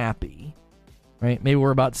that snappy, right? Maybe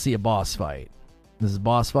we're about to see a boss fight. This is a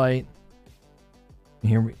boss fight.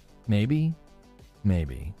 Here, maybe.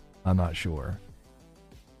 Maybe. I'm not sure.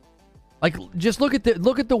 Like, just look at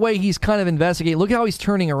the way he's kind of investigating. Look how he's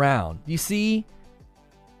turning around. You see?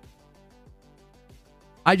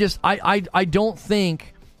 I don't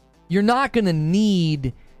think you're not going to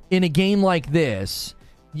need in a game like this.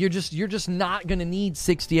 You're just not going to need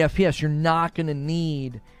 60 FPS. You're not going to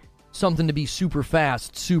need something to be super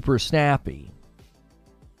fast, super snappy.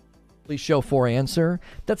 Please show for answer.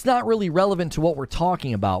 That's not really relevant to what we're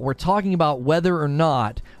talking about. We're talking about whether or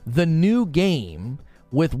not the new game,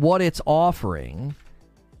 with what it's offering,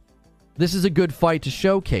 this is a good fight to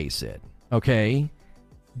showcase it. Okay?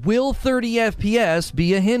 Will 30 FPS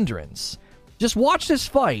be a hindrance? Just watch this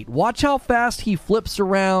fight. Watch how fast he flips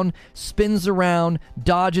around, spins around,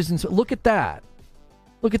 dodges, and look at that.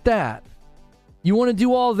 Look at that. You want to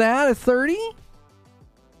do all that at 30?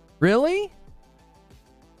 Really?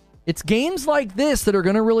 It's games like this that are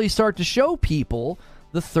going to really start to show people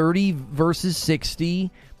the 30 versus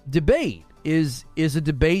 60 debate. Is a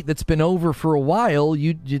debate that's been over for a while.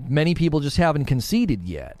 Many people just haven't conceded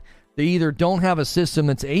yet. They either don't have a system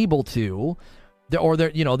that's able to, or they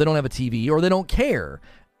don't have a TV, or they don't care.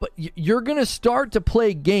 But you're going to start to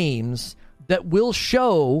play games that will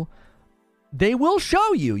show. They will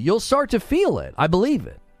show you. You'll start to feel it. I believe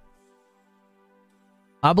it.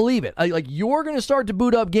 I believe it. Like, you're going to start to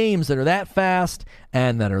boot up games that are that fast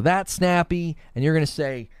and that are that snappy, and you're going to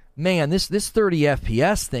say, man, this 30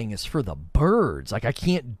 FPS thing is for the birds. Like, I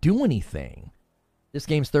can't do anything. This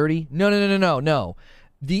game's 30? No.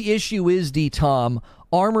 The issue is, D-Tom,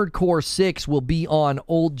 Armored Core 6 will be on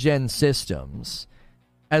old-gen systems,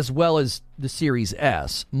 as well as the Series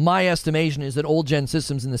S. My estimation is that old-gen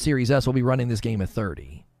systems in the Series S will be running this game at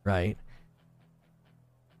 30, right?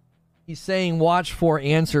 He's saying watch for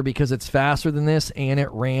answer because it's faster than this, and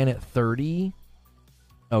it ran at 30.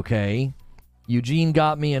 Okay. Eugene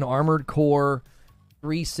got me an Armored Core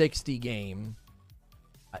 360 game.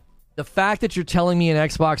 The fact that you're telling me an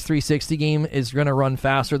Xbox 360 game is going to run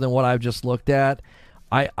faster than what I've just looked at,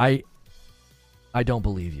 I don't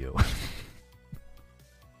believe you.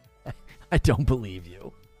 I don't believe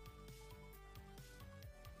you.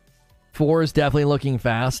 4 is definitely looking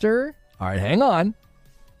faster. All right, hang on.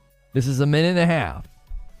 This is a minute and a half.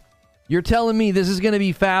 You're telling me this is going to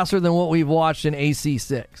be faster than what we've watched in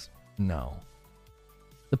AC6? No.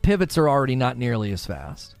 The pivots are already not nearly as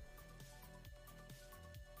fast.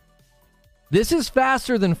 This is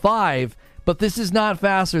faster than 5, but this is not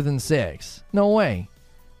faster than 6. No way.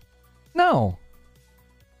 No.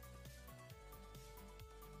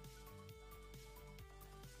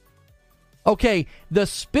 Okay, the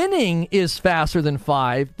spinning is faster than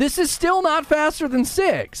 5. This is still not faster than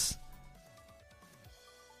 6.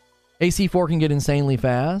 AC4 can get insanely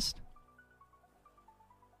fast.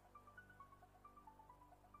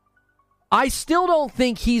 I still don't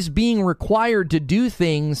think he's being required to do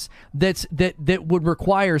things that would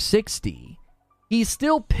require 60. He's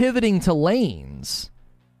still pivoting to lanes.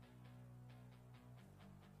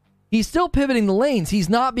 He's still pivoting the lanes. He's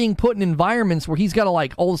not being put in environments where he's got to,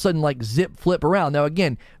 like, all of a sudden, like, zip flip around. Now,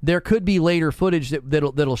 again, there could be later footage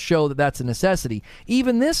that'll show that that's a necessity.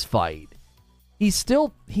 Even this fight, he's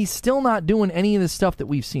still not doing any of the stuff that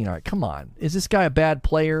we've seen. All right, come on. Is this guy a bad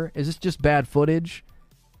player? Is this just bad footage?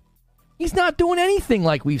 He's not doing anything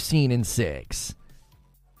like we've seen in 6.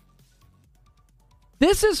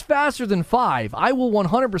 This is faster than 5. I will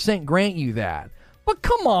 100% grant you that. But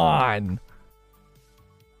come on.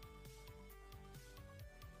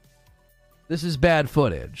 This is bad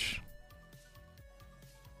footage.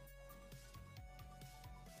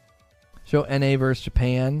 Show NA versus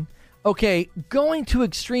Japan. Okay, going to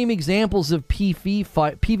extreme examples of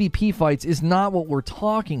PvP fights is not what we're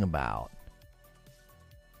talking about.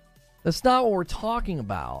 That's not what we're talking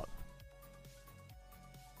about.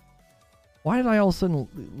 Why did I all of a sudden,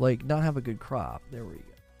 like, not have a good crop? There we go.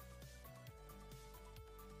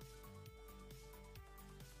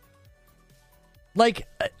 Like,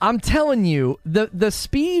 I'm telling you, the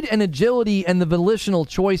speed and agility and the volitional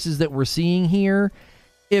choices that we're seeing here,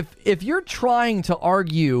 if you're trying to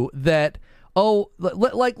argue that,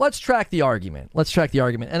 let's track the argument. Let's track the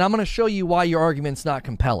argument. And I'm going to show you why your argument's not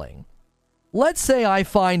compelling. Let's say I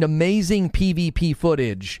find amazing PvP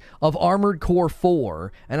footage of Armored Core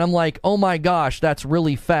 4, and I'm like, oh my gosh, that's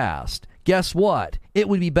really fast. Guess what? It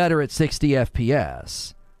would be better at 60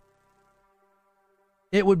 FPS.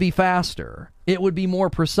 It would be faster. It would be more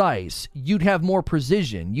precise. You'd have more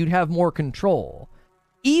precision. You'd have more control.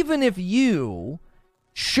 Even if you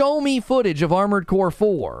show me footage of Armored Core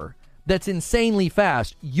 4 that's insanely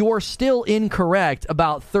fast, you're still incorrect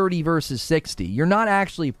about 30 versus 60. You're not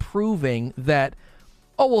actually proving that,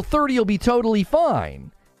 Oh, well, 30 will be totally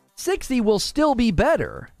fine. 60 will still be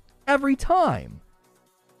better every time.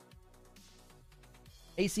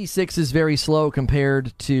 AC6 is very slow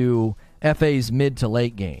compared to FA's mid to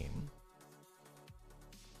late game.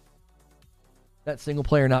 That single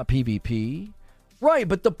player, not PvP. Right,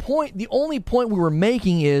 but the only point we were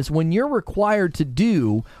making is when you're required to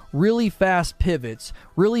do really fast pivots,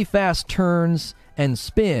 really fast turns and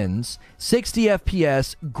spins, 60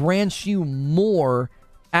 FPS grants you more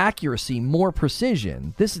accuracy, more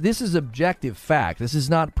precision. This is objective fact. This is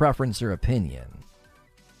not preference or opinion.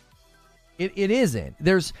 It isn't.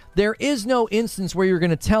 There is no instance where you're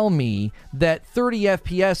going to tell me that 30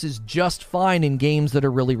 FPS is just fine in games that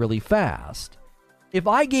are really, really fast. If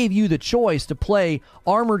I gave you the choice to play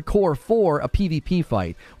Armored Core 4, a PvP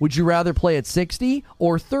fight, would you rather play at 60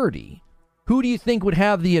 or 30? Who do you think would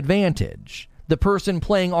have the advantage? The person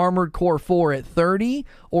playing Armored Core 4 at 30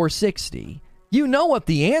 or 60? You know what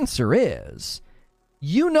the answer is.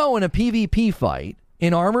 You know in a PvP fight,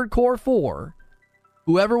 in Armored Core 4,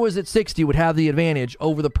 whoever was at 60 would have the advantage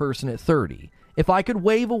over the person at 30. If I could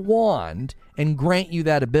wave a wand and grant you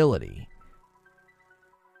that ability.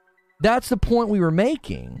 That's the point we were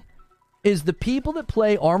making, is the people that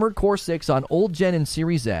play Armored Core 6 on old gen and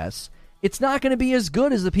Series S, it's not going to be as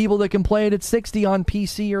good as the people that can play it at 60 on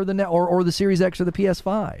PC or the Series X or the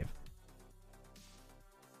PS5.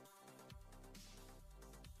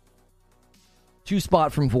 Two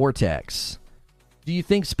spot from Vortex. Do you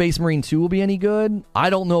think Space Marine 2 will be any good? I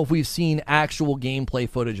don't know if we've seen actual gameplay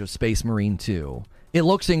footage of Space Marine 2. It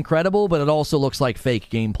looks incredible, but it also looks like fake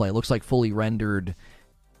gameplay. It looks like fully rendered.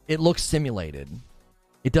 It looks simulated.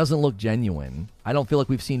 It doesn't look genuine. I don't feel like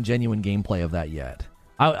we've seen genuine gameplay of that yet.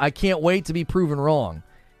 I can't wait to be proven wrong.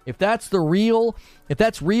 If that's real,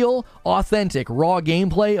 authentic, raw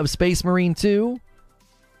gameplay of Space Marine 2,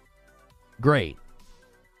 great.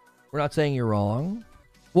 We're not saying you're wrong.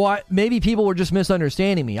 Well, maybe people were just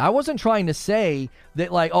misunderstanding me. I wasn't trying to say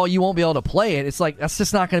that, like, oh, you won't be able to play it. It's like, that's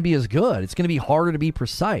just not going to be as good. It's going to be harder to be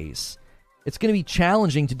precise. It's going to be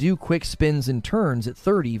challenging to do quick spins and turns at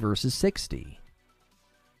 30 versus 60.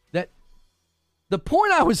 The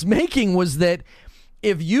point I was making was that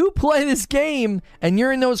if you play this game and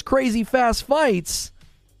you're in those crazy fast fights,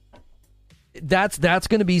 that's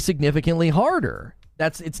going to be significantly harder.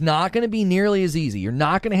 It's not going to be nearly as easy. You're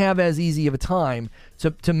not going to have as easy of a time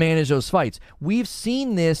to manage those fights. We've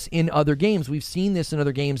seen this in other games. We've seen this in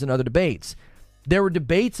other games and other debates. There were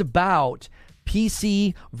debates about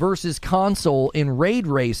PC versus console in raid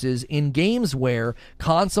races in games where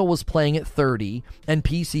console was playing at 30 and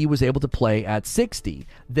PC was able to play at 60.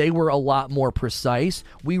 They were a lot more precise.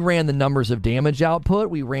 We ran the numbers of damage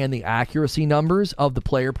output. We ran the accuracy numbers of the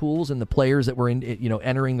player pools and the players that were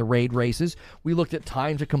entering the raid races. We looked at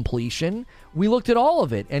time to completion. We looked at all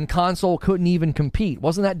of it, and console couldn't even compete.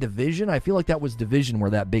 Wasn't that Division? I feel like that was Division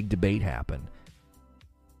where that big debate happened.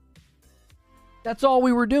 That's all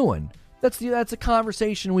we were doing. That's a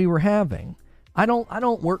conversation we were having. I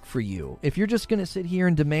don't work for you. If you're just going to sit here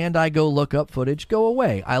and demand I go look up footage, go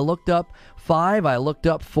away. I looked up 5, I looked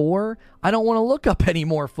up 4. I don't want to look up any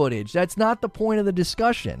more footage. That's not the point of the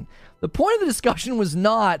discussion. The point of the discussion was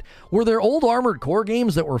not, were there old Armored Core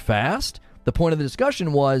games that were fast? The point of the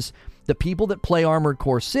discussion was, the people that play Armored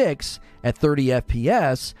Core 6 at 30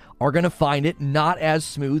 FPS are going to find it not as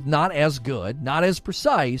smooth, not as good, not as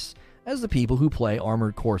precise as the people who play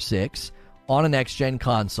Armored Core 6 on a next-gen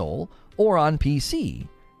console or on PC.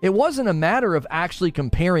 It wasn't a matter of actually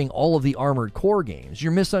comparing all of the Armored Core games.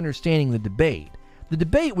 You're misunderstanding the debate. The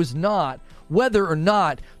debate was not whether or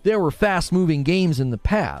not there were fast-moving games in the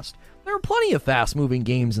past. There were plenty of fast-moving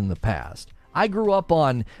games in the past. I grew up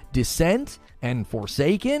on Descent and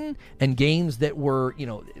Forsaken and games that were,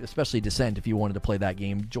 especially Descent, if you wanted to play that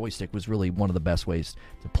game, joystick was really one of the best ways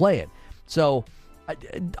to play it. So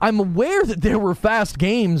I'm aware that there were fast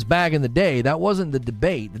games back in the day. That wasn't the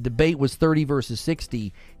debate. The debate was 30 versus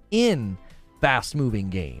 60 in fast-moving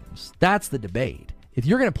games. That's the debate. If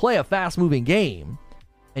you're going to play a fast-moving game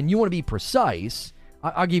and you want to be precise,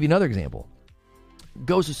 I'll give you another example.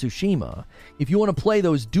 Ghost of Tsushima. If you want to play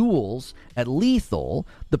those duels at lethal,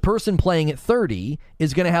 the person playing at 30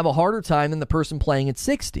 is going to have a harder time than the person playing at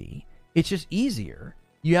 60. It's just easier.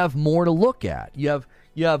 You have more to look at. You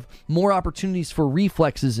have more opportunities for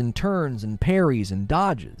reflexes and turns and parries and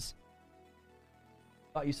dodges.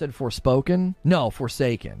 Thought you said Forspoken? No,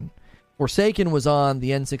 Forsaken. Forsaken was on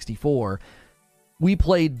the N64. We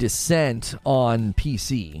played Descent on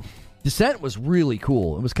PC. Descent was really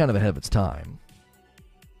cool. It was kind of ahead of its time.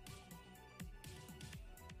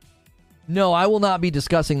 No, I will not be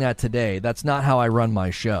discussing that today. That's not how I run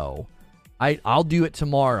my show. I'll do it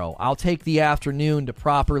tomorrow. I'll take the afternoon to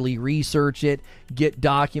properly research it, get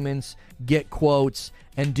documents, get quotes,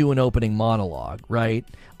 and do an opening monologue, right?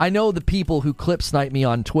 I know the people who clip snipe me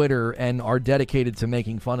on Twitter and are dedicated to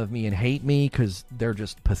making fun of me and hate me because they're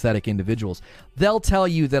just pathetic individuals. They'll tell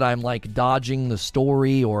you that I'm like dodging the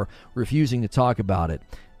story or refusing to talk about it.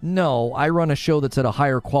 No, I run a show that's at a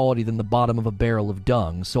higher quality than the bottom of a barrel of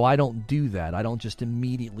dung, so I don't do that. I don't just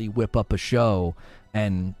immediately whip up a show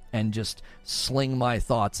and just sling my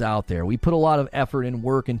thoughts out there. We put a lot of effort and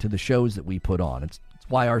work into the shows that we put on. It's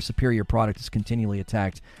why our superior product is continually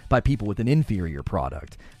attacked by people with an inferior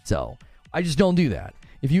product. So I just don't do that.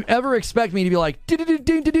 If you ever expect me to be like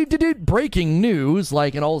breaking news,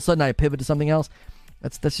 like, and all of a sudden I pivot to something else,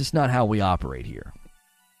 that's just not how we operate here.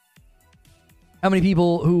 How many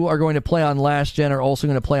people who are going to play on last gen are also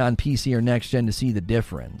going to play on PC or next gen to see the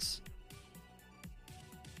difference?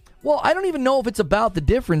 Well, I don't even know if it's about the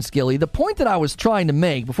difference, Gilly. The point that I was trying to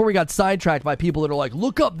make before we got sidetracked by people that are like,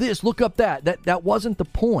 look up this, look up that wasn't the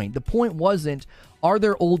point. The point wasn't, are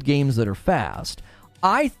there old games that are fast?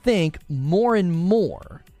 I think more and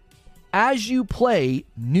more, as you play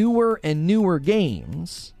newer and newer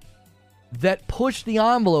games that push the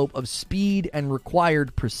envelope of speed and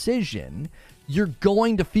required precision, you're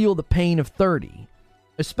going to feel the pain of 30.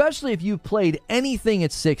 Especially if you've played anything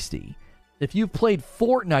at 60. If you've played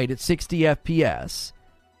Fortnite at 60 FPS,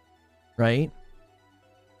 right?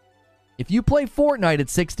 If you play Fortnite at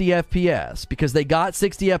 60 FPS, because they got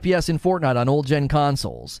 60 FPS in Fortnite on old gen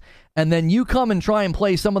consoles, and then you come and try and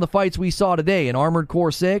play some of the fights we saw today in Armored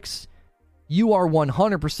Core 6, you are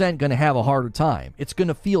 100% going to have a harder time. It's going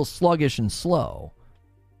to feel sluggish and slow.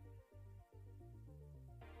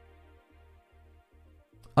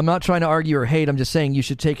 I'm not trying to argue or hate. I'm just saying you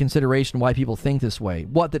should take consideration why people think this way.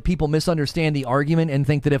 What, that people misunderstand the argument and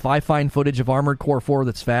think that if I find footage of Armored Core 4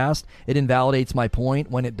 that's fast, it invalidates my point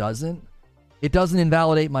when it doesn't? It doesn't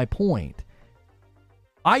invalidate my point.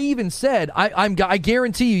 I even said, I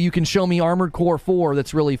guarantee you can show me Armored Core 4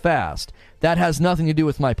 that's really fast. That has nothing to do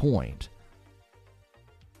with my point.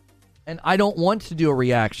 And I don't want to do a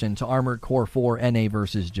reaction to Armored Core 4 NA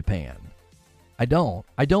versus Japan. I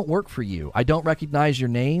don't work for you. I don't recognize your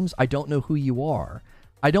names. I don't know who you are.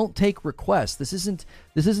 I don't take requests. This isn't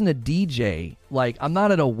a DJ. Like, I'm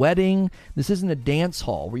not at a wedding. This isn't a dance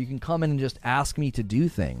hall where you can come in and just ask me to do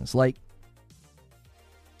things. Like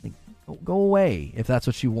go away if that's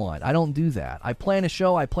what you want. I don't do that. I plan a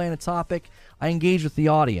show. I plan a topic. I engage with the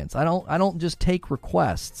audience. I don't just take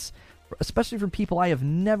requests, especially from people I have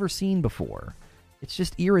never seen before. It's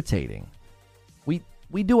just irritating.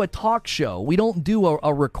 We do a talk show. We don't do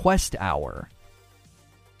a request hour.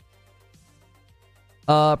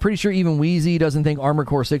 Pretty sure even Wheezy doesn't think Armored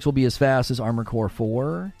Core 6 will be as fast as Armored Core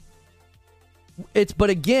 4. But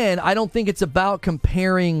again, I don't think it's about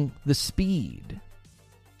comparing the speed,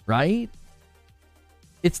 right?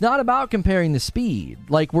 It's not about comparing the speed.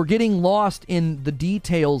 Like, we're getting lost in the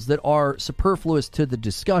details that are superfluous to the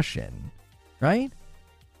discussion, right?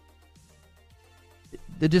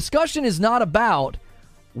 The discussion is not about,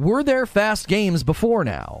 were there fast games before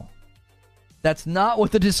now? That's not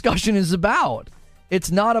what the discussion is about. It's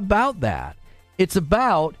not about that. It's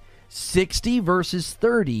about 60 versus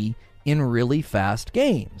 30 in really fast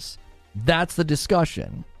games. That's the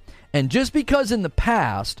discussion. And just because in the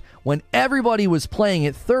past, when everybody was playing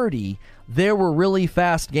at 30, there were really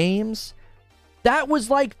fast games, that was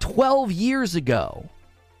like 12 years ago.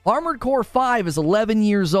 Armored Core 5 is 11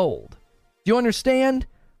 years old. Do you understand?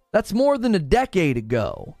 That's more than a decade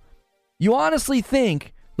ago. You honestly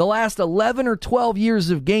think the last 11 or 12 years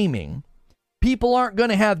of gaming, people aren't going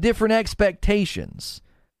to have different expectations?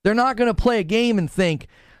 They're not going to play a game and think,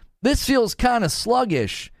 this feels kind of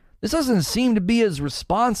sluggish. This doesn't seem to be as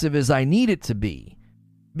responsive as I need it to be.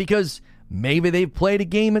 Because maybe they've played a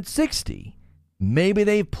game at 60. Maybe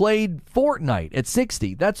they've played Fortnite at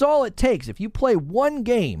 60. That's all it takes. If you play one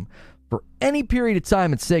game for any period of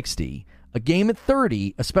time at 60, a game at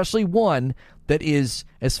 30, especially one that is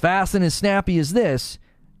as fast and as snappy as this,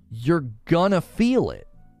 you're gonna feel it.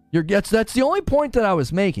 That's the only point that I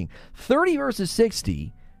was making. 30 versus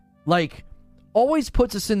 60, like, always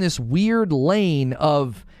puts us in this weird lane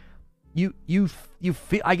of you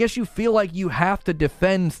feel, I guess you feel like you have to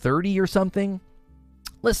defend 30 or something.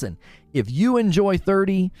 Listen, if you enjoy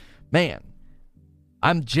 30, man,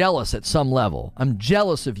 I'm jealous at some level. I'm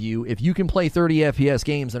jealous of you if you can play 30 FPS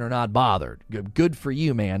games and are not bothered. Good for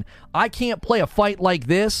you, man. I can't play a fight like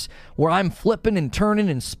this where I'm flipping and turning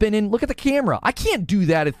and spinning. Look at the camera. I can't do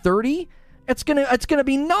that at 30. It's gonna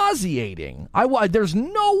be nauseating. There's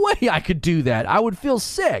no way I could do that. I would feel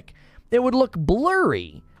sick. It would look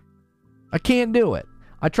blurry. I can't do it.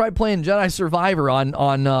 I tried playing Jedi Survivor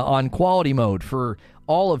on quality mode for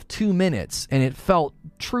all of 2 minutes, and it felt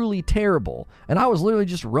truly terrible. And I was literally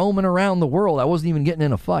just roaming around the world. I wasn't even getting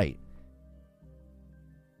in a fight.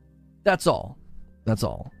 That's all.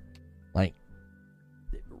 Like,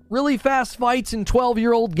 really fast fights in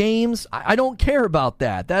 12-year-old games, I don't care about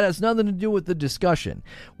that. That has nothing to do with the discussion.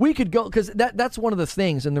 We could go, because that's one of the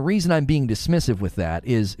things, and the reason I'm being dismissive with that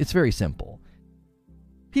is it's very simple.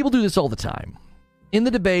 People do this all the time. In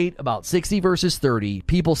the debate about 60 versus 30,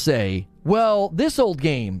 people say, well, this old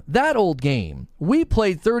game, that old game, we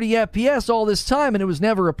played 30 FPS all this time and it was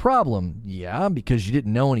never a problem. Yeah, because you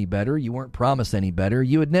didn't know any better, you weren't promised any better,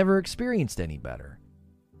 you had never experienced any better.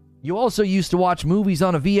 You also used to watch movies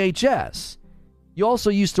on a VHS. You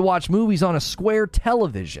also used to watch movies on a square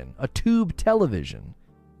television, a tube television.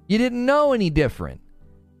 You didn't know any different.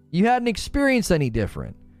 You hadn't experienced any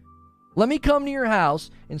different. Let me come to your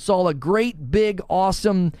house, install a great, big,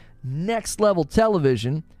 awesome, next-level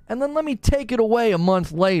television, and then let me take it away a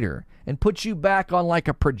month later and put you back on like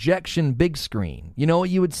a projection big screen. You know what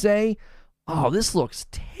you would say? Oh, this looks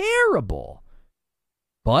terrible.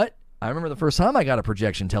 But I remember the first time I got a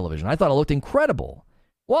projection television, I thought it looked incredible.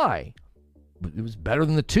 Why? It was better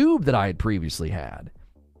than the tube that I had previously had.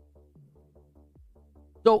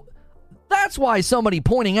 So that's why somebody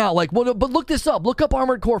pointing out, like, well, but look this up. Look up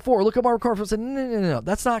Armored Core 4. Look up Armored Core 4. Said, no.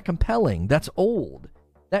 That's not compelling. That's old.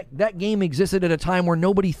 That game existed at a time where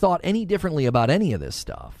nobody thought any differently about any of this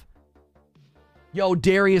stuff. Yo,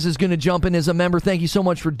 Darius is going to jump in as a member. Thank you so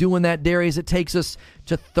much for doing that, Darius. It takes us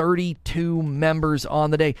to 32 members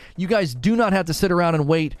on the day. You guys do not have to sit around and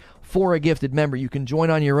wait for a gifted member. You can join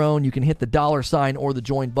on your own. You can hit the $ or the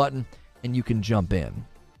join button, and you can jump in.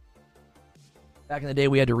 Back in the day,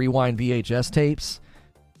 we had to rewind VHS tapes.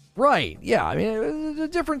 Right, yeah, I mean, it was a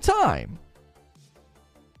different time.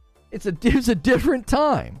 It was a different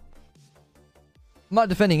time. I'm not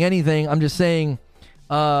defending anything. I'm just saying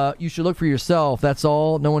you should look for yourself. That's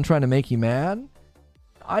all. No one trying to make you mad.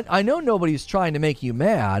 I know nobody's trying to make you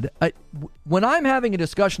mad. When I'm having a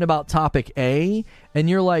discussion about topic A, and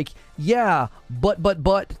you're like, yeah,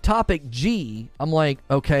 but topic G, I'm like,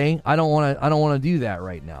 okay, I don't want to do that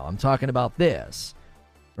right now. I'm talking about this,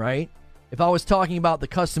 right? If I was talking about the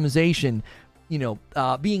customization,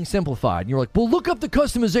 being simplified, and you're like, well, look up the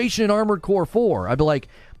customization in Armored Core 4. I'd be like,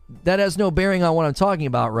 that has no bearing on what I'm talking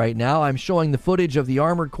about right now. I'm showing the footage of the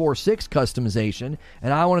Armored Core 6 customization,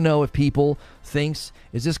 and I want to know if people thinks,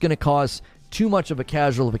 is this going to cause too much of a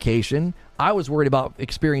casualification? I was worried about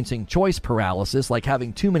experiencing choice paralysis, like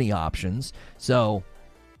having too many options. So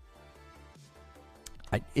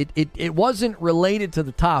it wasn't related to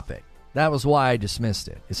the topic. That was why I dismissed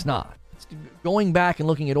it. It's not. It's going back and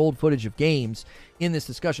looking at old footage of games in this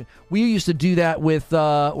discussion. We used to do that with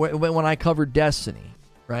when I covered Destiny.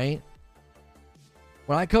 Right?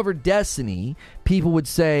 When I covered Destiny, people would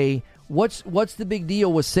say, what's the big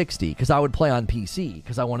deal with 60? Because I would play on PC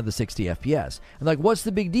because I wanted the 60 FPS. And like, what's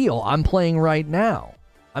the big deal? I'm playing right now.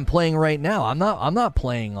 I'm not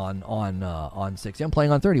playing on 60. I'm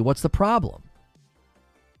playing on 30. What's the problem?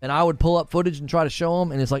 And I would pull up footage and try to show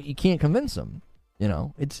them, and it's like, you can't convince them.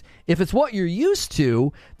 It's if it's what you're used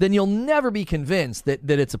to, then you'll never be convinced that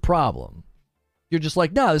it's a problem. You're just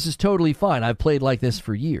like, no, this is totally fine. I've played like this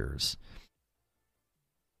for years.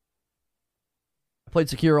 I played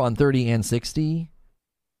Sekiro on 30 and 60.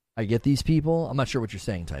 I get these people. I'm not sure what you're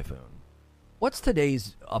saying, Typhoon. What's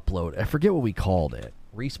today's upload? I forget what we called it.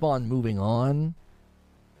 Respawn moving on?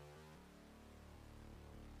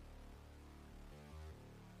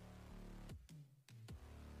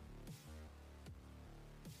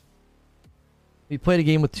 We played a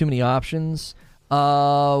game with too many options.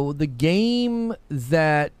 The game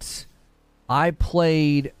that I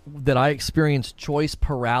played that I experienced choice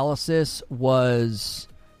paralysis was,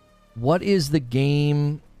 what is the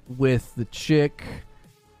game with the chick?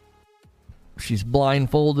 She's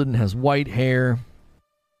blindfolded and has white hair.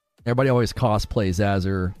 Everybody always cosplays as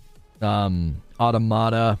her.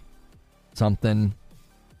 Automata something.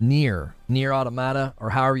 Nier Automata, or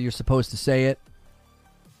however you're supposed to say it.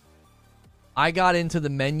 I got into the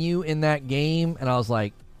menu in that game, and I was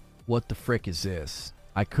like, what the frick is this?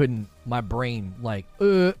 I couldn't, my brain, I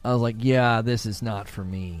was like, yeah, this is not for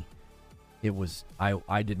me. It was,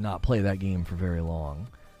 I did not play that game for very long.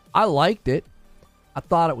 I liked it. I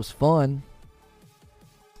thought it was fun.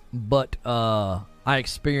 But, I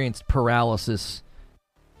experienced paralysis.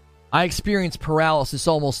 I experienced paralysis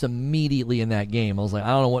almost immediately in that game. I was like, I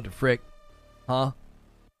don't know what the frick, huh?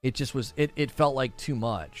 It just was, it felt like too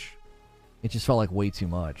much. It just felt like way too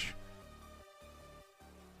much.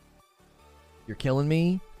 You're killing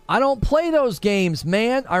me? I don't play those games,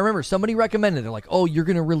 man. I remember somebody recommended it. They're like, oh, you're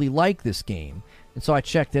going to really like this game. And so I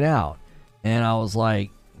checked it out. And I was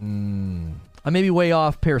like, I may be way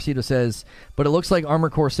off, Parasito says, but it looks like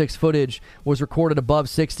Armored Core 6 footage was recorded above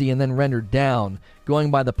 60 and then rendered down,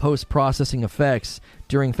 going by the post-processing effects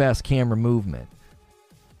during fast camera movement.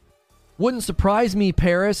 Wouldn't surprise me,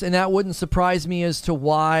 Paris, and that wouldn't surprise me as to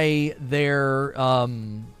why they're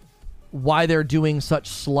doing such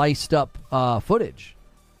sliced up footage.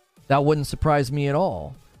 That wouldn't surprise me at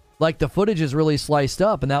all. Like, the footage is really sliced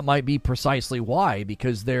up, and that might be precisely why,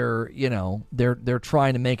 because they're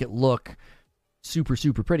trying to make it look super,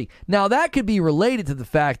 super pretty. Now, that could be related to the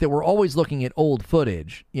fact that we're always looking at old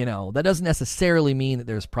footage. That doesn't necessarily mean that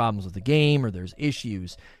there's problems with the game or there's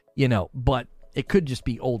issues, but it could just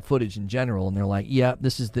be old footage in general, and they're like, yeah,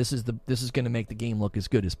 this is going to make the game look as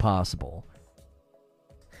good as possible.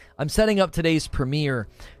 I'm setting up today's premiere.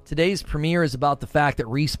 Today's premiere is about the fact that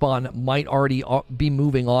Respawn might already be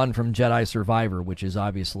moving on from Jedi Survivor, which is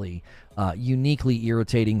obviously uniquely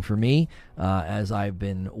irritating for me, as I've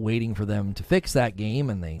been waiting for them to fix that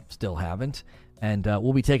game, and they still haven't. And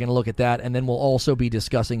we'll be taking a look at that, and then we'll also be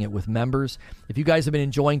discussing it with members. If you guys have been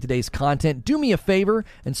enjoying today's content, do me a favor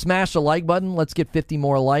and smash the like button. Let's get 50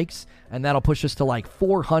 more likes, and that'll push us to like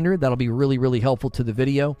 400. That'll be really, really helpful to the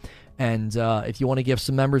video. And if you want to give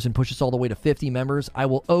some members and push us all the way to 50 members, I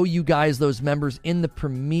will owe you guys those members in the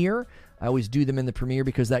premiere. I always do them in the premiere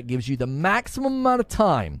because that gives you the maximum amount of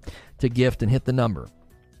time to gift and hit the number.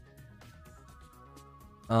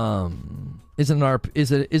 Isn't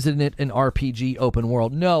it an RPG open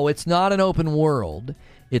world? No, it's not an open world.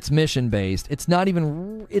 It's mission based. It's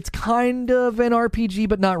kind of an RPG,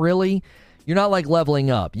 but not really. You're not like leveling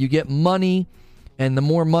up. You get money, and the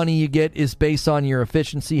more money you get is based on your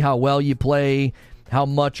efficiency, how well you play, how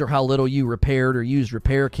much or how little you repaired or used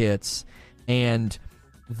repair kits, and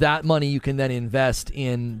that money you can then invest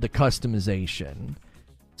in the customization.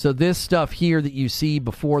 So this stuff here that you see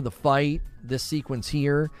before the fight, this sequence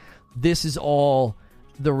here, this is all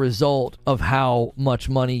the result of how much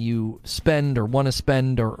money you spend or want to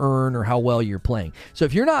spend or earn or how well you're playing. So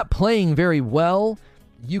if you're not playing very well,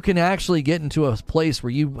 you can actually get into a place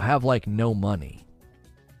where you have like no money.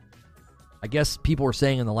 I guess people were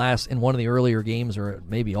saying in one of the earlier games, or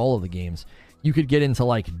maybe all of the games, you could get into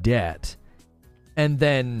like debt and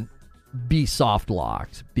then be soft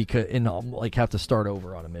locked like have to start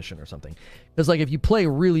over on a mission or something. Because like if you play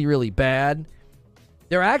really, really bad,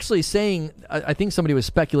 they're actually saying, I think somebody was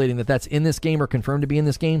speculating that that's in this game or confirmed to be in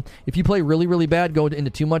this game. If you play really, really bad, go into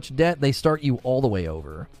too much debt, they start you all the way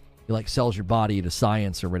over. It like sells your body to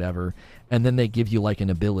science or whatever, and then they give you like an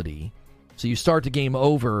ability. So you start the game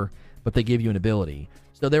over, but they give you an ability.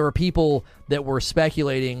 So there were people that were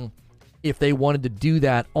speculating if they wanted to do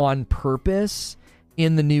that on purpose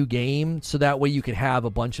in the new game, so that way you could have a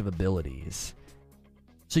bunch of abilities.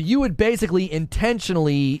 So you would basically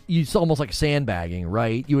intentionally, it's almost like sandbagging,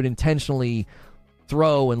 right? You would intentionally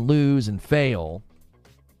throw and lose and fail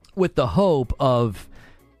with the hope of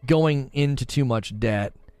going into too much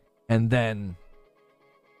debt and then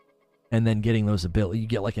getting those abilities. You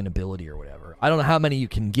get like an ability or whatever. I don't know how many you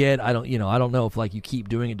can get. I don't know if like you keep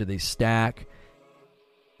doing it, do they stack?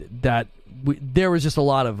 There was just a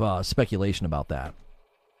lot of speculation about that.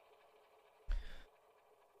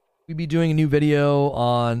 We'll be doing a new video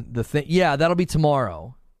on the thing. Yeah, that'll be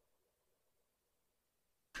tomorrow.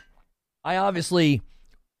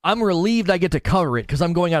 I'm relieved I get to cover it because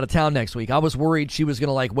I'm going out of town next week. I was worried she was going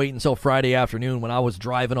to like wait until Friday afternoon when I was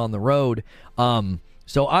driving on the road.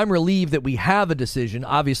 So I'm relieved that we have a decision.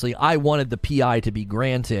 Obviously, I wanted the PI to be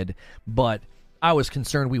granted, but I was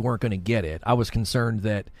concerned we weren't going to get it. I was concerned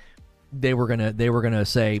that they were gonna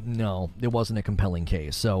say no, it wasn't a compelling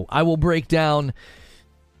case. So I will break down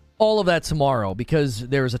all of that tomorrow because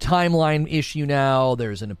there's a timeline issue now.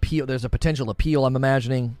 There's an appeal. There's a potential appeal, I'm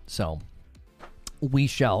imagining. So we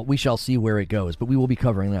shall see where it goes. But we will be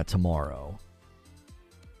covering that tomorrow.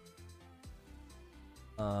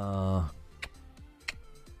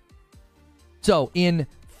 So in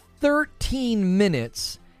 13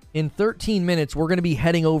 minutes, we're going to be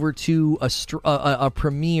heading over to a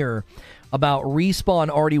premiere about Respawn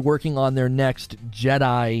already working on their next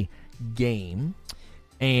Jedi game.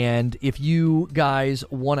 And if you guys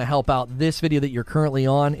want to help out this video that you're currently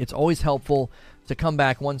on, it's always helpful to come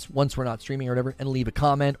back once we're not streaming or whatever and leave a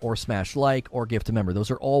comment or smash like or gift a member.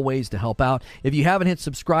 Those are all ways to help out. If you haven't hit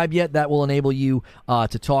subscribe yet, that will enable you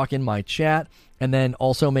to talk in my chat. And then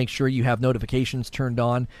also make sure you have notifications turned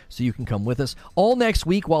on so you can come with us. All next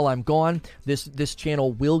week while I'm gone, this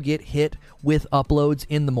channel will get hit with uploads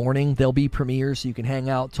in the morning. There'll be premieres so you can hang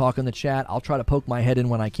out, talk in the chat. I'll try to poke my head in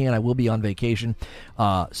when I can. I will be on vacation.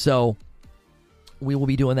 So we will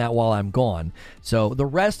be doing that while I'm gone. So the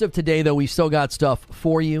rest of today, though, we still got stuff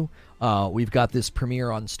for you. We've got this premiere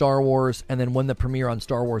on Star Wars. And then when the premiere on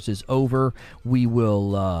Star Wars is over, we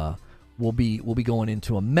will we'll be going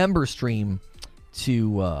into a member stream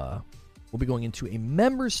to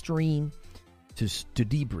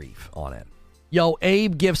debrief on it. Yo,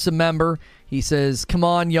 Abe gifts a member. He says, come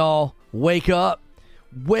on, y'all, wake up,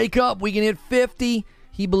 we can hit 50.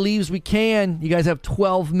 He believes we can. You guys have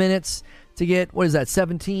 12 minutes to get, what is that,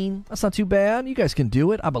 17? That's not too bad. You guys can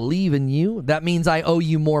do it. I believe in you. That means I owe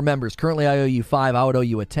you more members. Currently I owe you 5. I would owe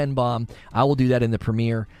you a 10 bomb. I will do that in the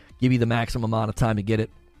premiere, give you the maximum amount of time to get it.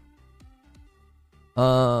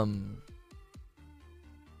 VR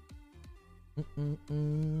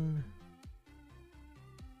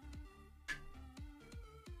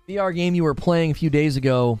game you were playing a few days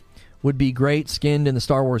ago would be great skinned in the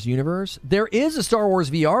Star Wars universe. There is a Star Wars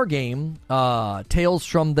VR game, Tales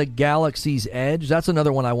from the Galaxy's Edge. That's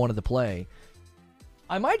another one I wanted to play.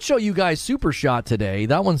 I might show you guys Super Shot today.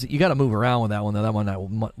 That one's, you got to move around with that one, though. That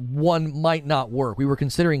one might not work. We were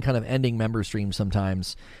considering kind of ending member streams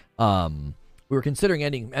sometimes. We were considering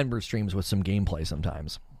ending member streams with some gameplay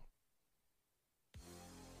sometimes.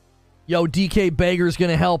 Yo, DK Bager's going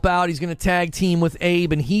to help out. He's going to tag team with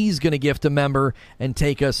Abe, and he's going to gift a member and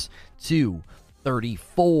take us to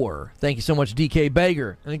 34. Thank you so much, DK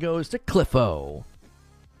Bager. And it goes to Cliffo.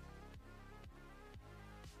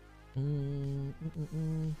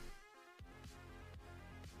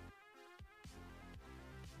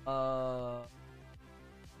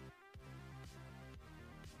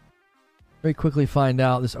 Very quickly find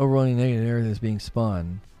out this overwhelming negative narrative is being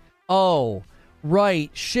spun. Oh, right,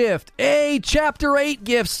 Shift. Hey, Chapter 8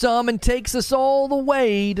 gifts some and takes us all the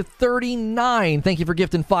way to 39. Thank you for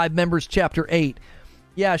gifting 5 members, Chapter 8.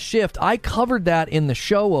 Yeah, Shift, I covered that in the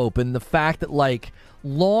show open, the fact that, like,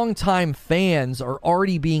 longtime fans are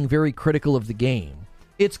already being very critical of the game.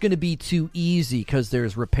 It's going to be too easy because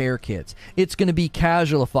there's repair kits. It's going to be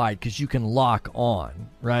casualified because you can lock on,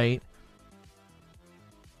 right?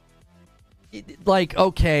 Like,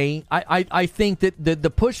 okay, I think that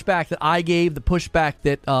the pushback that I gave, the pushback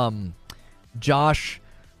that Josh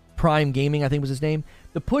Prime Gaming, I think was his name,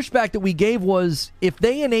 the pushback that we gave was, if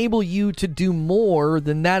they enable you to do more,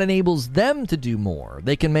 then that enables them to do more.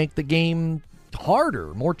 They can make the game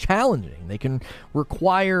harder, more challenging. They can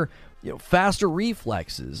require, faster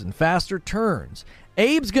reflexes and faster turns.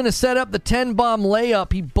 Abe's going to set up the 10-bomb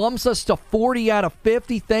layup. He bumps us to 40 out of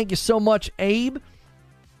 50. Thank you so much, Abe. I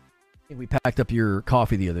think we packed up your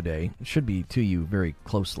coffee the other day. It should be to you very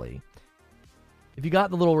closely. If you got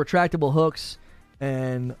the little retractable hooks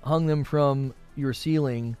and hung them from your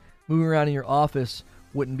ceiling, moving around in your office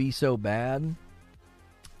wouldn't be so bad.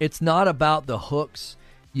 It's not about the hooks,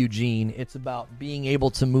 Eugene. It's about being able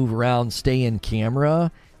to move around, stay in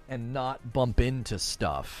camera, and not bump into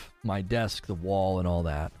stuff. My desk, the wall, and all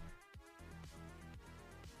that.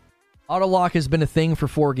 Autolock has been a thing for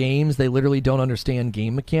 4 games. They literally don't understand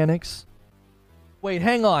game mechanics. Wait,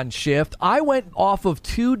 hang on, Shift. I went off of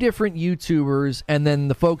 2 different YouTubers and then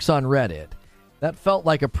the folks on Reddit. That felt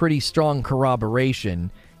like a pretty strong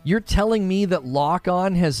corroboration. You're telling me that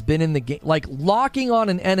lock-on has been in the game, like locking on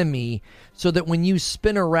an enemy so that when you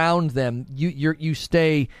spin around them, your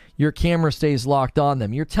camera stays locked on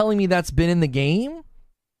them. You're telling me that's been in the game?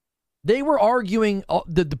 They were arguing,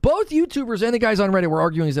 both YouTubers and the guys on Reddit were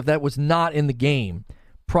arguing as if that was not in the game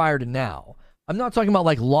prior to now. I'm not talking about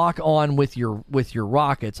like lock on with your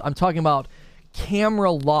rockets. I'm talking about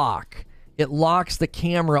camera lock. It locks the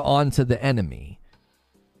camera onto the enemy.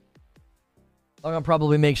 Lock-on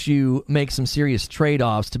probably makes you make some serious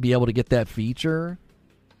trade-offs to be able to get that feature.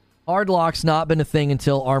 Hard lock's not been a thing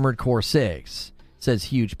until Armored Core 6, says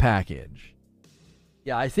Huge Package.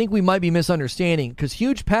 Yeah, I think we might be misunderstanding, because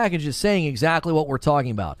Huge Package is saying exactly what we're talking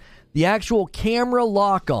about. The actual camera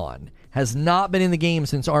lock-on has not been in the game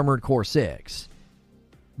since Armored Core 6.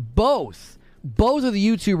 Both of the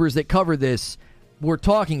YouTubers that cover this were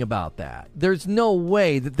talking about that. There's no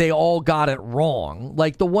way that they all got it wrong.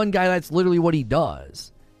 Like, the one guy, that's literally what he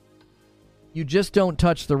does. You just don't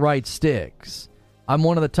touch the right sticks. I'm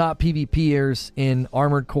one of the top PvPers in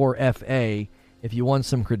Armored Core FA if you want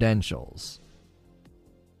some credentials.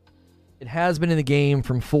 It has been in the game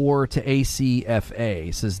from 4 to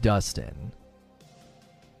ACFA, says Dustin.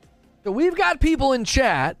 So we've got people in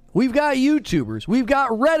chat, we've got YouTubers, we've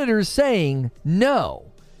got Redditors saying, no,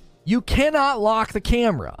 you cannot lock the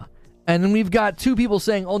camera. And then we've got 2 people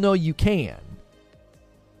saying, oh no, you can.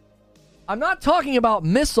 I'm not talking about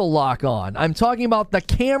missile lock on. I'm talking about the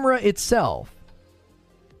camera itself.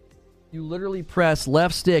 You literally press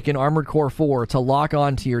left stick in Armored Core 4 to lock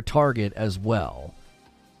onto your target as well.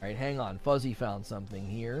 All right, hang on. Fuzzy found something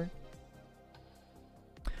here.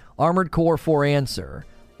 Armored Core 4 answer.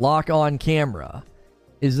 Lock on camera.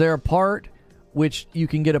 Is there a part which you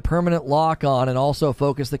can get a permanent lock on and also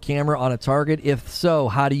focus the camera on a target? If so,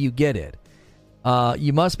 how do you get it?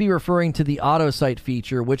 You must be referring to the auto sight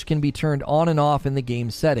feature, which can be turned on and off in the game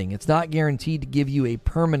setting. It's not guaranteed to give you a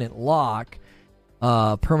permanent lock.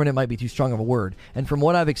 Permanent might be too strong of a word. And from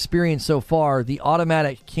what I've experienced so far, the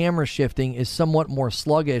automatic camera shifting is somewhat more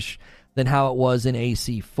sluggish than how it was in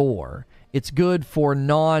AC4. It's good for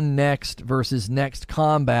non-next versus next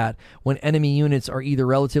combat when enemy units are either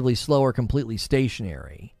relatively slow or completely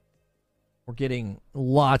stationary. We're getting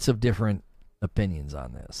lots of different opinions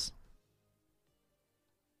on this.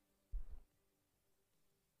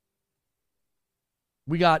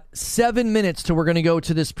 We got 7 minutes till we're going to go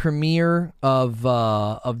to this premiere of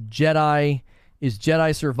Jedi. Is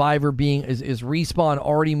Jedi Survivor is Respawn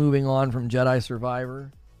already moving on from Jedi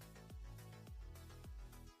Survivor?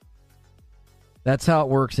 That's how it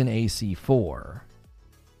works in AC4.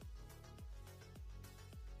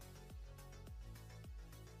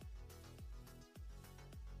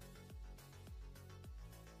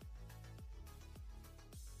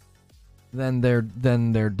 Then they're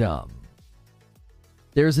dumb.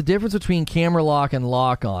 There's a difference between camera lock and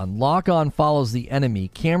lock on. Lock on follows the enemy.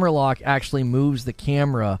 Camera lock actually moves the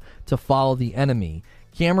camera to follow the enemy.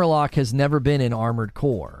 Camera lock has never been in Armored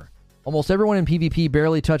Core. Almost everyone in PvP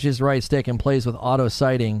barely touches right stick and plays with auto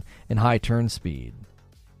sighting and high turn speed.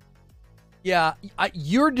 Yeah,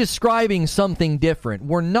 you're describing something different.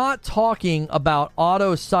 We're not talking about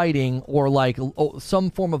auto sighting or like some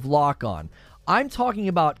form of lock on. I'm talking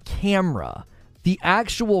about camera. The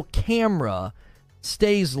actual camera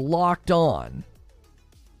stays locked on.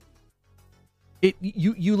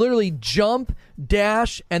 You literally jump,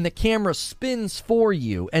 dash, and the camera spins for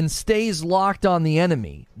you and stays locked on the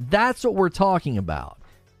enemy. That's what we're talking about.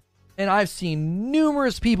 And I've seen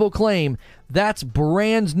numerous people claim that's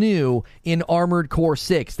brand new in Armored Core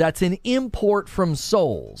 6. That's an import from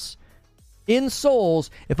Souls. In Souls,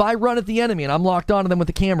 if I run at the enemy and I'm locked onto them with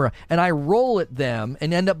the camera and I roll at them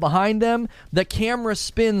and end up behind them, the camera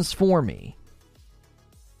spins for me.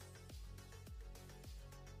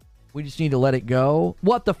 We just need to let it go.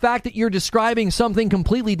 What, the fact that you're describing something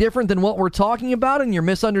completely different than what we're talking about and you're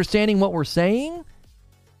misunderstanding what we're saying?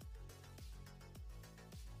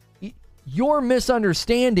 You're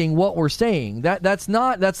misunderstanding what we're saying. That's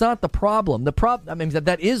not the problem.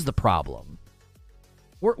 That is the problem.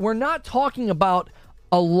 We're not talking about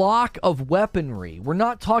a lock of weaponry. We're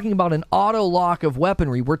not talking about an auto lock of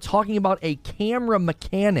weaponry. We're talking about a camera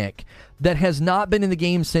mechanic that has not been in the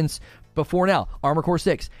game since before now. Armored Core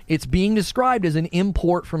 6. It's being described as an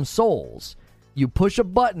import from Souls. You push a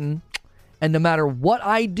button, and no matter what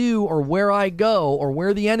I do or where I go or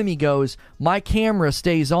where the enemy goes, my camera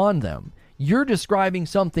stays on them. You're describing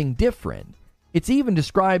something different. It's even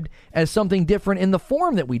described as something different in the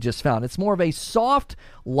form that we just found. It's more of a soft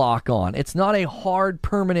lock on. It's not a hard,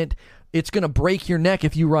 permanent, it's going to break your neck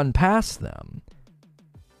if you run past them.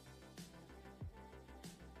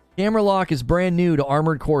 Camera lock is brand new to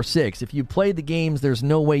Armored Core 6. If you played the games, there's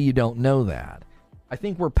no way you don't know that. I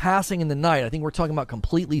think we're passing in the night. I think we're talking about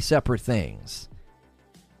completely separate things.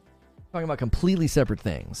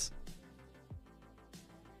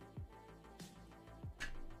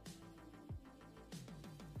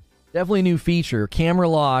 Definitely a new feature. Camera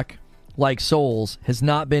lock, like Souls, has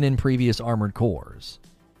not been in previous Armored Cores.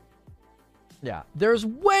 Yeah, there's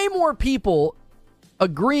way more people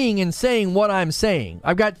agreeing and saying what I'm saying.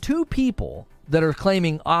 I've got 2 people that are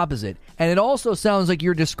claiming opposite, and it also sounds like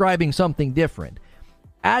you're describing something different.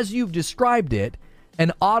 As you've described it,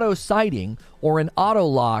 an auto sighting or an auto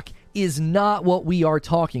lock is not what we are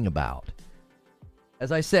talking about.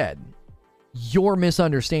 As I said, your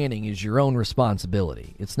misunderstanding is your own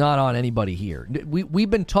responsibility. It's not on anybody here. We've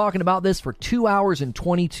been talking about this for 2 hours and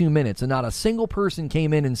 22 minutes, and not a single person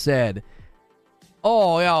came in and said,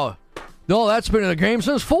 oh, yeah, no, that's been in the game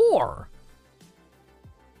since 4.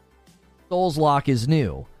 Souls lock is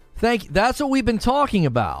new. That's what we've been talking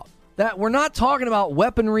about. That we're not talking about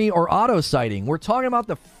weaponry or auto sighting. We're talking about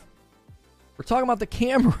the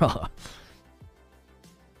camera.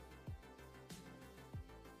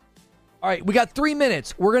 All right, we got 3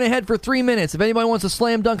 minutes. We're going to head for 3 minutes. If anybody wants to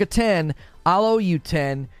slam dunk a 10, I'll owe you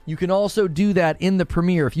 10. You can also do that in the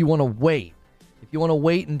premiere if you want to wait. If you want to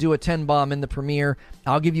wait and do a 10 bomb in the premiere,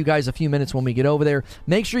 I'll give you guys a few minutes when we get over there.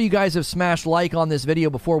 Make sure you guys have smashed like on this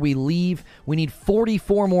video before we leave. We need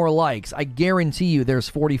 44 more likes. I guarantee you there's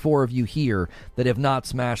 44 of you here that have not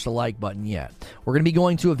smashed the like button yet. We're going to be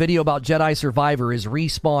going to a video about Jedi Survivor. Is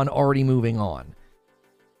Respawn already moving on?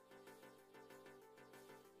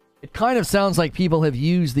 It kind of sounds like people have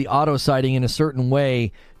used the auto-sighting in a certain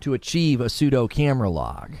way to achieve a pseudo camera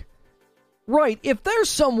lock. Right, if there's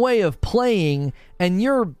some way of playing and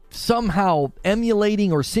you're somehow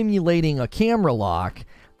emulating or simulating a camera lock,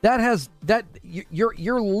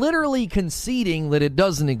 you're literally conceding that it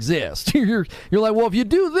doesn't exist. You're like, well, if you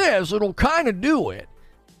do this, it'll kind of do it.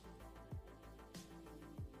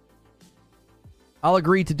 I'll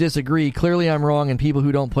agree to disagree. Clearly I'm wrong and people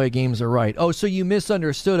who don't play games are right. Oh, so you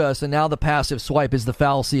misunderstood us and now the passive swipe is the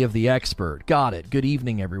fallacy of the expert. Got it. Good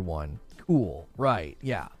evening, everyone. Cool. Right.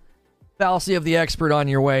 Yeah. Fallacy of the expert on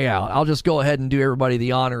your way out. I'll just go ahead and do everybody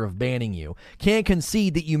the honor of banning you. Can't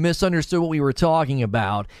concede that you misunderstood what we were talking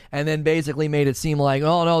about and then basically made it seem like,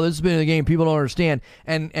 oh no, this has been a game people don't understand,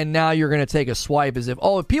 and now you're going to take a swipe as if,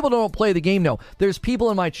 oh, if people don't play the game, no. There's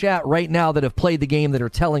people in my chat right now that have played the game that are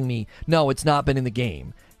telling me, no, it's not been in the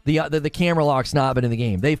game. The camera lock's not been in the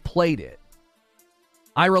game. They've played it.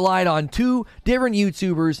 I relied on 2 different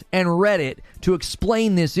YouTubers and Reddit to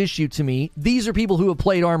explain this issue to me. These are people who have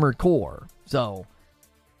played Armored Core. So,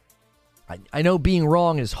 I know being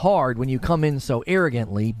wrong is hard when you come in so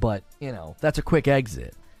arrogantly, but, you know, that's a quick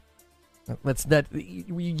exit.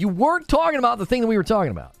 You weren't talking about the thing that we were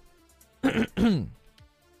talking about.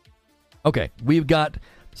 Okay, we've got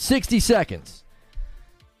 60 seconds.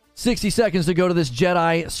 60 seconds to go to this.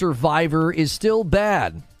 Jedi Survivor is still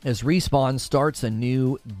bad as Respawn starts a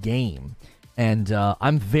new game. And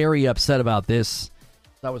I'm very upset about this.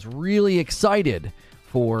 I was really excited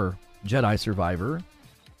for Jedi Survivor.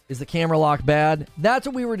 Is the camera lock bad? That's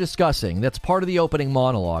what we were discussing. That's part of the opening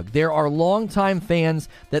monologue. There are longtime fans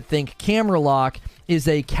that think camera lock is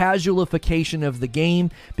a casualification of the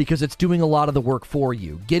game because it's doing a lot of the work for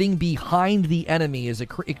you. Getting behind the enemy is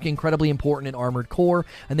incredibly important in Armored Core,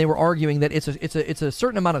 and they were arguing that it's a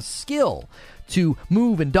certain amount of skill to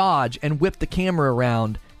move and dodge and whip the camera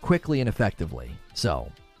around quickly and effectively.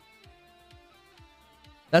 So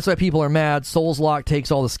that's why people are mad. Souls Lock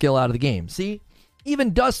takes all the skill out of the game. See?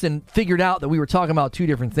 Even Dustin figured out that we were talking about 2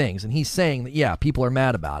 different things, and he's saying that, yeah, people are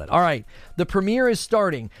mad about it. All right, the premiere is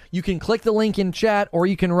starting. You can click the link in chat, or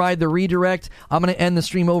you can ride the redirect. I'm going to end the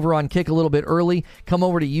stream over on Kick a little bit early. Come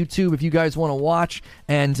over to YouTube if you guys want to watch,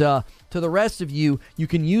 and to the rest of you, you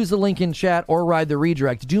can use the link in chat or ride the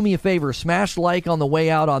redirect. Do me a favor, smash like on the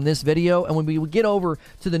way out on this video, and when we get over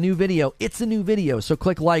to the new video, it's a new video, so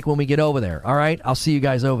click like when we get over there. All right, I'll see you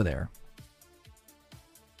guys over there.